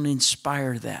 We don't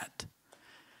inspire that.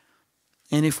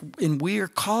 And we are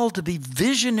called to be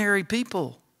visionary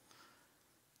people.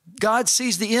 God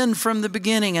sees the end from the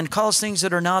beginning and calls things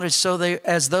that are not as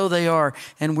though they are,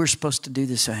 and we're supposed to do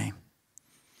the same.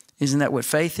 Isn't that what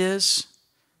faith is?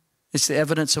 It's the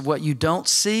evidence of what you don't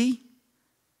see,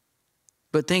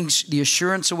 but the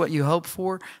assurance of what you hope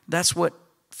for. That's what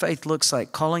faith looks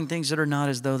like, calling things that are not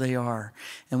as though they are.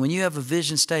 And when you have a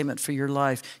vision statement for your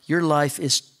life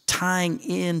is tying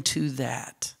into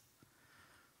that.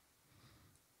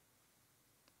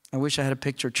 I wish I had a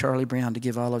picture of Charlie Brown to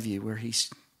give all of you where he's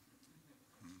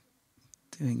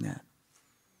doing that.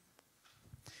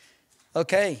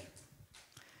 Okay.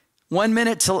 1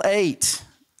 minute till 8.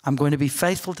 I'm going to be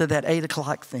faithful to that 8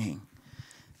 o'clock thing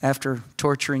after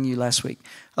torturing you last week.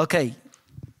 Okay.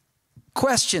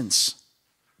 Questions.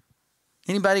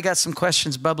 Anybody got some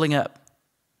questions bubbling up?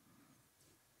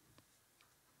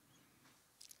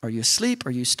 Are you asleep?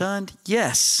 Are you stunned?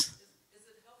 Yes. Is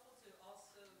it helpful to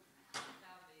also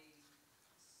have a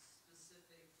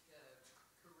specific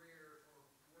career or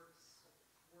work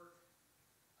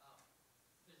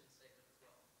vision statement as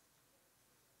well?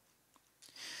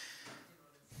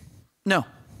 No. Like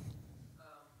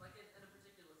in a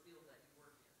particular field that you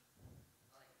work in,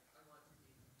 like I want to be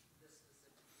this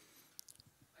specific.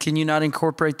 Can you not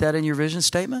incorporate that in your vision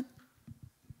statement?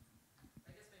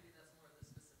 I guess maybe that's more of the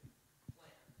specific plan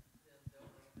than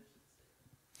building a vision statement.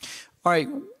 All right.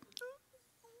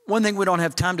 One thing we don't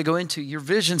have time to go into, your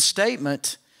vision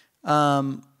statement,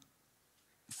 for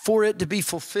it to be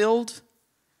fulfilled,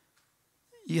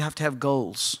 you have to have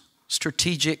goals,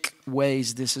 strategic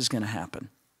ways this is going to happen.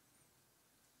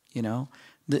 You know,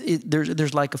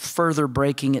 there's like a further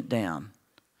breaking it down.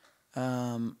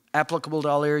 Applicable to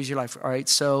all areas of your life. All right,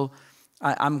 so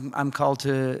I'm called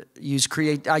to use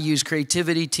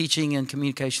creativity, teaching, and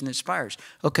communication that inspires.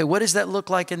 Okay, what does that look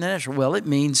like in the natural? Well, it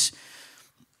means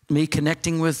me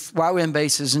connecting with YWAM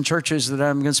bases and churches that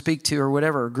I'm going to speak to, or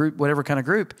whatever group, whatever kind of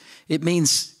group. It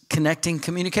means connecting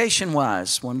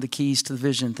communication-wise, one of the keys to the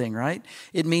vision thing, right?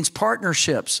 It means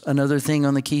partnerships, another thing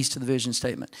on the keys to the vision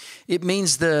statement. It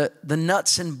means the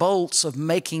nuts and bolts of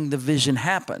making the vision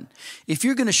happen. If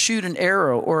you're going to shoot an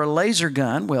arrow or a laser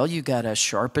gun, well, you got to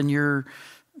sharpen your...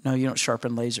 No, you don't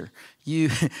sharpen laser. You're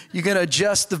going to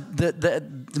adjust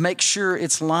to make sure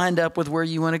it's lined up with where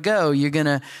you want to go. You're going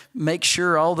to make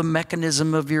sure all the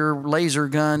mechanism of your laser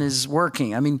gun is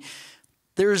working. I mean,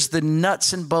 there's the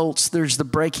nuts and bolts. There's the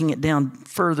breaking it down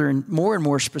further and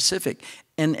more specific.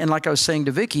 And like I was saying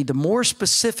to Vicki, the more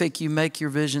specific you make your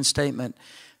vision statement,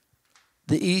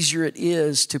 the easier it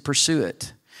is to pursue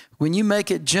it. When you make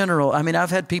it general, I mean,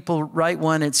 I've had people write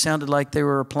one, it sounded like they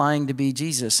were applying to be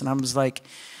Jesus. And I was like,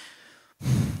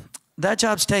 that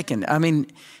job's taken. I mean,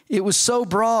 it was so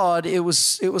broad. It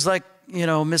was like, you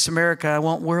know, Miss America, I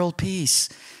want world peace.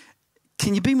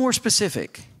 Can you be more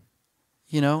specific?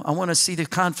 You know, I want to see the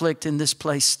conflict in this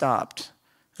place stopped.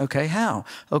 Okay, how?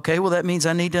 Okay, well, that means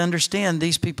I need to understand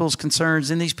these people's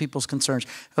concerns and these people's concerns.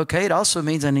 Okay, it also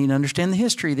means I need to understand the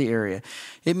history of the area.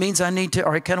 It means I need to,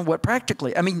 all right, kind of what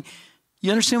practically? I mean,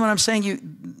 you understand what I'm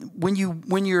saying?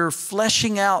 When you're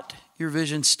fleshing out your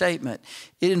vision statement,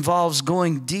 it involves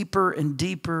going deeper and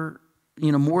deeper,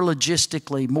 you know, more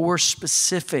logistically, more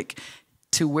specific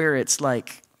to where it's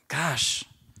like, gosh,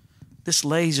 this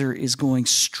laser is going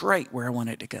straight where I want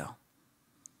it to go.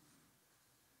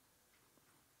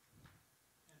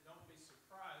 And don't be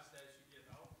surprised as you get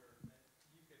older that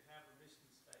you could have a mission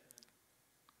statement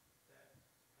that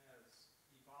has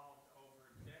evolved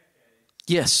over decades.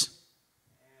 Yes.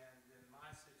 And in my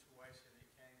situation, it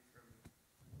came from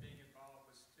being involved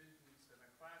with students in a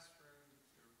classroom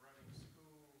to running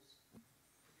schools, to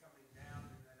coming down,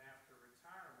 and then after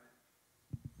retirement,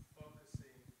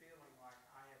 focusing, feeling like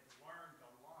I had learned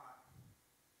a lot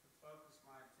to focus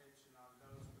my attention on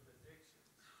those with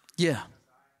addictions. Yeah.